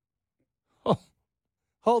prison." Oh,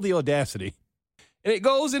 hold the audacity. And it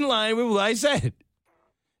goes in line with what I said.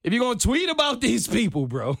 If you're going to tweet about these people,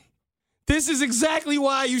 bro, this is exactly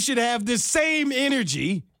why you should have the same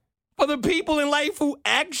energy for the people in life who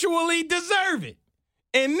actually deserve it.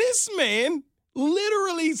 And this man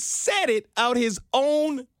literally said it out his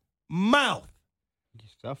own mouth.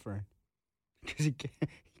 He's suffering. Because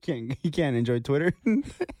he can't enjoy Twitter.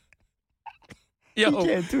 Yo, He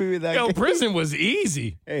can't tweet with that guy. prison was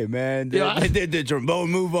easy. Hey, man. Yo, They did the trombone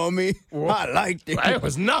move on me. I liked it. It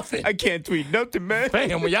was nothing. I can't tweet nothing, man.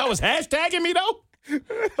 Damn, when y'all was hashtagging me, though?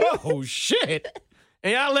 Oh, shit.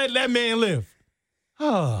 And y'all let that man live. What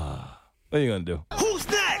are you going to do? Who's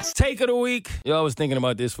next? Take of the week. Yo, I was thinking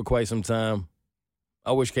about this for quite some time.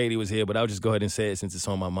 I wish Katie was here, but I'll just go ahead and say it since it's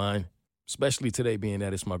on my mind, especially today being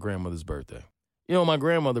that it's my grandmother's birthday. You know, my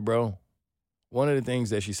grandmother, bro, one of the things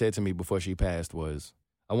that she said to me before she passed was,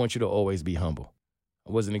 "I want you to always be humble."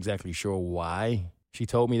 I wasn't exactly sure why she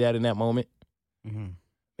told me that in that moment. Mm-hmm.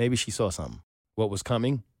 Maybe she saw something, what was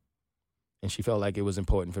coming, and she felt like it was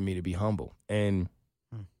important for me to be humble. And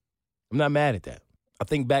I'm not mad at that. I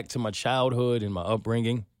think back to my childhood and my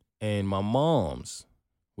upbringing, and my mom's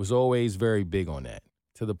was always very big on that,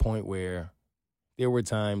 to the point where there were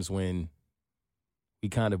times when we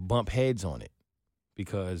kind of bump heads on it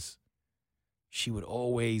because she would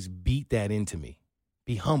always beat that into me.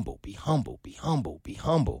 Be humble, be humble, be humble, be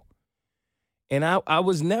humble. And I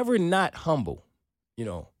was never not humble. You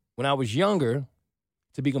know, when I was younger,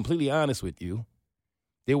 to be completely honest with you,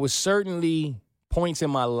 there was certainly points in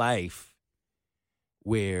my life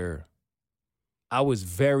where I was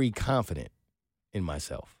very confident in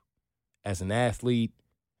myself as an athlete,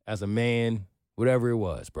 as a man, whatever it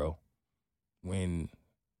was, bro. When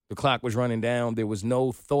the clock was running down, there was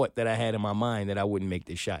no thought that I had in my mind that I wouldn't make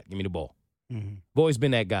this shot. Give me the ball. Mm-hmm. I've always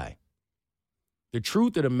been that guy. The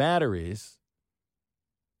truth of the matter is,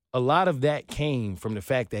 a lot of that came from the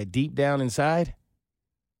fact that deep down inside,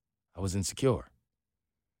 I was insecure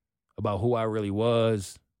about who I really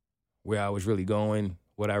was, where I was really going,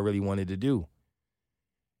 what I really wanted to do.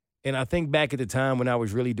 And I think back at the time when I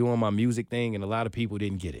was really doing my music thing, and a lot of people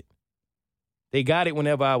didn't get it. They got it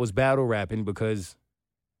whenever I was battle rapping because,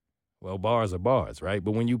 well, bars are bars, right?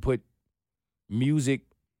 But when you put music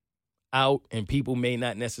out and people may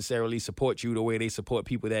not necessarily support you the way they support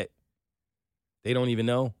people that they don't even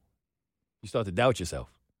know, you start to doubt yourself.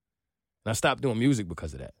 And I stopped doing music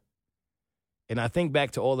because of that. And I think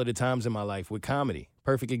back to all of the times in my life with comedy.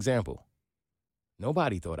 Perfect example.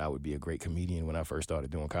 Nobody thought I would be a great comedian when I first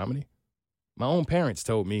started doing comedy. My own parents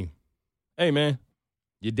told me, "Hey, man,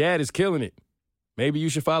 your dad is killing it. Maybe you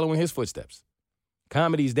should follow in his footsteps.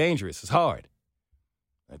 Comedy's dangerous. It's hard."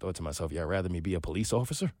 I thought to myself, y'all rather me be a police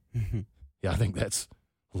officer? Y'all think that's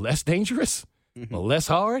less dangerous or less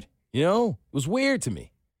hard? You know, it was weird to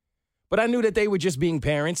me. But I knew that they were just being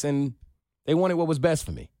parents and they wanted what was best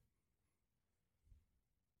for me.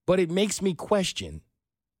 But it makes me question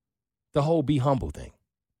the whole be humble thing.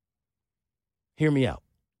 Hear me out.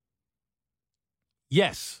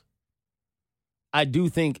 Yes, I do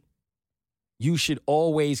think you should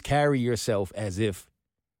always carry yourself as if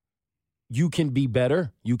you can be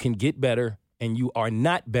better, you can get better, and you are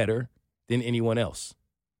not better than anyone else.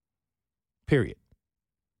 Period.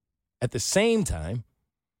 At the same time,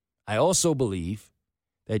 I also believe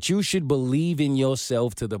that you should believe in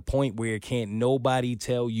yourself to the point where can't nobody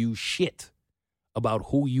tell you shit about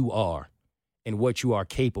who you are and what you are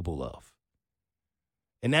capable of.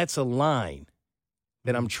 And that's a line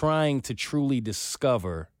that I'm trying to truly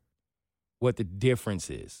discover what the difference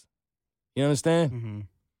is. You understand? Mm-hmm.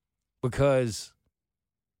 Because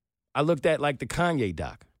I looked at like the Kanye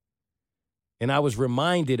doc and I was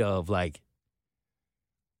reminded of like,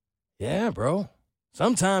 yeah, bro,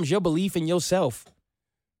 sometimes your belief in yourself,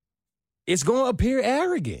 it's going to appear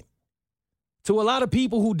arrogant to a lot of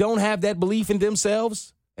people who don't have that belief in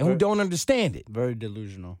themselves and who don't understand it. Very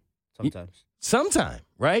delusional sometimes. Sometime,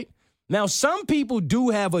 right? Now, some people do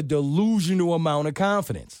have a delusional amount of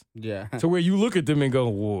confidence. Yeah. To where you look at them and go,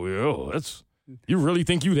 whoa, yo, you really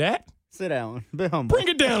think you that? Sit down. Be humble. Bring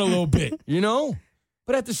it down a little bit, you know?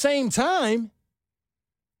 But at the same time,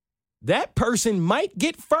 that person might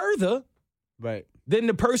get further Right. than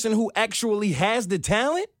the person who actually has the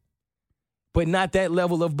talent, but not that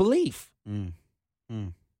level of belief.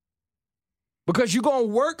 Because you're going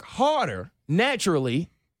to work harder naturally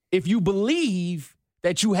if you believe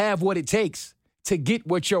that you have what it takes to get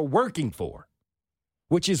what you're working for,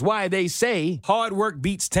 which is why they say hard work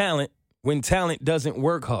beats talent when talent doesn't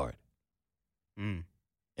work hard. And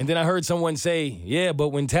then I heard someone say, yeah, but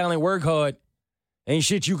when talent work hard, ain't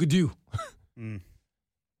shit you could do,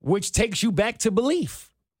 which takes you back to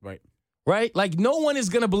belief. Right. Right? Like no one is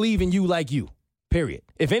going to believe in you like you, period.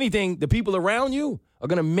 If anything, the people around you are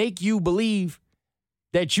going to make you believe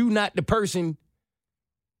that you're not the person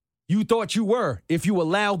you thought you were if you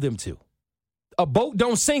allowed them to. A boat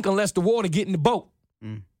don't sink unless the water get in the boat.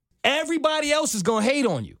 Everybody else is going to hate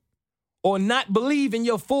on you or not believe in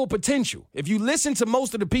your full potential. If you listen to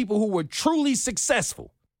most of the people who were truly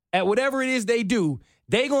successful at whatever it is they do,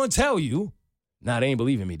 they going to tell you, nah, they ain't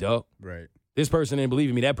believe in me, dog. Right. This person didn't believe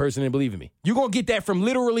in me. That person didn't believe in me. You're going to get that from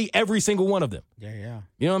literally every single one of them. Yeah.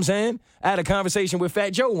 You know what I'm saying? I had a conversation with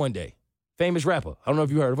Fat Joe one day, famous rapper. I don't know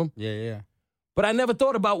if you heard of him. Yeah. But I never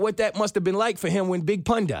thought about what that must have been like for him when Big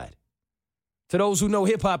Pun died. To those who know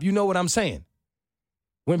hip-hop, you know what I'm saying.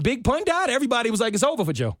 When Big Pun died, everybody was like, it's over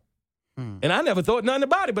for Joe. And I never thought nothing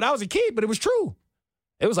about it, but I was a kid, but it was true.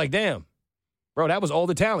 It was like, damn, bro, that was all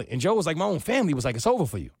the talent. And Joe was like, my own family was like, it's over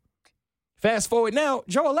for you. Fast forward now,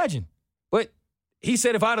 Joe a legend. But he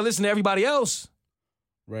said if I'd have listened to everybody else,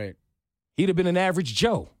 Right. he'd have been an average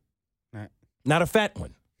Joe, not a fat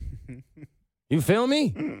one. You feel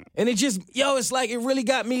me? And it just, it's like it really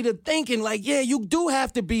got me to thinking like, yeah, you do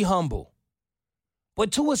have to be humble,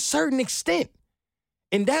 but to a certain extent.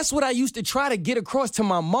 And that's what I used to try to get across to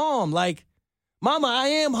my mom. Like, Mama, I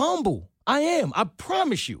am humble. I am. I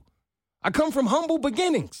promise you. I come from humble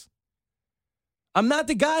beginnings. I'm not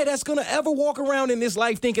the guy that's going to ever walk around in this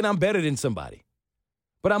life thinking I'm better than somebody.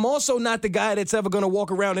 But I'm also not the guy that's ever going to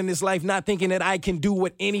walk around in this life not thinking that I can do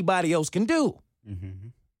what anybody else can do.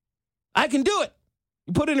 I can do it.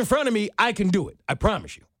 You put it in front of me, I can do it. I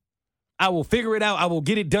promise you. I will figure it out. I will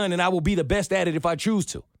get it done, and I will be the best at it if I choose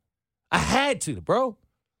to. I had to, bro.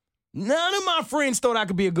 None of my friends thought I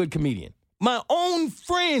could be a good comedian. My own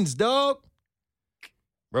friends, dog.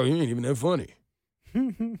 Bro, you ain't even that funny.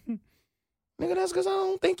 Nigga, that's because I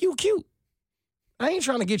don't think you cute. I ain't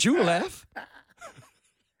trying to get you to laugh.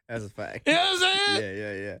 That's a fact. You know what I'm saying?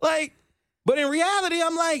 Yeah. Like, but in reality,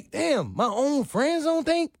 I'm like, damn, my own friends don't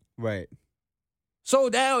think. Right. So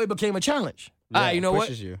now it became a challenge. Yeah, All right, you know what?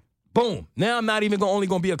 You. Boom. Now I'm not even only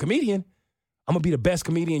going to be a comedian. I'm going to be the best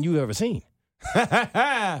comedian you've ever seen.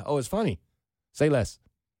 Oh, it's funny. Say less.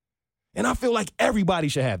 And I feel like everybody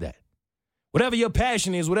should have that. Whatever your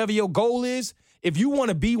passion is, whatever your goal is, if you want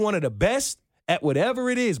to be one of the best at whatever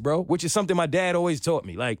it is, bro, which is something my dad always taught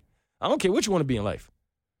me. Like, I don't care what you want to be in life.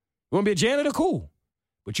 You want to be a janitor? Cool.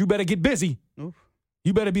 But you better get busy. Oof.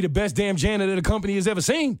 You better be the best damn janitor the company has ever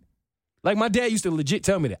seen. Like my dad used to legit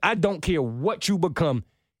tell me that. I don't care what you become,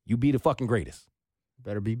 you be the fucking greatest.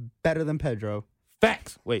 Better be better than Pedro.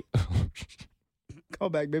 Facts. Wait. Go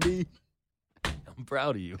back, baby. I'm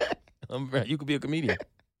proud of you. You could be a comedian.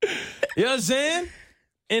 You know what I'm saying?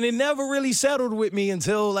 And it never really settled with me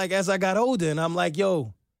until like as I got older. And I'm like,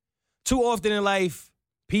 yo, too often in life,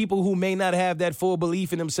 people who may not have that full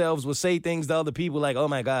belief in themselves will say things to other people like, oh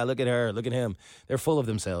my God, look at her, look at him. They're full of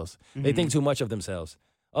themselves. They think too much of themselves.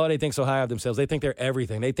 Oh, they think so high of themselves. They think they're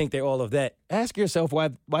everything. They think they're all of that. Ask yourself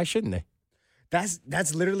why shouldn't they?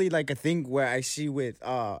 That's literally like a thing where I see with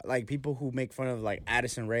like people who make fun of like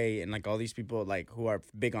Addison Rae and like all these people like who are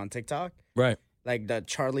big on TikTok. Right. Like the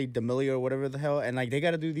Charlie D'Amelio or whatever the hell, and like they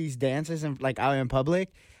got to do these dances and like out in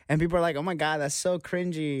public, and people are like, "Oh my God, that's so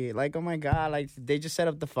cringy!" Like, "Oh my God!" Like they just set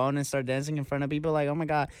up the phone and start dancing in front of people. Like, "Oh my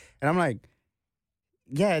God!" And I'm like,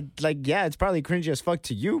 it's probably cringy as fuck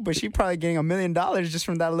to you, but she probably getting $1 million just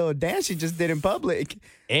from that little dance she just did in public.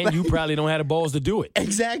 And you probably don't have the balls to do it.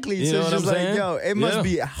 Exactly. You So know it's what just I'm like, saying? yo, it must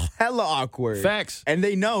be hella awkward. Facts. And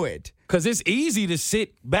they know it. Because it's easy to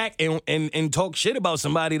sit back and talk shit about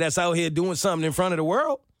somebody that's out here doing something in front of the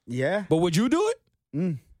world. Yeah. But would you do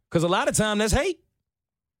it? Because a lot of time that's hate.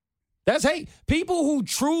 That's hate. People who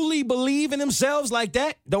truly believe in themselves like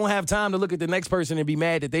that don't have time to look at the next person and be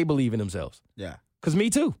mad that they believe in themselves. Yeah. Because me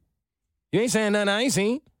too. You ain't saying nothing I ain't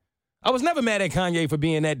seen. I was never mad at Kanye for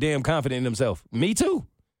being that damn confident in himself. Me too.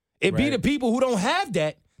 It be Right. the people who don't have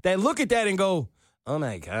that look at that and go, oh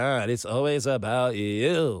my God, it's always about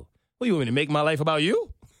you. Well, you want me to make my life about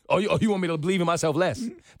you? Or you want me to believe in myself less?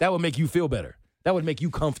 That would make you feel better. That would make you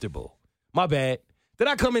comfortable. My bad. Did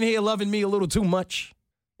I come in here loving me a little too much?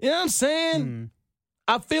 You know what I'm saying?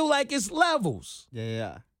 I feel like it's levels.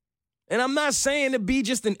 Yeah. And I'm not saying to be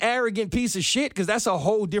just an arrogant piece of shit, because that's a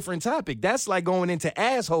whole different topic. That's like going into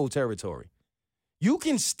asshole territory. You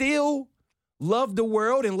can still love the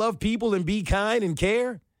world and love people and be kind and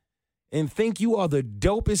care and think you are the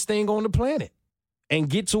dopest thing on the planet and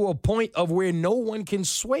get to a point of where no one can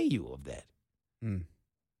sway you of that. And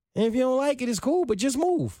if you don't like it, it's cool, but just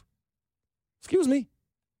move. Excuse me.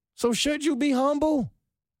 So should you be humble?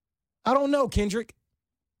 I don't know, Kendrick.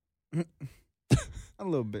 A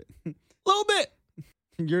little bit. A little bit.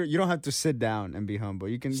 You don't have to sit down and be humble.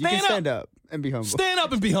 You can Stand stand up and be humble. Stand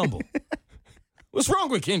up and be humble. What's wrong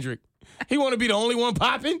with Kendrick? He want to be the only one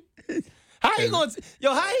popping? How he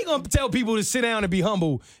gonna tell people to sit down and be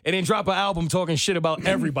humble and then drop an album talking shit about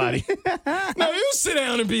everybody? No, you sit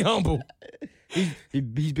down and be humble.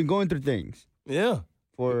 He's been going through things Yeah.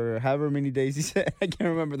 for however many days he said. I can't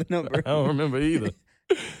remember the number. I don't remember either.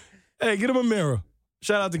 Hey, get him a mirror.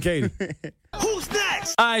 Shout out to Katie. Who's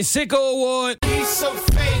next? All right, Sicko Award. He's so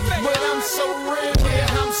fake, but I'm so real. Yeah,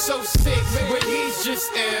 I'm so sick, but he's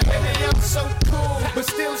just ill. I'm so cool, but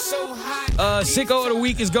still so hot. Sicko of the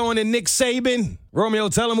week is going to Nick Saban. Romeo,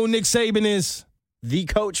 tell him who Nick Saban is. The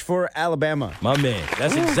coach for Alabama. My man.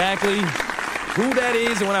 That's exactly who that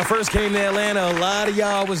is. And when I first came to Atlanta, a lot of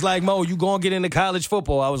y'all was like, Mo, you gonna get into college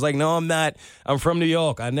football? I was like, no, I'm not. I'm from New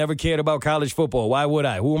York. I never cared about college football. Why would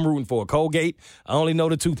I? Who I'm rooting for? Colgate? I only know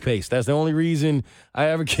the toothpaste. That's the only reason I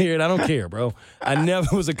ever cared. I don't care, bro. I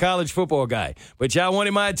never was a college football guy. But y'all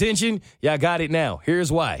wanted my attention. Y'all got it now.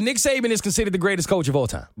 Here's why. Nick Saban is considered the greatest coach of all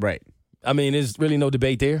time. Right. I mean, there's really no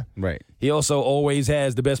debate there. Right. He also always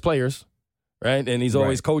has the best players, right? And he's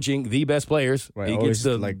always coaching the best players. Right. He Always gets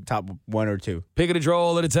the like top one or two. pick of the draw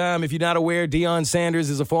all of the time. If you're not aware, Deion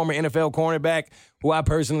Sanders is a former NFL cornerback who I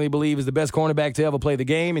personally believe is the best cornerback to ever play the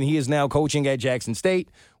game, and he is now coaching at Jackson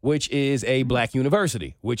State, which is a black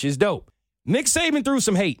university, which is dope. Nick Saban threw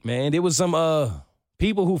some hate, man. There was some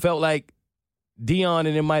people who felt like Deion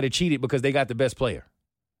and them might have cheated because they got the best player.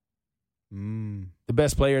 The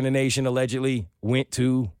best player in the nation allegedly went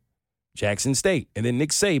to Jackson State. And then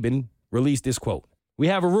Nick Saban released this quote. We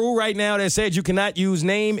have a rule right now that says you cannot use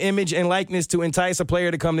name, image, and likeness to entice a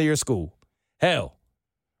player to come to your school. Hell,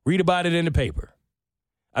 read about it in the paper.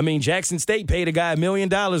 I mean, Jackson State paid a guy $1 million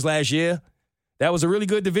last year. That was a really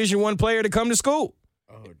good Division I player to come to school.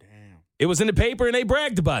 Oh, damn. It was in the paper and they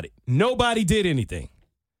bragged about it. Nobody did anything.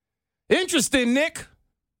 Interesting, Nick.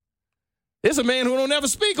 There's a man who don't ever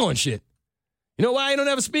speak on shit. You know why he don't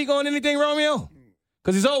ever speak on anything, Romeo?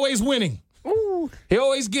 Because he's always winning. Ooh. He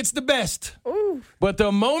always gets the best. Ooh. But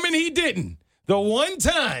the moment he didn't, the one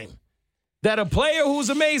time that a player who's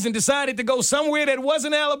amazing decided to go somewhere that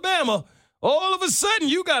wasn't Alabama, all of a sudden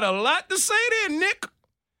you got a lot to say there, Nick.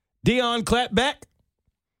 Deion clapped back.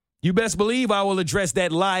 You best believe I will address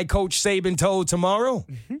that lie Coach Saban told tomorrow.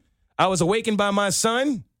 I was awakened by my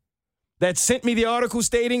son that sent me the article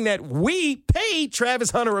stating that we paid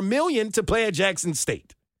Travis Hunter $1 million to play at Jackson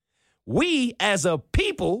State. We, as a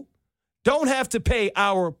people, don't have to pay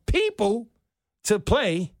our people to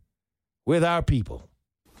play with our people.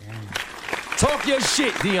 Talk your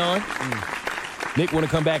shit, Deion. Nick want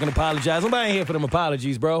to come back and apologize. Nobody ain't here for them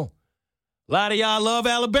apologies, bro. A lot of y'all love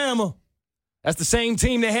Alabama. That's the same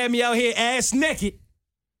team that had me out here ass naked.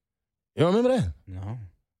 You don't remember that? No.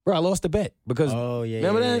 Bro, I lost the bet because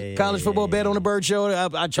remember that college football bet on the Bird Show?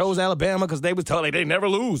 I chose Alabama because they was told they never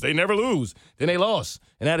lose. They never lose. Then they lost,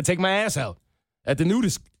 and I had to take my ass out at the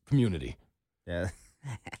nudist community. Yeah.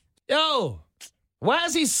 Yo, why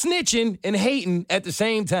is he snitching and hating at the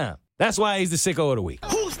same time? That's why he's the sicko of the week.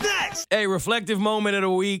 Who's next? Hey, reflective moment of the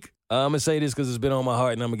week. I'm going to say this because it's been on my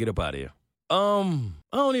heart, and I'm going to get up out of here.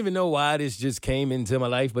 I don't even know why this just came into my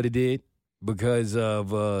life, but it did because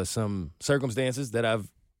of some circumstances that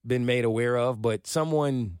I've been made aware of, but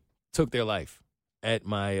someone took their life. at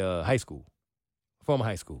my high school, former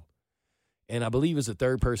high school. And I believe it's the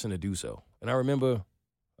third person to do so. And I remember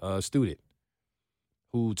a student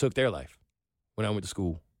who took their life when I went to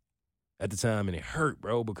school at the time. And it hurt,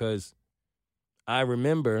 bro, because I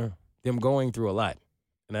remember them going through a lot.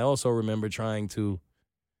 And I also remember trying to,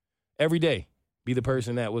 every day, be the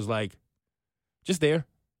person that was like, just there.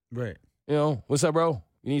 Right. You know, what's up, bro?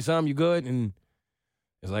 You need something? You good? And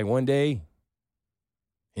it's like one day,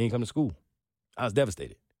 he didn't come to school. I was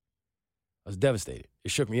devastated. It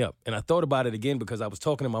shook me up. And I thought about it again because I was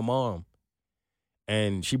talking to my mom,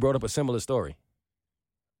 and she brought up a similar story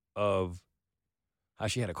of how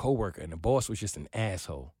she had a coworker, and the boss was just an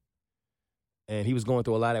asshole. And he was going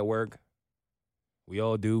through a lot at work. We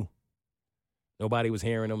all do. Nobody was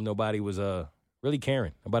hearing him. Nobody was really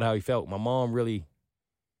caring about how he felt. My mom really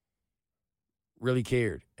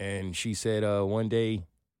cared. And she said one day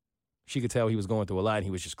she could tell he was going through a lot, and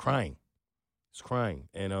he was just crying. He was crying.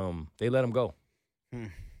 And they let him go. And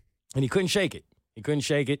he couldn't shake it.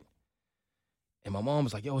 And my mom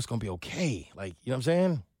was like, yo, it's going to be okay. Like, you know what I'm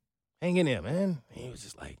saying? Hang in there, man. And he was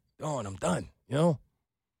just like, Dawn, I'm done, you know?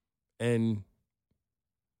 And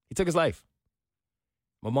he took his life.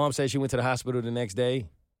 My mom said she went to the hospital the next day.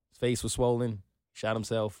 His face was swollen, shot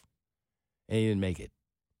himself, and he didn't make it.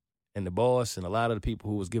 And the boss and a lot of the people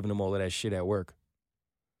who was giving him all of that shit at work,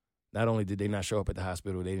 not only did they not show up at the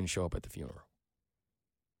hospital, they didn't show up at the funeral.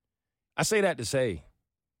 I say that to say,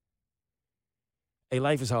 hey,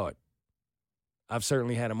 life is hard. I've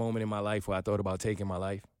certainly had a moment in my life where I thought about taking my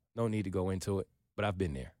life. No need to go into it, but I've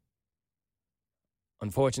been there.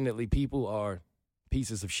 Unfortunately, people are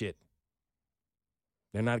pieces of shit.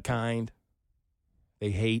 They're not kind.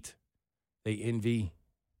 They hate. They envy.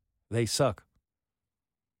 They suck.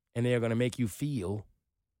 And they are going to make you feel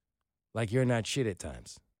like you're not shit at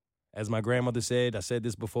times. As my grandmother said, I said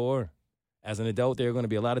this before, as an adult, there are going to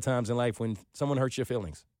be a lot of times in life when someone hurts your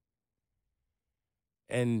feelings.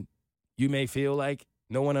 And you may feel like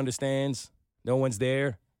no one understands, no one's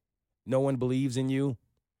there, no one believes in you.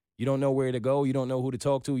 You don't know where to go. You don't know who to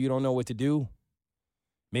talk to. You don't know what to do.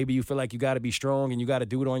 Maybe you feel like you got to be strong and you got to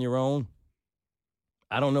do it on your own.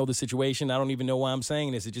 I don't know the situation. I don't even know why I'm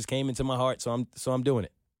saying this. It just came into my heart, so I'm doing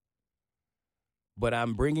it. But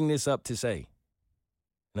I'm bringing this up to say,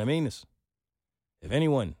 and I mean this, if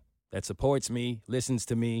anyone that supports me, listens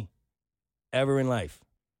to me, ever in life,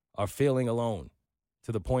 are feeling alone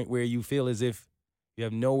to the point where you feel as if you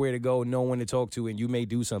have nowhere to go, no one to talk to, and you may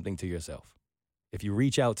do something to yourself. If you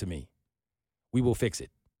reach out to me, we will fix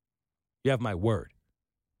it. You have my word.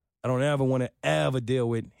 I don't ever want to ever deal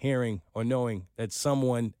with hearing or knowing that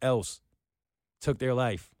someone else took their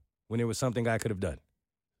life when there was something I could have done.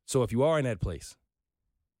 So if you are in that place,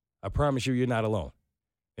 I promise you're not alone.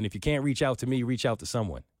 And if you can't reach out to me, reach out to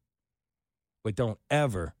someone. But don't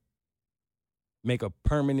ever make a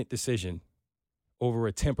permanent decision over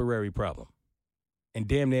a temporary problem. And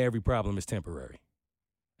damn near every problem is temporary.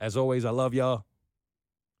 As always, I love y'all.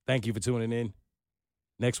 Thank you for tuning in.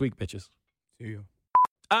 Next week, bitches. See you.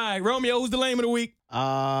 All right, Romeo, who's the lame of the week?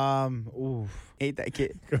 Hate that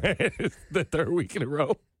kid. The third week in a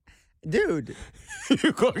row. Dude.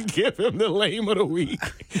 You're going to give him the lame of the week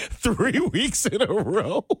 3 weeks in a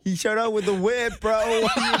row? He showed up with the whip, bro.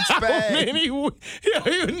 What do you expect? Man,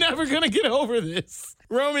 you're never going to get over this.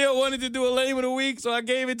 Romeo wanted to do a lame of the week, so I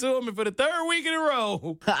gave it to him. And for the third week in a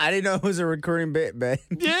row. I didn't know it was a recurring bit, man.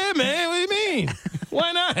 Yeah, man. What do you mean?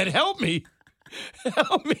 Why not? Help me.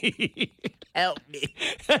 Help me. Help me.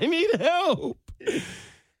 I need help.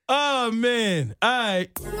 Oh, man. All right.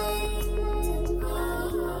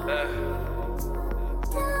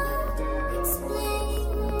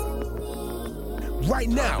 Right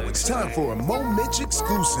now, it's time for a Mo Mitch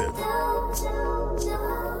exclusive. I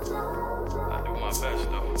do my best,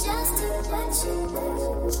 though. It's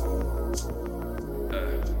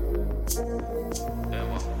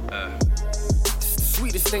the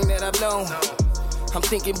sweetest thing that I've known. I'm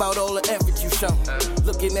thinking about all the effort you shown.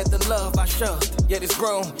 Looking at the love I shoved, yet it's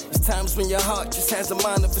grown. It's times when your heart just has a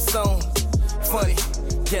mind of its own. Funny,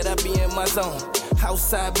 yet I be in my zone.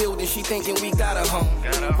 Outside building, she thinking we got a home.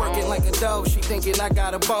 Working like a dog, she thinking I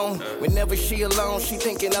got a bone. Whenever she alone, she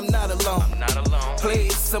thinking I'm not alone.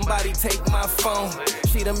 Please, somebody take my phone.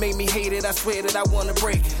 She done made me hate it, I swear that I wanna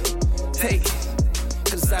break it. Take it,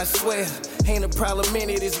 cause I swear, ain't a problem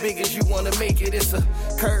in it as big as you wanna make it. It's a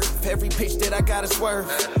curve, every pitch that I gotta swerve.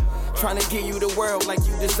 Trying to give you the world like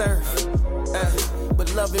you deserve.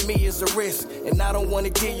 But loving me is a risk, and I don't want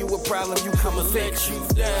to give you a problem. You come and let you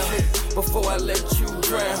down before I let you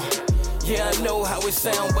drown. Yeah, I know how it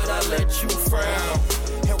sound, but I let you frown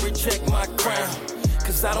and reject my crown.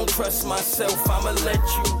 Cause I don't trust myself, I'ma let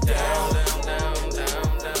you down.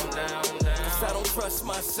 Cause I don't trust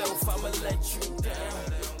myself, I'ma let you down.